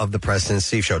coffee of the Preston and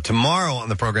Steve Show. Tomorrow on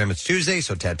the program, it's Tuesday,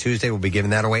 so Tat Tuesday, we'll be giving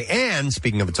that away. And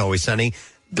speaking of It's Always Sunny,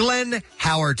 Glenn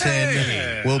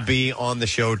Howerton will be on the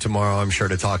show tomorrow, I'm sure,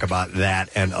 to talk about that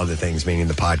and other things, meaning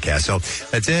the podcast. So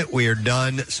that's it. We are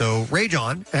done. So rage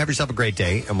on. Have yourself a great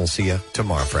day, and we'll see you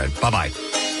tomorrow, Fred.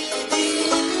 Bye-bye.